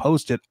I will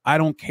post it. I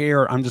don't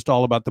care. I'm just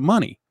all about the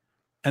money.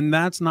 And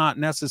that's not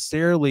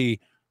necessarily,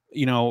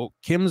 you know,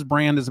 Kim's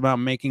brand is about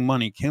making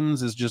money.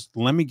 Kim's is just,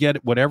 let me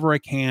get whatever I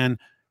can,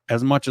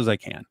 as much as I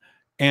can.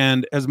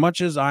 And as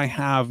much as I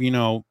have, you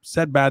know,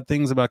 said bad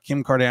things about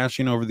Kim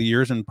Kardashian over the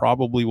years, and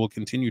probably will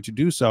continue to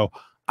do so,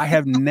 I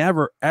have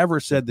never, ever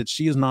said that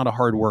she is not a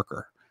hard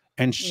worker.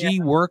 And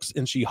she works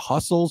and she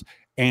hustles.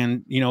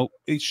 And, you know,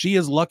 she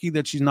is lucky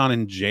that she's not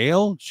in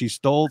jail. She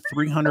stole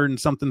 $300 and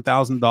something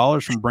thousand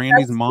from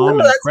Brandy's mom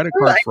and credit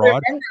card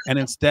fraud. And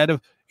instead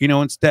of, you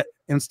know,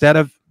 instead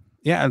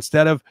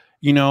of,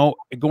 you know,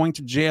 going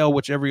to jail,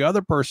 which every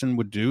other person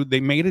would do, they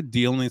made a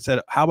deal and they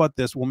said, how about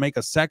this? We'll make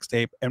a sex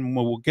tape and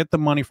we'll get the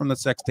money from the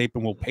sex tape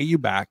and we'll pay you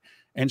back.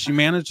 And she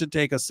managed to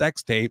take a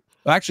sex tape.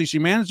 Actually, she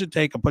managed to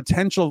take a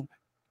potential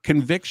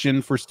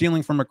conviction for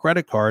stealing from a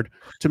credit card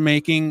to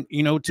making,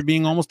 you know, to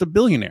being almost a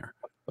billionaire.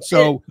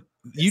 So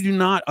you do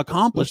not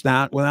accomplish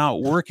that without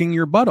working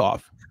your butt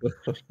off.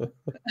 But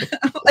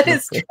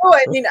it's true.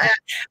 I mean,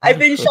 I've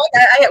been shocked.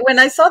 When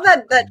I saw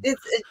that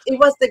it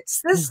was the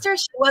sister.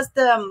 She was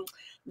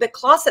the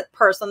closet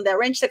person that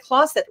arranged the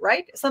closet,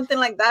 right? Something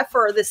like that,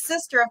 for the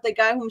sister of the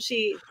guy whom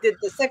she did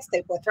the sex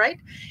tape with, right?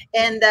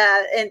 And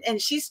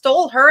she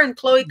stole her and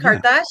Khloe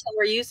Kardashian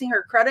were using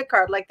her credit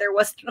card like there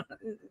was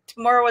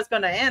tomorrow was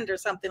going to end or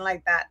something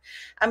like that.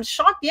 I'm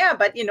shocked, yeah,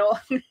 but you know,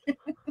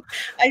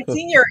 I've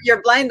seen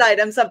your blind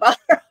items about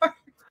her.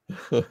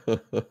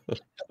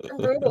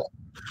 Brutal.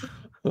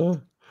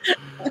 But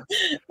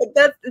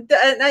that's,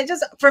 and I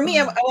just, for me,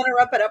 I want to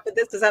wrap it up with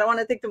this because I don't want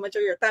to take too much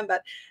of your time,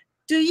 but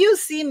do you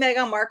see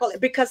Meghan Markle,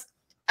 because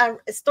a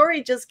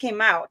story just came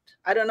out,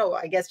 I don't know,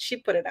 I guess she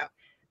put it out,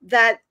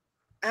 that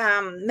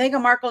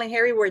Meghan Markle and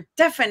Harry were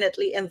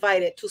definitely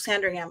invited to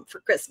Sandringham for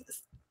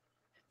Christmas.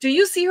 Do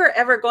you see her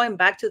ever going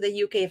back to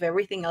the UK if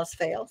everything else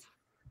fails?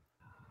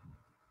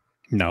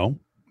 No.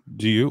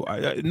 Do you?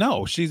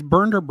 No, she's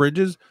burned her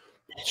bridges.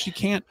 She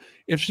can't,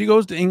 if she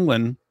goes to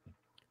England,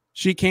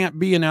 she can't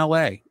be in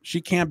LA.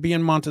 She can't be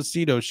in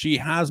Montecito. She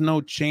has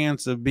no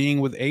chance of being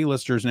with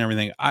A-listers and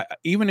everything.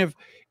 Even if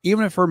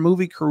her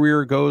movie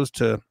career goes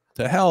to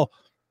hell,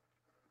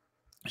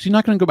 she's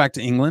not going to go back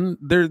to England.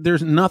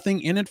 There's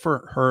nothing in it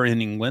for her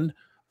in England.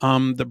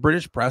 The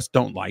British press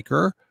don't like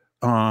her.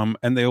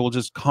 And they will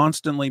just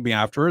constantly be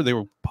after her. They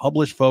will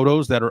publish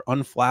photos that are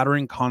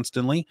unflattering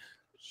constantly.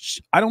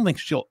 I don't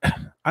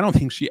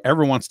think she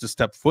ever wants to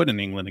step foot in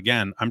England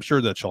again. I'm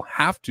sure that she'll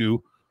have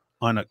to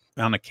on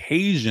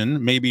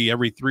occasion, maybe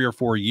every 3 or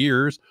 4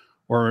 years,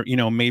 or, you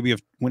know, maybe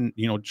when,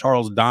 you know,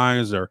 Charles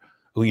dies, or,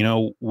 you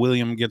know,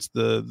 William gets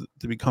to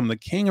become the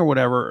king or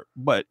whatever.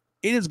 But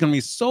it is going to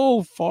be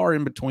so far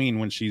in between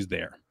when she's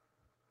there.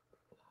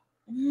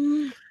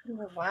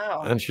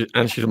 Wow. And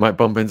she might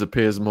bump into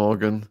Piers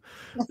Morgan.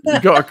 You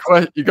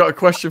got a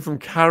question from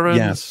Karen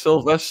Yes.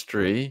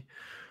 Silvestri.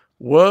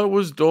 Where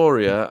was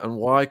Doria, and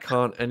why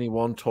can't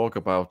anyone talk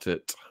about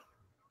it?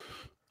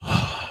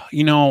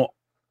 You know,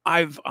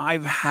 I've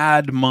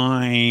had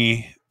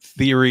my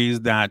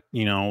theories that,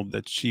 you know,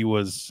 that she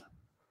was,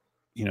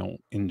 you know,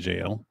 in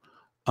jail.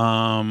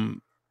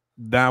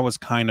 That was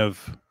kind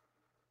of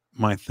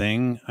my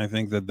thing. I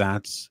think that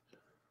that's,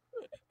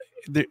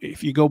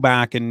 if you go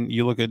back and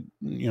you look at,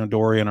 you know,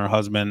 Dory and her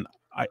husband,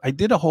 I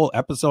did a whole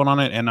episode on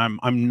it, and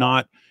I'm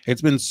not,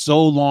 it's been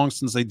so long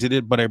since I did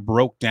it, but I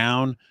broke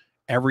down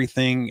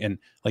everything, and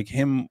like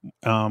him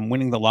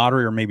winning the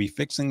lottery or maybe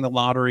fixing the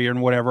lottery or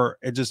whatever.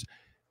 It just,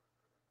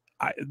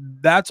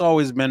 that's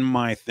always been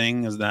my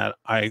thing, is that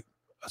I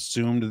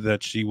assumed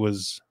that she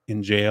was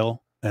in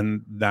jail,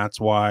 and that's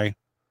why,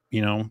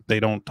 you know, they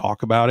don't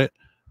talk about it,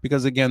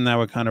 because again, that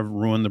would kind of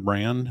ruin the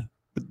brand.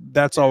 But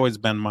that's always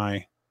been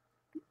my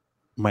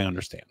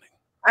understanding.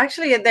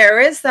 Actually, there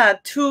is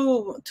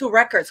two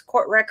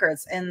court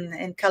records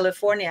in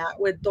California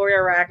with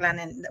Doria Ragland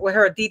and with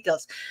her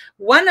details.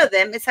 One of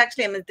them is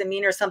actually a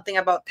misdemeanor, something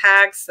about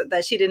tax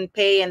that she didn't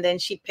pay, and then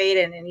she paid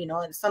it, and you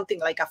know, it's something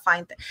like a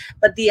fine.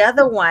 But the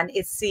other one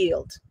is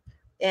sealed,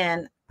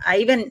 and I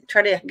even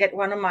tried to get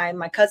one of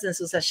my cousins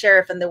who's a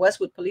sheriff in the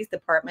Westwood Police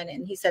Department,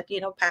 and he said, you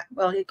know, Pat,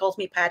 well, he calls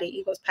me Patty.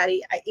 He goes,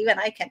 Patty, even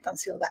I can't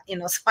conceal that, you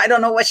know. So I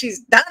don't know what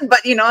she's done,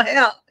 but you know,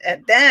 hell,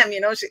 damn, you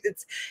know,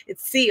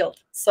 it's sealed.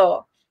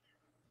 So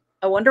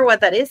I wonder what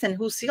that is and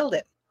who sealed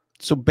it.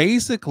 So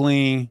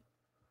basically,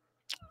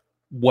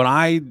 what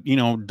I, you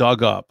know,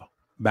 dug up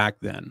back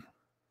then,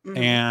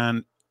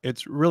 and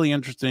it's really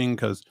interesting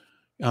because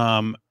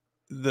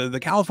the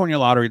California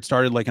lottery, it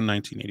started like in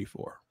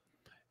 1984.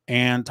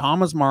 And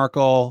Thomas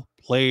Markle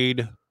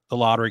played the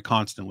lottery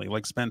constantly,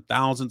 like spent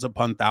thousands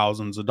upon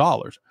thousands of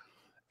dollars.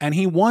 And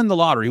he won the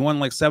lottery. He won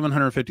like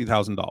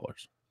 $750,000.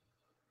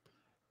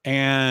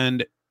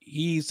 And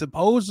he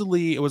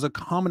supposedly, it was a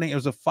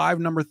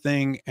 5-number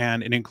thing,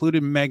 and it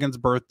included Meghan's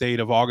birth date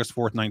of August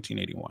 4th,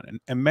 1981.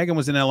 And Meghan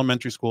was in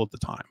elementary school at the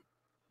time.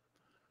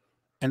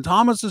 And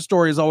Thomas's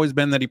story has always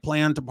been that he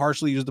planned to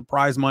partially use the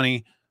prize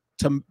money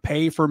to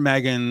pay for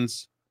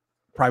Meghan's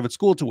private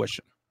school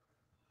tuition.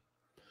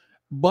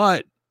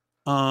 But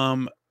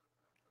the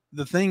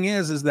thing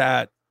is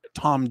that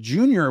Tom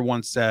Jr.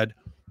 once said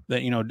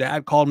that, you know,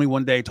 Dad called me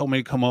one day, told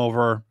me to come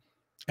over,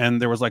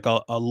 and there was like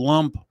a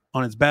lump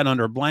on his bed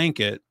under a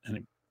blanket,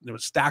 and there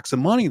was stacks of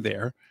money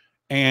there.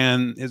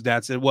 And his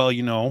dad said, well,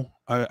 you know,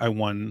 I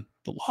won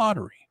the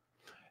lottery.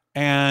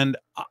 And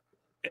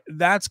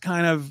that's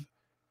kind of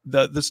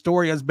the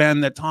story has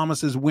been that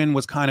Thomas's win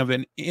was kind of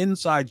an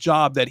inside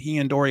job that he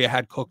and Doria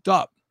had cooked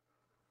up.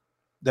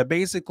 That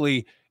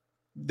basically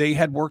they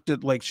had worked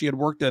at, like, she had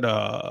worked at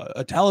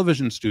a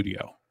television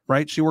studio,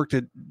 right? She worked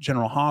at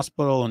General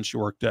Hospital, and she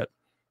worked at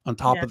On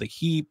Top of the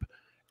Heap.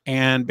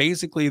 And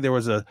basically there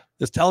was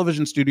this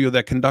television studio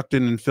that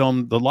conducted and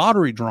filmed the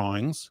lottery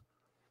drawings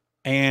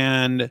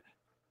and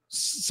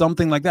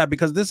something like that,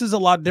 because this is a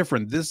lot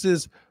different. This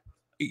is,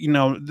 you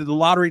know, the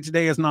lottery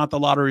today is not the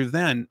lottery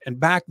then. And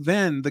back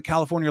then, the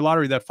California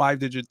lottery, that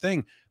 5-digit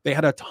thing, they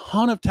had a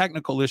ton of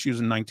technical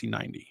issues in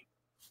 1990,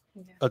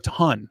 a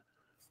ton.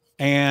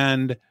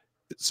 And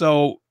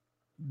so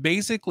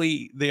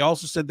basically they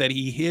also said that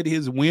he hid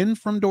his win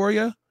from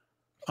Doria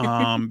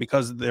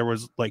because there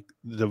was like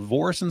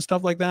divorce and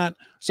stuff like that.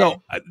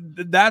 So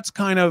that's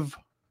kind of,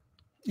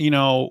 you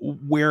know,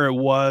 where it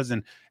was.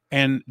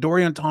 And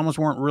Doria and Thomas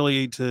weren't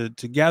really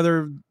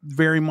together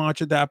very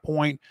much at that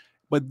point.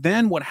 But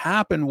then what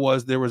happened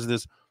was there was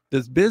this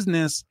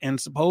business, and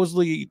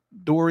supposedly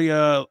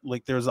Doria,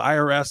 like, there's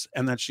IRS,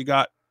 and that she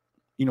got,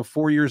 you know,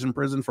 4 years in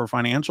prison for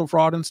financial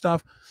fraud and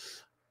stuff.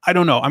 I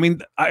don't know. I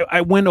mean,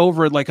 I went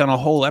over it like on a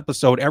whole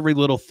episode, every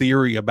little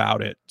theory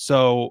about it.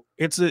 So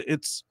it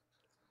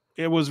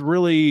was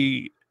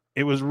really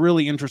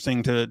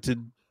interesting to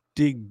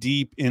dig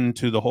deep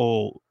into the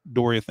whole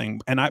Doria thing.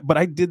 But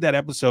I did that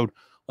episode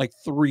like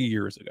 3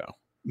 years ago,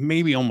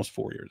 maybe almost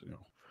 4 years ago.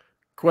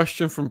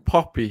 Question from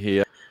Poppy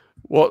here.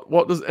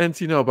 What does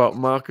Enty know about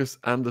Marcus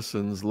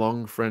Anderson's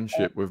long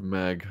friendship with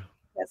Meg?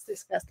 That's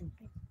disgusting.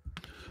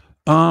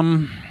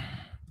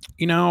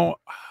 You know,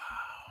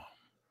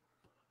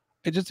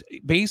 it just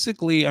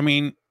basically, I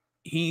mean,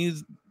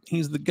 he's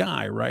the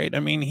guy, right? I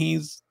mean,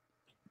 he's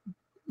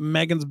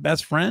Meghan's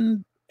best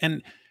friend,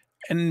 and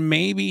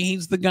maybe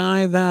he's the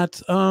guy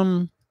that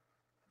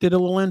did a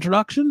little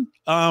introduction.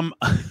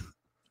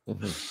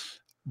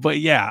 But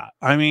yeah,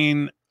 I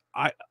mean,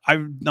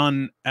 I've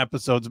done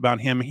episodes about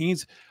him.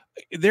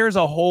 There's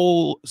a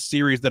whole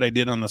series that I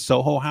did on the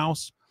Soho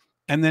House,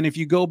 and then if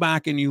you go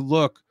back and you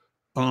look,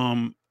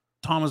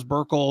 Thomas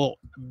Burkle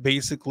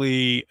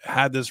basically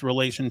had this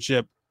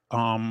relationship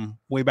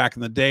way back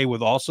in the day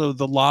with also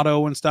the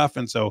lotto and stuff,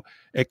 and so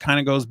it kind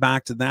of goes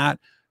back to that.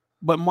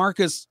 But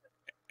Marcus,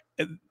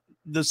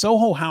 the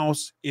Soho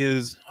House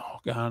is, oh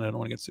God, I don't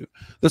want to get sued.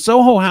 The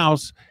Soho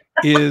House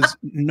is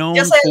known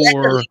Just like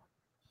for allegedly.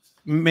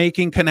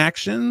 making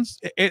connections.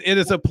 It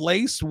is a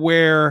place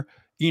where,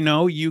 you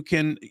know, you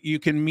can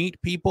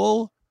meet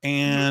people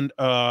and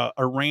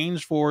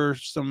arrange for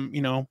some,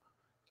 you know,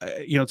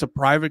 it's a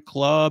private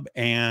club,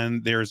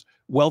 and there's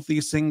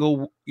wealthy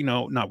single, you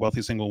know, not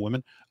wealthy single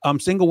women,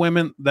 single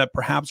women that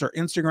perhaps are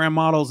Instagram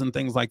models and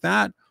things like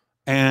that.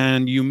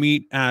 And you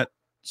meet at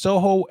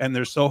Soho, and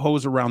there's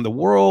Sohos around the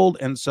world.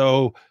 And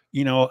so,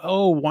 you know,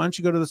 oh, why don't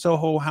you go to the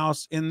Soho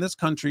house in this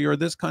country, or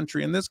this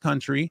country, and this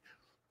country?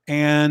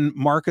 And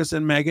Marcus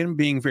and Meghan,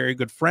 being very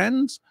good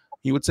friends,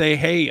 he would say,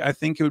 hey, I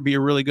think it would be a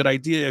really good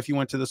idea if you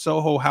went to the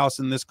Soho house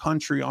in this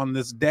country on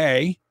this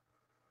day,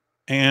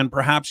 and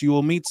perhaps you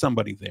will meet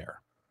somebody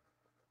there.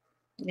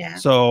 Yeah.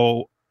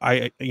 So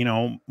you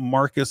know,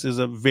 Marcus is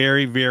a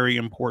very, very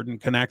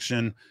important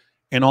connection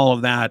in all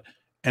of that.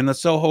 And the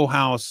Soho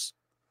house,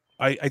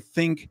 I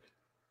think,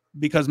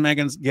 because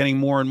Meghan's getting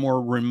more and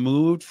more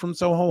removed from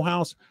Soho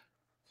house,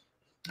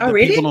 Oh, the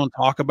really? people don't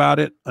talk about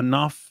it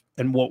enough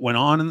and what went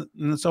on.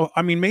 And so,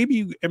 I mean,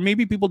 maybe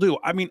people do.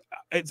 I mean,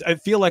 I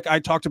feel like I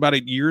talked about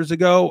it years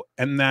ago,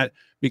 and that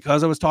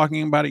because I was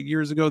talking about it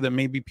years ago, that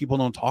maybe people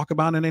don't talk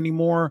about it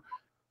anymore,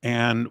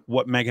 and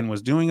what Meghan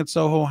was doing at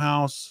Soho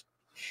House.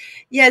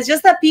 Yeah, it's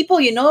just that people,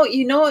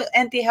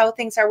 Enty, how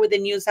things are with the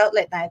news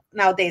outlet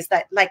nowadays,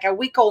 that like a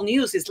week old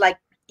news is like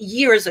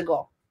years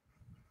ago.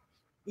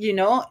 You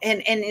know,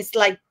 and it's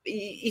like,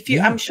 if you,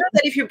 Yeah. I'm sure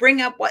that if you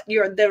bring up what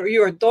your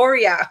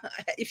Doria,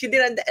 if you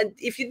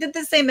did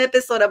the same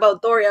episode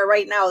about Doria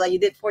right now that you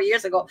did 4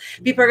 years ago,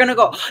 people are gonna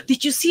go,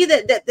 did you see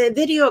the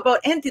video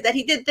about Enty that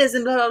he did this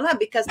and blah blah blah,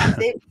 because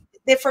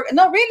they've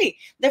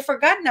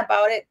forgotten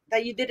about it,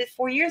 that you did it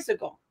 4 years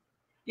ago.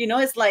 You know,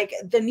 it's like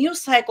the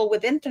news cycle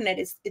with internet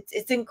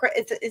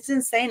it's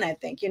insane, I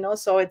think, you know.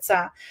 So it's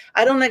I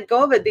don't let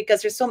go of it,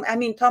 because there's I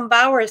mean, Tom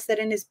Bauer said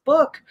in his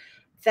book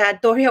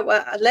that Doria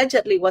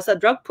allegedly was a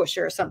drug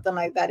pusher or something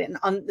like that,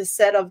 on the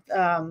set of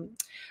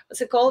what's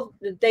it called,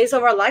 The Days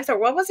of Our Lives, or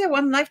what was it,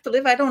 One Life to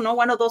Live? I don't know,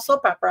 one of those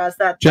soap operas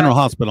that General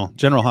Hospital.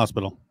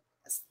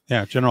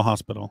 Yeah, General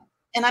Hospital.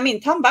 And I mean,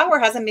 Tom Bauer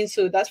hasn't been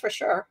sued, that's for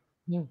sure.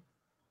 Yeah.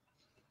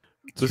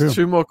 There's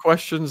 2 more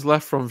questions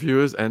left from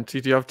viewers.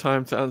 Enty, do you have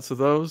time to answer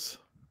those?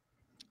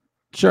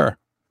 Sure.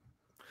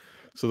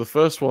 So the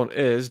first one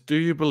is, do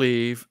you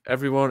believe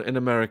everyone in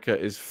America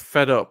is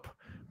fed up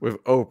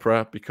with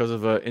Oprah because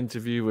of her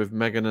interview with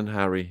Meghan and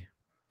Harry?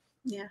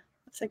 Yeah,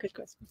 that's a good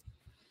question.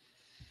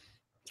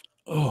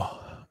 Oh,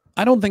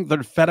 I don't think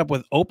they're fed up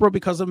with Oprah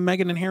because of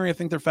Meghan and Harry. I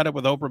think they're fed up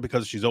with Oprah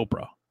because she's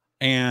Oprah.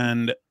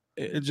 And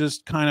it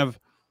just kind of,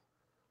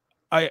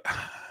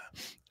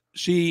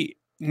 you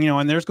know,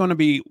 and there's going to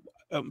be,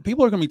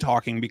 people are going to be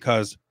talking,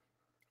 because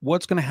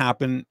what's going to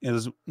happen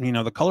is, you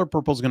know, The Color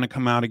Purple is going to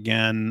come out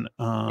again,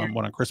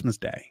 on Christmas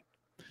Day.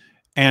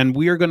 And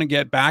we are going to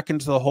get back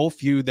into the whole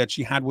feud that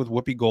she had with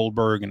Whoopi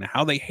Goldberg and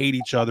how they hate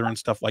each other and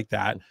stuff like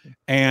that.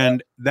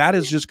 And that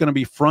is just going to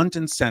be front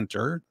and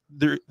center.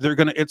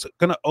 It's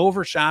going to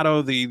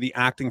overshadow the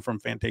acting from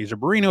Fantasia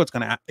Barrino. It's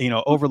going to, you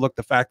know, overlook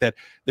the fact that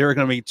there are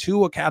going to be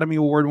 2 Academy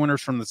Award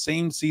winners from the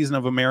same season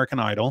of American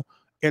Idol.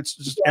 It's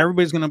just,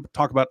 everybody's going to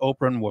talk about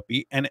Oprah and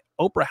Whoopi, and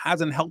Oprah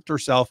hasn't helped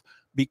herself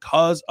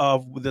because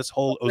of this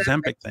whole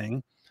Ozempic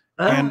thing.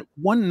 And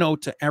one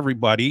note to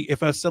everybody,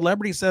 if a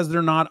celebrity says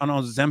they're not on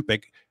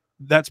Ozempic,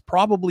 that's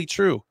probably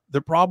true.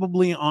 They're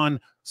probably on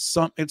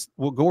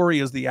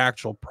Wegovy is the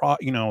actual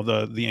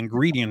the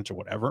ingredient or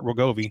whatever,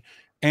 Wegovy.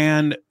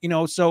 And, you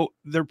know, so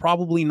they're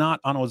probably not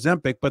on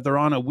Ozempic, but they're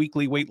on a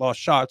weekly weight loss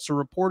shot. So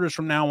reporters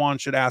from now on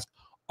should ask,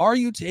 are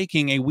you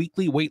taking a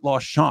weekly weight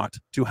loss shot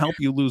to help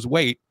you lose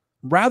weight,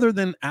 rather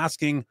than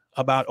asking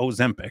about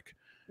Ozempic?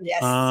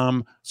 Yes.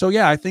 So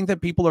yeah, I think that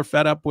people are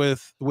fed up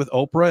with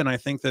Oprah, and I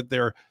think that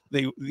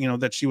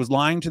that she was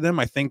lying to them.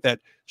 I think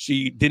that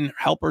she didn't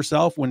help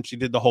herself when she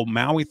did the whole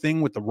Maui thing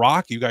with The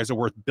Rock. You guys are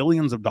worth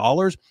billions of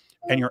dollars,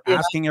 and you're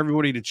asking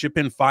everybody to chip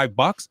in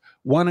 $5.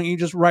 Why don't you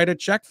just write a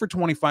check for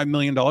 $25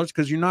 million?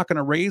 Because you're not going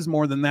to raise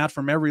more than that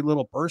from every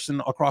little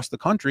person across the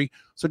country.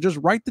 So just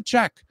write the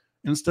check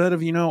instead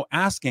of, you know,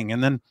 asking.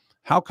 And then,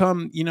 how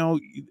come, you know,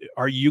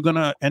 are you going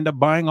to end up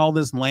buying all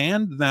this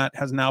land that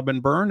has now been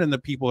burned and the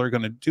people are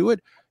going to do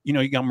it? You know,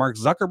 you got Mark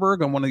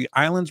Zuckerberg on one of the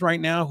islands right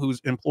now who's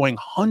employing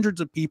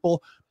hundreds of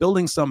people,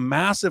 building some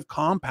massive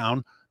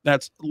compound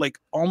that's like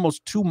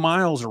almost 2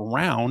 miles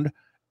around.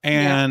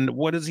 And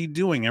what is he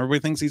doing?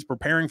 Everybody thinks he's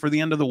preparing for the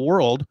end of the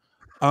world.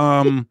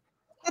 So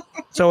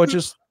it's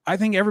just, I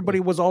think everybody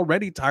was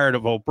already tired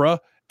of Oprah.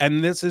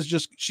 And this is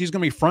just, she's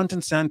going to be front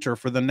and center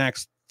for the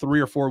next 3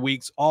 or 4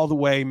 weeks, all the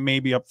way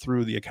maybe up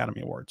through the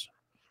Academy Awards.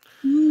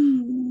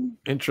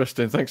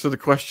 Interesting. Thanks for the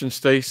question,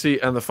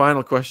 Stacey. And the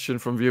final question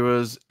from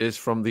viewers is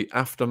from the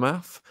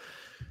Aftermath.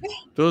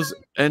 Does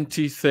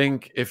Enty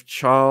think if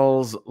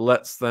Charles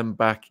lets them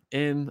back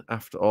in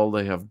after all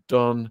they have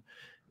done,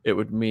 it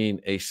would mean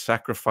a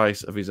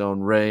sacrifice of his own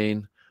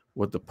reign?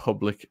 Would the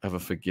public ever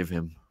forgive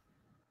him?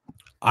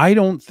 I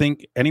don't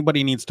think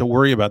anybody needs to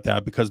worry about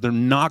that, because they're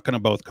not going to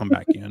both come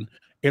back in.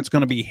 It's going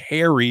to be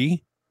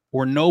Harry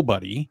or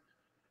nobody.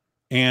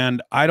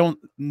 And I don't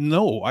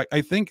know.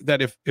 I think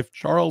that if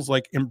Charles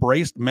like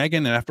embraced Meghan,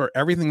 and after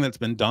everything that's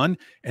been done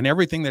and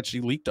everything that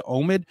she leaked to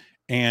Omid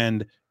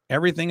and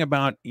everything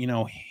about,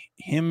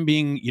 him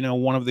being,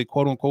 one of the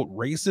quote unquote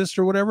racist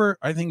or whatever,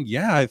 I think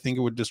it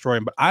would destroy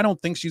him. But I don't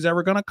think she's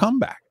ever going to come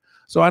back.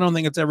 So I don't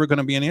think it's ever going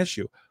to be an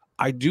issue.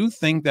 I do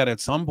think that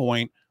at some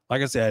point,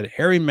 like I said,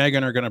 Harry and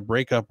Meghan are going to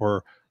break up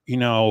or,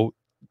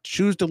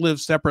 choose to live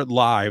separate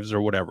lives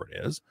or whatever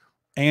it is.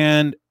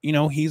 And,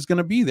 he's going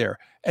to be there.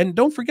 And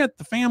don't forget,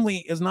 the family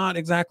is not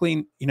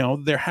exactly,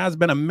 there has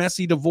been a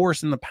messy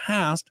divorce in the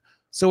past.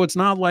 So it's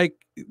not like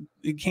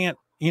you can't,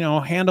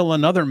 handle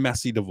another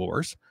messy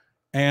divorce.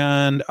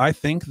 And I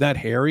think that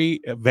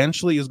Harry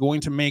eventually is going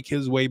to make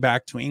his way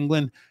back to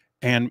England.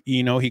 And,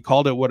 he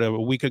called it a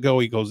week ago.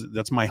 He goes,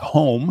 that's my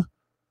home.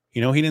 He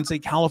didn't say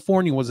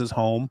California was his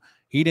home.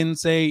 He didn't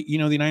say, the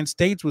United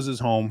States was his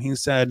home. He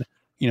said,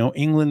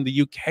 England,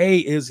 the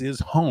UK is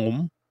his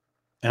home.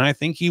 And I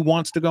think he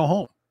wants to go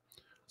home.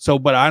 So,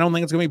 but I don't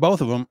think it's going to be both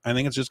of them. I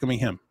think it's just going to be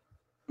him.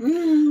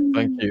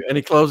 Thank you.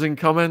 Any closing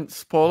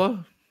comments,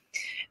 Paula?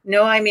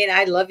 No, I mean,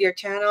 I love your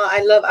channel.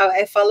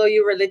 I follow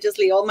you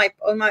religiously. All my,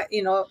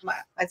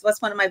 it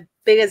was one of my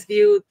biggest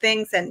view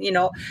things. And,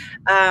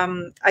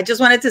 I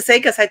just wanted to say,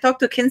 because I talked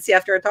to Kinsey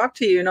after I talked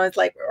to you, it's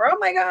like, oh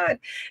my God,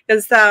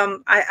 because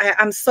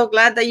I'm so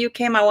glad that you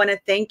came. I want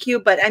to thank you.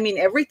 But I mean,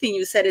 everything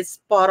you said is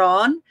spot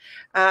on.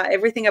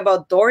 Everything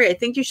about Dory, I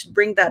think you should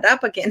bring that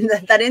up again,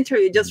 that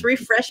interview, just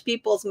refresh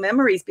people's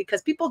memories,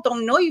 because people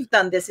don't know you've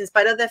done this in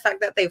spite of the fact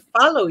that they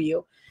follow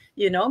you.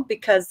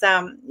 Because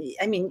I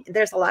mean,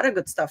 there's a lot of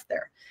good stuff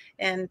there.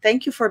 And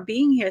thank you for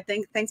being here.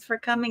 Thanks for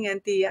coming,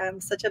 Enty. I'm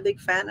such a big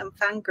fan. I'm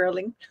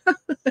fangirling.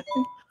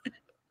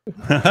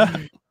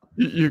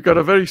 You've got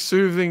a very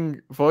soothing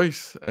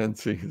voice,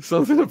 Enty.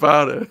 Something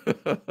about it.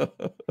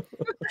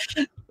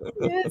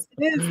 Yes,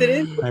 it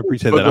is. I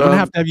appreciate that. I'm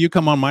gonna have you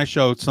come on my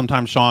show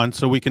sometime, Shaun,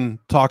 so we can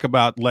talk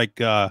about like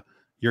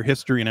your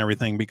history and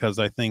everything, because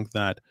I think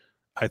that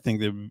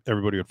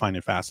everybody would find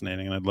it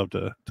fascinating, and I'd love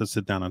to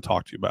sit down and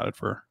talk to you about it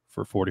for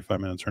 45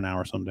 minutes or an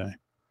hour someday.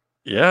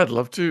 Yeah, I'd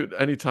love to.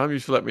 Anytime, you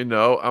should let me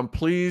know. And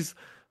please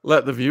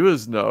let the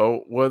viewers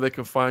know where they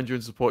can find you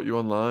and support you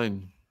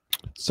online.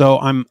 So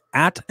I'm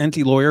at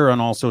Enty Lawyer on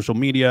all social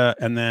media,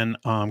 and then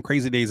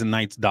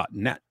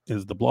crazydaysandnights.net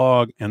is the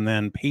blog, and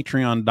then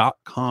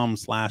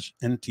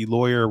patreon.com/Enty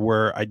Lawyer,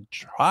 where I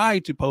try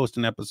to post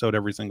an episode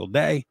every single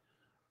day.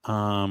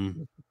 Try.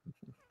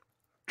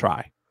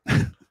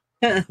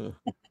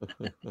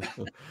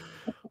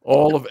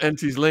 All of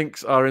Enty's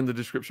links are in the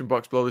description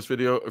box below this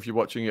video. If you're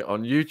watching it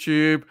on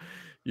YouTube,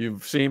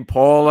 you've seen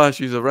Paula.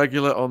 She's a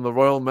regular on The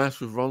Royal Mess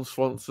with Ron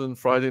Swanson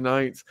Friday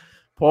nights.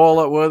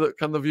 Paula, where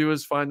can the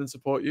viewers find and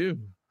support you?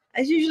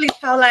 As usually,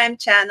 Paula M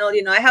channel.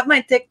 I have my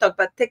TikTok,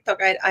 but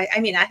TikTok, I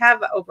mean, I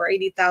have over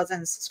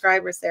 80,000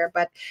 subscribers there,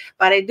 but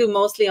I do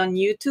mostly on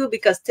YouTube,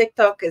 because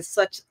TikTok is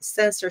such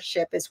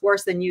censorship. It's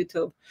worse than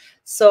YouTube.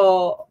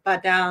 So,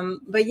 but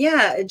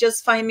yeah,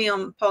 just find me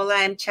on Paula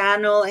M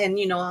channel, and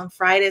on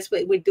Fridays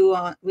we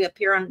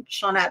appear on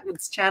Shaun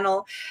Atwood's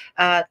channel,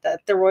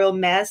 the Royal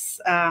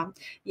Mess.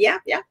 Yeah.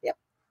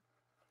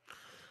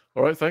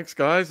 All right, thanks,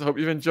 guys. I hope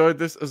you've enjoyed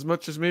this as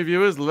much as me,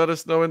 viewers. Let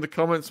us know in the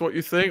comments what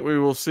you think. We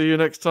will see you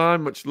next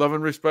time. Much love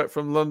and respect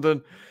from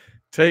London.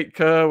 Take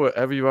care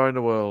wherever you are in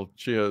the world.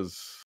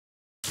 Cheers.